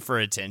thirsty for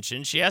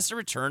attention, she has to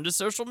return to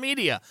social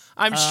media.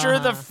 I'm sure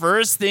the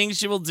first thing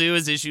she will do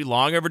is issue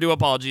long overdue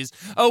apologies.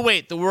 Oh,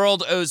 wait, the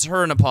world owes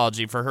her an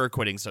apology for her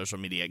quitting social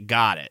media.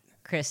 Got it.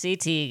 Chrissy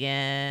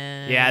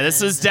Teigen. Yeah,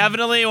 this was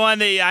definitely one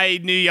that I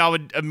knew y'all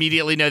would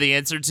immediately know the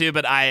answer to,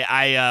 but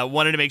I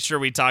wanted to make sure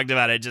we talked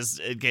about it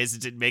just in case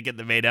it didn't make it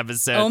the main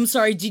episode. Oh, I'm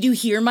sorry. Did you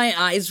hear my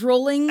eyes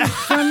rolling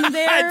from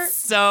there? It's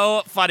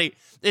so funny.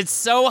 It's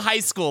so high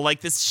school. Like,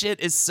 this shit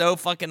is so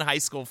fucking high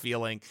school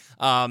feeling.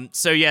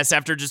 So, yes,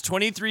 after just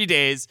 23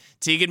 days,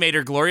 Teigen made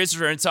her glorious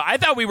return. So I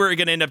thought we were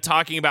going to end up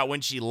talking about when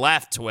she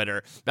left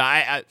Twitter.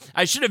 But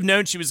I should have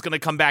known she was going to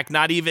come back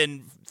not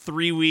even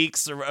 3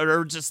 weeks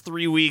or just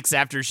 3 weeks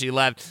after she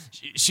left.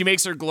 She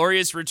makes her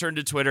glorious return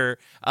to Twitter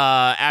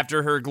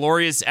after her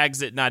glorious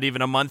exit not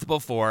even a month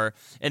before.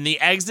 In the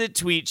exit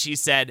tweet, she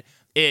said,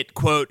 it,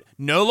 quote,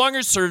 no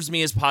longer serves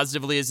me as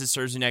positively as it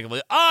serves me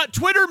negatively.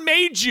 Twitter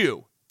made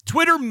you.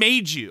 Twitter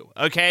made you,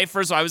 okay?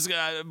 First of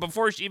all,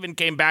 before she even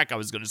came back, I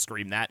was going to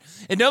scream that.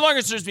 It no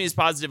longer serves me as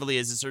positively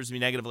as it serves me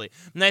negatively.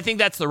 And I think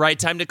that's the right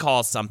time to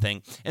call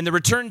something. In the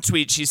return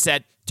tweet, she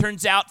said,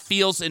 turns out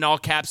feels, in all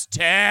caps,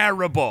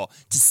 terrible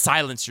to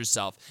silence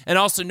yourself. And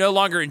also no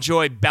longer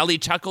enjoy belly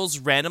chuckles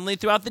randomly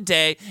throughout the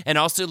day and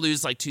also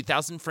lose like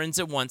 2,000 friends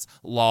at once.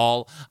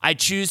 Lol. I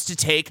choose to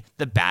take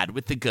the bad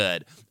with the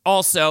good.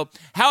 Also,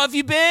 how have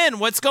you been?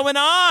 What's going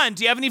on?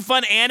 Do you have any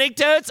fun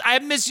anecdotes? I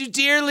miss you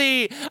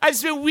dearly. I've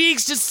spent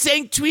weeks just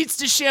saying tweets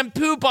to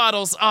shampoo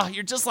bottles. Oh,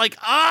 you're just like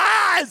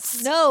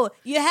us. No,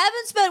 you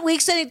haven't spent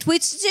weeks sending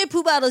tweets to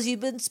shampoo bottles. You've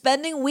been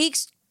spending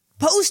weeks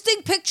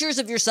posting pictures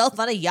of yourself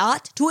on a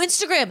yacht to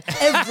Instagram.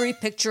 Every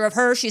picture of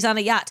her, she's on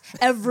a yacht.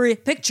 Every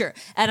picture.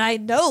 And I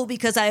know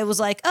because I was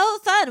like, oh,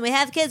 fun. We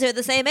have kids who are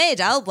the same age.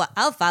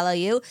 I'll follow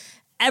you.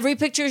 Every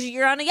picture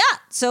you're on a yacht.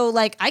 So,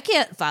 like, I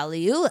can't follow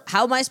you.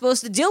 How am I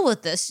supposed to deal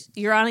with this?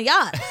 You're on a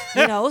yacht,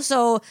 you know?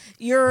 So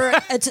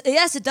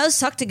yes, it does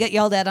suck to get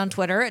yelled at on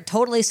Twitter. It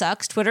totally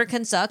sucks. Twitter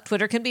can suck.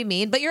 Twitter can be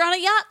mean, but you're on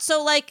a yacht.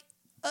 So, like,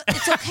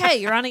 it's okay.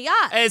 You're on a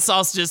yacht. It's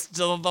also just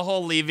the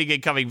whole leaving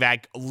and coming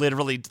back.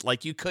 Literally,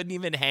 like, you couldn't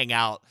even hang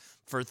out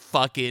for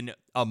fucking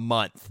a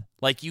month.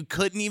 Like, you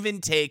couldn't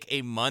even take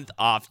a month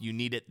off. You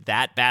need it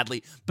that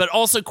badly. But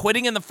also,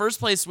 quitting in the first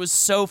place was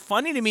so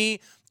funny to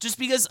me just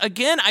because,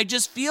 again, I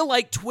just feel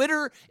like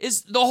Twitter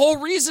is the whole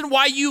reason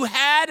why you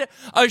had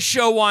a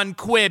show on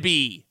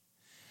Quibi.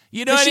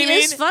 You know what I mean? She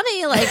is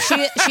funny. Like,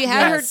 she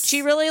had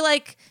she really,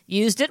 like,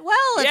 used it well.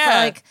 It's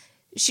like,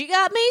 she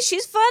got me.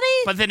 She's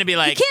funny. But then to be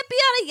like, you can't be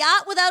on a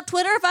yacht without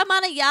Twitter. If I'm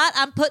on a yacht,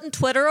 I'm putting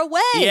Twitter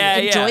away.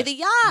 Enjoy the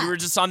yacht. You were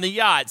just on the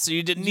yacht, so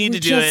you didn't need to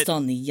do it. Just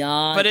on the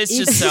yacht. But it's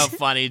just so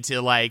funny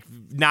to like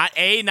not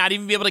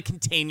even be able to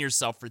contain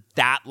yourself for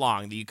that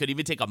long that you could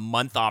even take a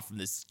month off from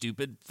this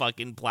stupid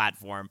fucking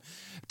platform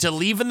to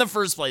leave in the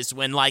first place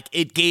when like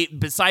it gave,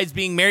 besides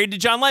being married to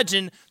John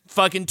Legend,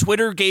 fucking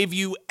Twitter gave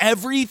you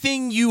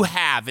everything you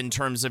have in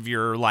terms of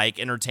your like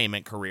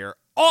entertainment career.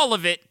 All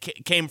of it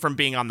came from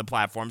being on the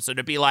platform. So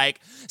to be like,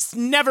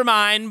 never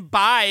mind,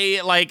 bye.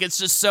 Like, it's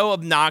just so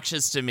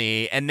obnoxious to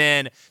me. And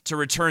then to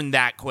return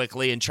that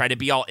quickly and try to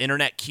be all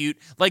internet cute.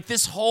 Like,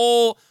 this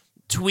whole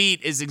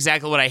tweet is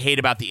exactly what I hate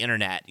about the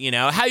internet. You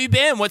know, how you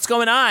been? What's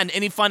going on?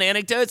 Any fun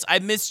anecdotes? I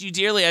missed you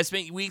dearly. I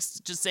spent weeks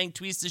just saying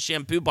tweets to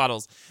shampoo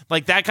bottles.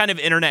 Like, that kind of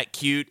internet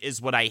cute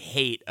is what I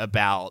hate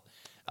about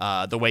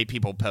the way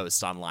people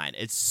post online.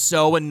 It's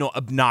so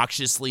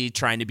obnoxiously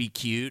trying to be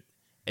cute.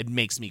 It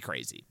makes me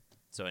crazy.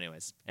 So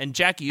anyways, and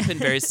Jackie, you've been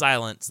very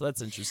silent, so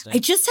that's interesting. I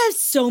just have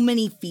so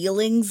many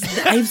feelings.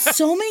 I have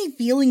so many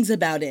feelings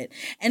about it.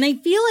 And I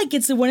feel like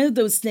it's one of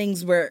those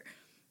things where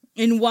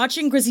in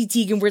watching Chrissy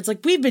Teigen, where it's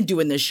like, we've been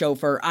doing this show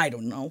for, I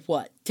don't know,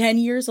 what, 10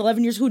 years,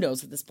 11 years, who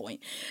knows at this point,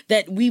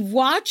 that we've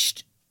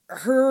watched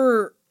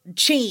her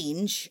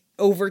change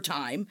over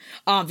time,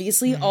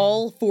 obviously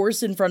all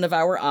forced in front of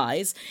our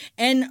eyes.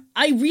 And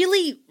I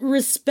really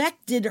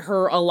respected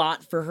her a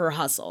lot for her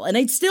hustle. And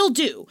I still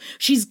do.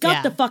 She's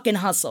got the fucking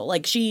hustle.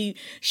 Like she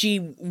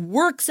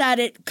works at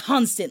it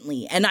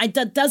constantly. And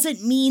that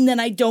doesn't mean that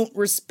I don't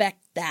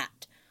respect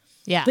that.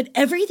 Yeah. But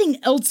everything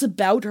else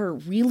about her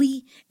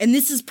really, and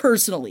this is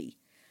personally,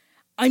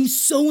 I'm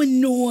so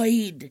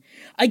annoyed.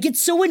 I get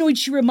so annoyed.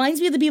 She reminds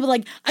me of the people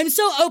like, I'm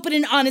so open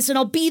and honest and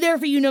I'll be there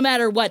for you no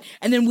matter what.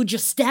 And then would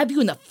just stab you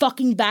in the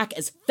fucking back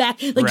as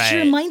fact. Like, she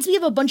reminds me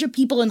of a bunch of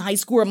people in high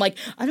school where I'm like,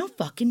 I don't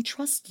fucking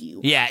trust you.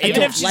 Yeah, I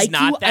even don't if she's like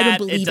not you. that, I don't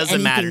believe it doesn't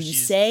anything matter. you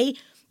say.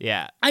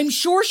 Yeah. I'm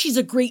sure she's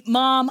a great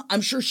mom.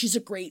 I'm sure she's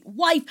a great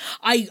wife.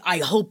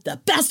 I hope the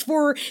best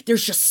for her.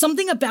 There's just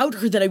something about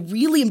her that I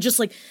really am just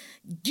like,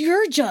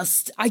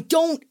 I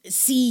don't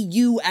see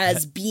you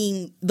as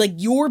being, like,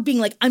 you're being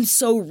like, I'm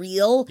so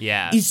real.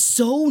 Yeah. Is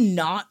so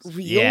not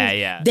real.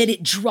 Yeah. That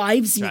it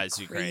drives me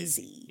you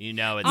crazy. You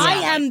know, it's I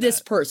not am like this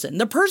that. person.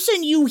 The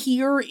person you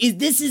hear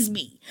this is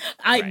me.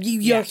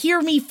 You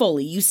hear me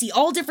fully. You see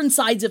all different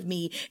sides of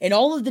me and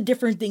all of the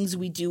different things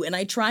we do. And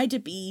I try to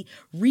be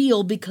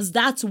real because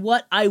that's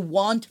what I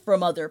want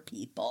from other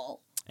people.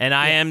 And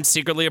I am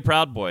secretly a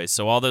Proud Boy.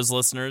 So all those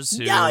listeners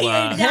who No, you're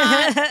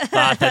not.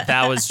 thought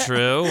that was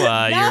true,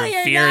 your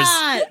you're fears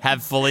not.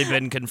 have fully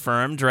been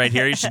confirmed right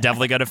here. You should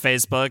definitely go to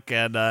Facebook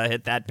and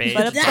hit that page.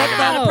 But and talk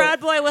about not a proud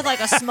boy with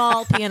like a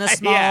small P and a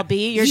small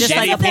B. You're just Shitty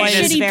like a boy penis.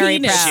 that's very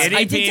proud. Shitty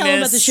I did tell him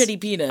about the penis.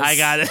 shitty penis. I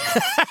got it.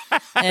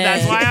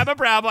 That's why I'm a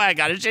Proud Boy. I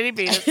got a shitty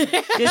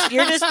penis.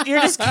 You're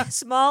just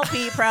small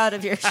P proud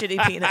of your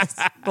shitty penis,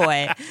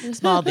 boy.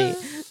 Small B.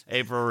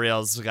 April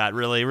Reels got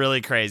really,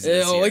 really crazy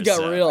this Oh, year, it got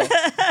so. real.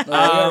 It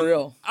got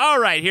real. All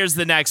right, here's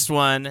the next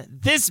one.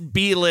 This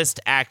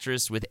B-list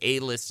actress with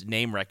A-list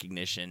name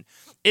recognition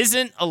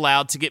isn't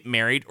allowed to get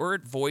married or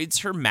it voids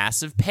her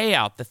massive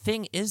payout. The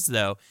thing is,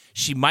 though,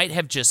 she might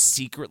have just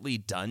secretly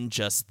done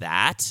just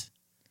that.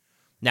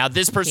 Now,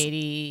 this person...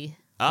 Katie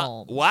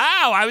Holmes.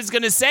 Wow, I was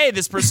going to say,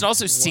 this person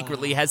also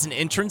secretly has an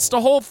entrance to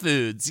Whole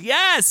Foods.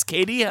 Yes,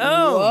 Katie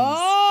Holmes.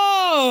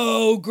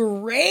 Whoa,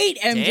 great,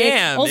 MJ.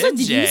 Damn, also, MJ.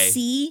 did you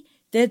see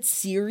that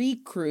Siri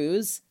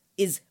Cruz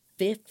is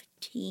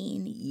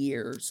 15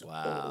 years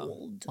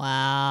old?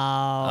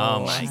 Wow.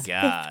 Oh, my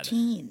God.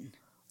 15.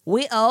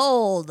 We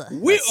old.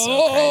 We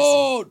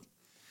old.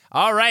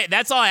 All right,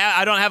 that's all.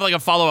 I don't have like a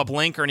follow-up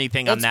link or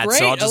anything on That's that, great.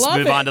 so I'll I just love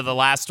move it. on to the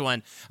last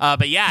one.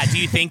 But yeah, do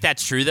you think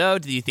that's true, though?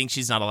 Do you think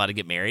she's not allowed to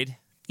get married?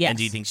 Yes. And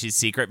do you think she's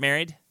secret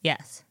married?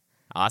 Yes.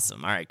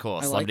 Awesome. All right,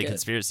 cool. Celebrity it.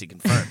 conspiracy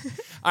confirmed.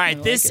 All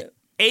right, this it.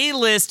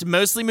 A-list,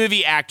 mostly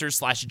movie actor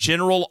 /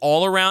 general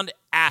all-around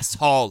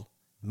asshole,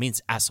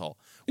 means asshole,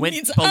 went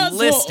means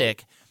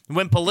ballistic.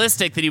 Went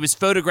ballistic that he was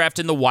photographed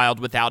in the wild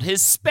without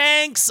his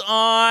Spanx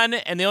on.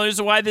 And the only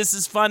reason why this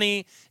is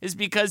funny is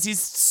because he's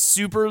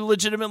super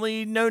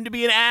legitimately known to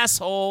be an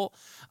asshole.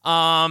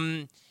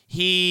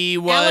 He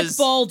was... Alec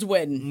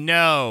Baldwin.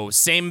 No,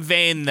 same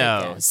vein,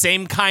 though. Okay.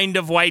 Same kind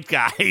of white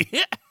guy.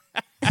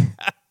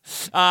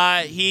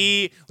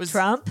 He was...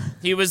 Trump?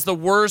 He was the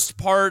worst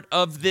part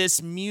of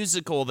this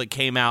musical that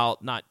came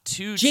out not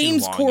too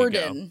James long Corden.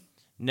 ago.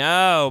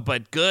 No,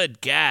 but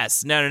good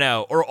guess.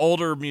 No. Or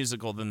older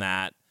musical than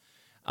that.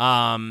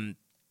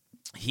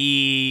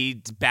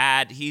 He's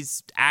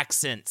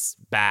accents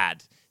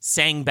bad.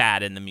 Sang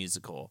bad in the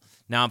musical.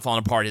 Now I'm falling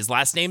apart. His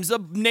last name's the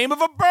name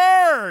of a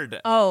bird.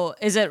 Oh,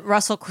 is it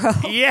Russell Crowe?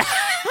 Yeah.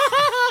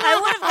 I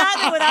would have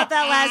gotten it without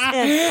that last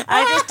hint.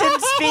 I just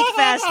didn't speak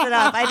fast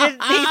enough. I didn't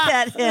need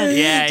that hint.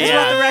 Yeah, just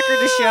want the record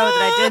to show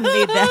that I didn't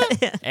need that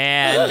hint.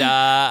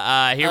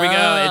 And here we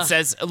go. It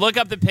says, look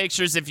up the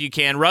pictures if you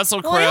can.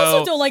 Russell Crowe. Well, I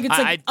also don't like it's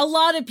like a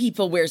lot of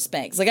people wear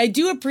Spanx. Like I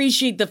do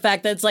appreciate the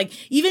fact that it's like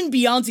even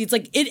Beyonce, it's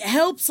like it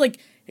helps like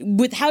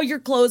with how your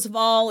clothes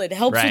fall, it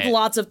helps Right. with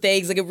lots of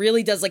things. Like it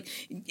really does. Like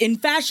in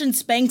fashion,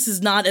 Spanx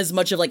is not as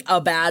much of like a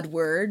bad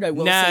word. I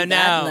will say that,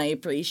 and I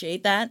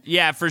appreciate that.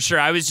 Yeah, for sure.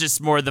 I was just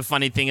more the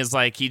funny thing is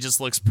like he just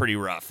looks pretty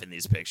rough in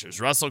these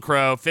pictures. Russell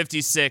Crowe,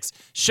 56,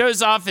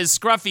 shows off his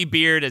scruffy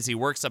beard as he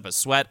works up a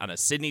sweat on a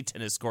Sydney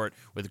tennis court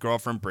with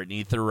girlfriend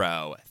Brittany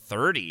Thoreau,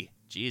 30.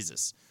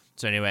 Jesus.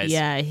 So anyways.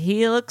 Yeah,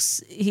 he's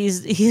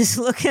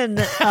looking,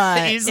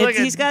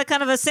 he's got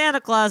kind of a Santa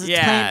Claus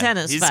that's playing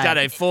tennis he's vibe. got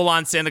a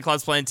full-on Santa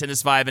Claus playing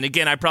tennis vibe. And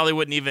again, I probably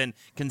wouldn't even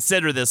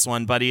consider this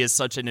one, but he is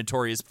such a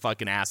notorious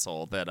fucking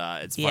asshole that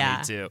it's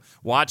funny to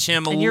watch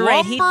him And you're lumber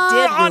right, he did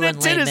on a ruin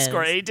Les tennis Mis.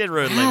 court. He did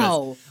ruin Les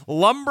Wow. Mis.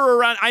 Lumber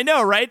around. I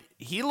know, right?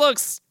 He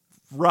looks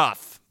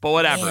rough, but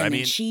whatever. Man, I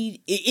mean,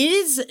 it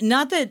is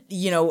not that,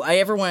 I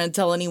ever want to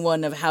tell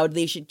anyone of how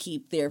they should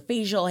keep their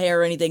facial hair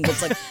or anything, but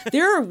it's like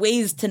there are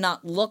ways to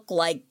not look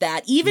like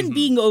that, even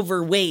being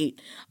overweight.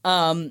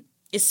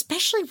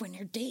 Especially when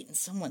you're dating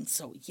someone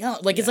so young.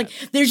 Like, it's like,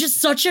 there's just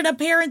such an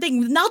apparent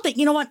thing. Not that,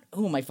 you know what?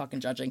 Who am I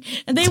fucking judging?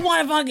 And they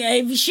want to fuck,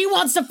 if she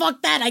wants to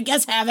fuck that, I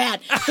guess have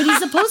at. But he's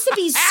supposed to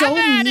be so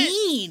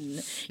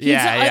mean.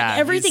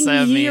 Everything He's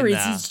so we hear mean,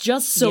 is though. he's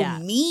just so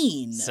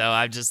mean. so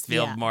I just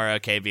feel more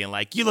okay being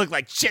like, you look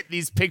like shit in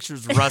these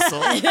pictures, Russell.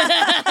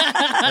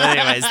 But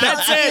anyways,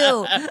 that's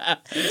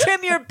it.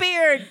 Trim your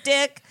beard,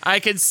 dick. I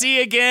can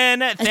see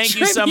again. Thank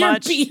you so Trim your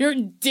much.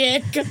 beard,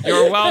 dick.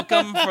 You're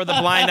welcome for the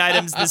blind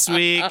items this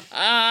week.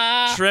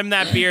 Trim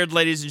that beard,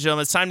 ladies and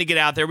gentlemen. It's time to get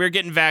out there. We're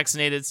getting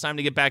vaccinated. It's time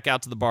to get back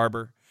out to the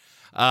barber.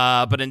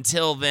 But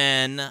until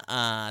then,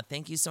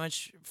 thank you so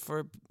much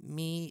for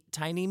me.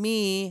 Tiny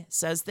Me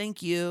says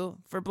thank you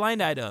for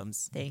blind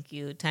items. Thank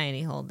you,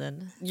 Tiny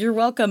Holden. You're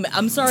welcome.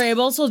 I'm sorry. I'm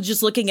also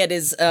just looking at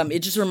his, it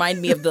just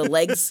reminded me of the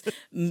legs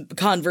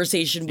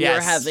conversation we were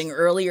having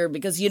earlier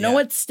because you know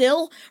what?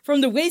 Still,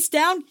 from the waist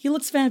down, he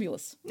looks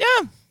fabulous.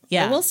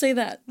 Yeah. I will say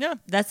that. Yeah.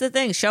 That's the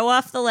thing. Show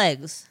off the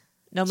legs.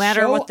 No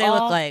matter what they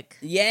look like.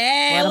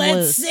 Yeah, Let 'em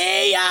let's loose.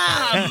 see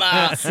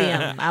them. See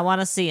them. I want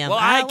to see them. Well,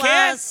 I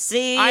wanna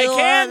see I your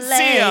can see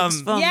legs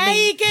 'em. for Yeah,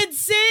 me. you can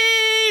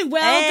see.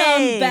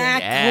 Welcome Hey.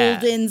 back, Yeah.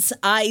 Holden's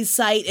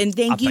Eyesight. And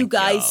thank you thank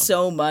guys you.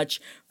 so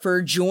much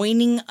for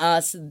joining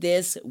us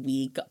this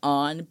week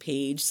on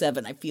Page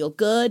 7. I feel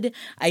good.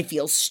 I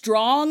feel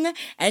strong.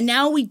 And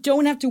now we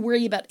don't have to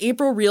worry about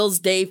April Reels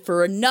Day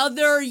for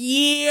another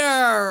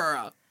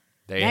year.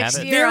 There you Next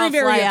have it. year, I'll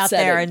Very, fly very out there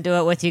upsetting. and do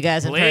it with you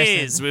guys in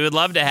Please, person. we would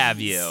love to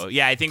have you.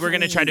 Yeah, I think we're going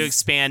to try to Please.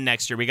 expand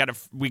next year. We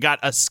got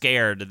us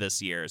scared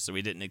this year, so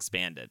we didn't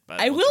expand it. But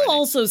I we'll will try to-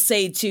 also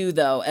say, too,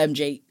 though,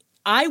 MJ,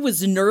 I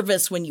was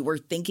nervous when you were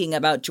thinking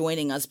about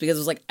joining us because it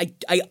was like,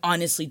 I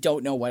honestly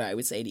don't know what I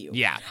would say to you.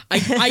 Yeah.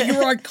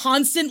 You are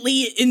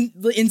constantly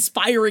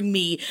inspiring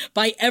me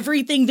by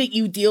everything that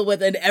you deal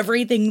with and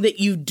everything that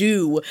you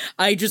do.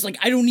 I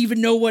don't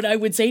even know what I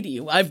would say to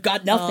you. I've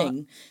got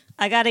nothing.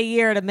 I got a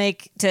year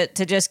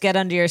to just get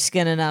under your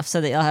skin enough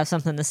so that you'll have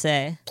something to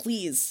say.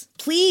 Please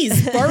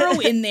burrow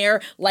in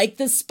there like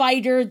the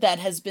spider that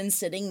has been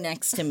sitting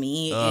next to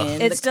me.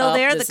 In It's the still cup.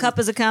 there. The This cup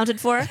is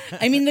accounted for.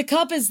 I mean, the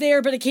cup is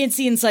there, but I can't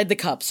see inside the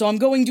cup. So I'm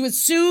going to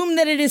assume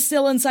that it is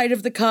still inside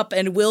of the cup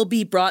and will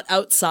be brought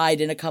outside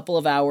in a couple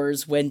of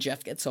hours when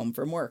Jeff gets home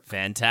from work.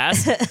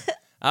 Fantastic.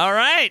 All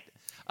right.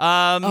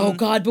 Oh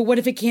God! But what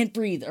if it can't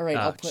breathe? All right,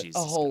 I'll put Jesus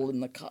a hole in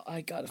the cup. I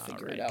gotta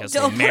figure it out. Guess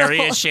we'll marry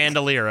a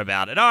chandelier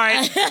about it. All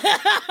right.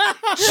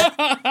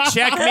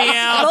 Check me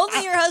out. If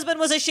only your husband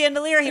was a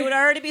chandelier, he would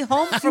already be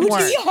home from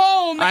work. Be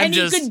home, I'm and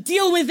you just could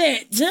deal with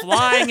it.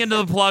 Flying into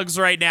the plugs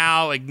right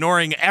now,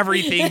 ignoring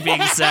everything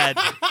being said.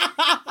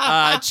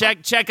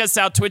 Check us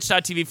out,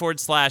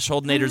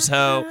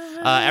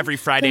 twitch.tv/HoldenatorsHo. Every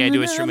Friday I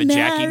do a stream with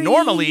Jackie.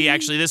 Normally,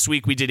 actually, this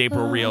week we did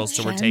April Reels,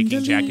 so we're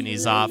taking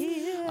Jackie's off.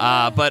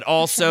 But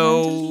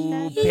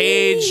also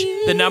page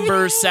 7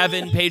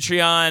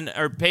 Patreon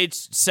or page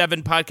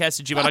 7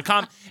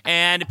 podcast@gmail.com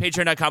and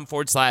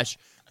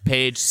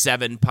patreon.com/page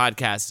 7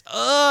 podcast.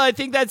 Oh, I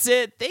think that's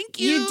it. Thank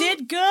you. You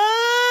did good.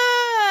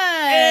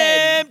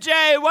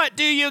 MJ, what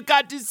do you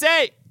got to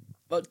say?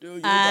 I'm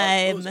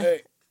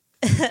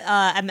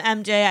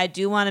MJ. I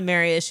do want to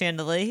marry a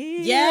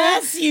chandelier.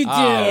 Yes, you do.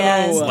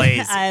 Yes,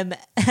 lazy. I'm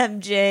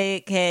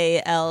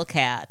MJKL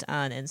Cat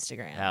on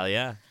Instagram. Hell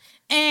yeah.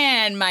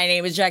 And my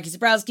name is Jackie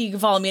Zabrowski. You can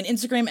follow me on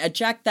Instagram at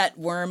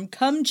JackThatWorm.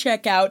 Come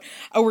check out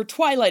our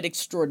Twilight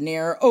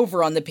Extraordinaire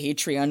over on the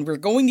Patreon. We're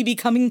going to be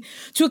coming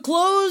to a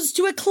close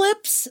to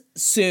Eclipse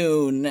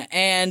soon.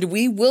 And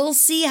we will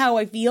see how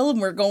I feel.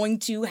 And we're going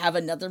to have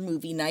another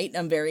movie night.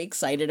 I'm very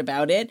excited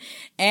about it.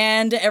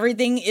 And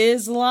everything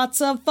is lots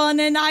of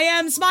fun. And I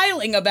am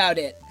smiling about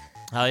it.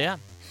 Hell yeah.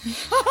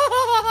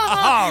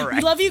 All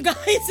right. Love you guys.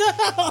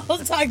 I'll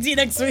talk to you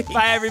next week.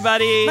 Bye,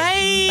 everybody.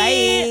 Bye.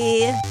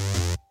 Bye.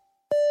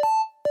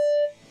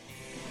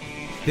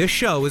 This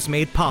show is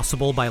made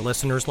possible by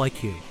listeners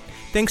like you.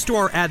 Thanks to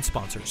our ad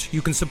sponsors,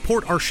 you can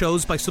support our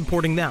shows by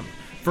supporting them.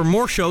 For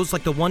more shows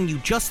like the one you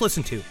just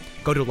listened to,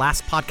 go to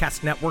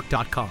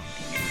lastpodcastnetwork.com.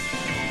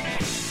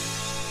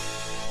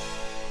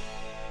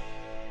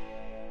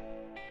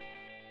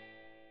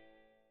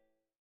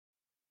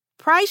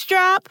 Price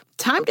drop?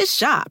 Time to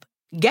shop.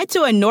 Get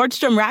to a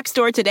Nordstrom Rack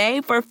store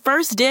today for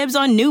first dibs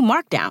on new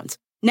markdowns.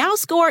 Now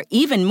score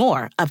even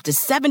more, up to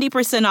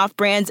 70% off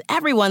brands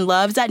everyone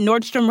loves at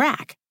Nordstrom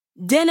Rack.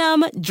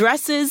 Denim,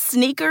 dresses,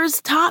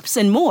 sneakers, tops,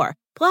 and more.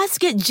 Plus,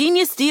 get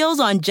genius deals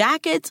on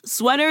jackets,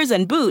 sweaters,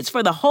 and boots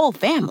for the whole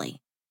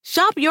family.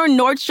 Shop your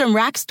Nordstrom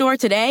Rack store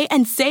today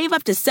and save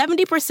up to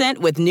 70%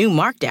 with new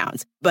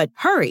markdowns. But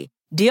hurry,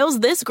 deals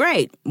this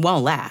great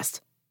won't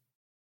last.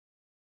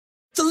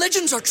 The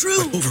legends are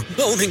true.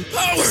 Overwhelming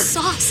power! The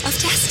sauce of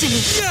destiny.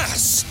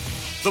 Yes!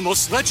 The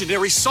most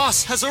legendary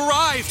sauce has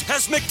arrived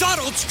as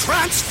McDonald's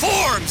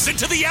transforms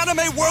into the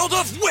anime world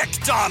of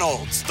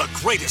WickDonald's. The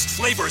greatest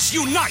flavors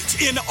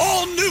unite in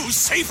all new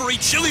savory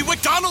chili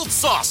McDonald's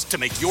sauce to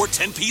make your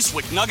 10-piece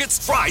Wick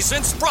Nuggets, fries,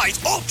 and Sprite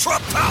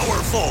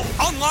ultra-powerful.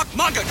 Unlock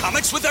manga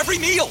comics with every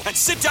meal and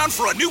sit down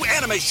for a new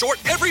anime short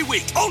every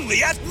week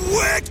only at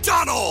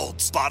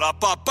WickDonald's.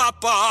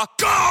 Ba-da-ba-ba-ba,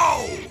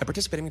 go! At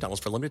participating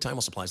McDonald's for a limited time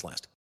while supplies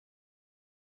last.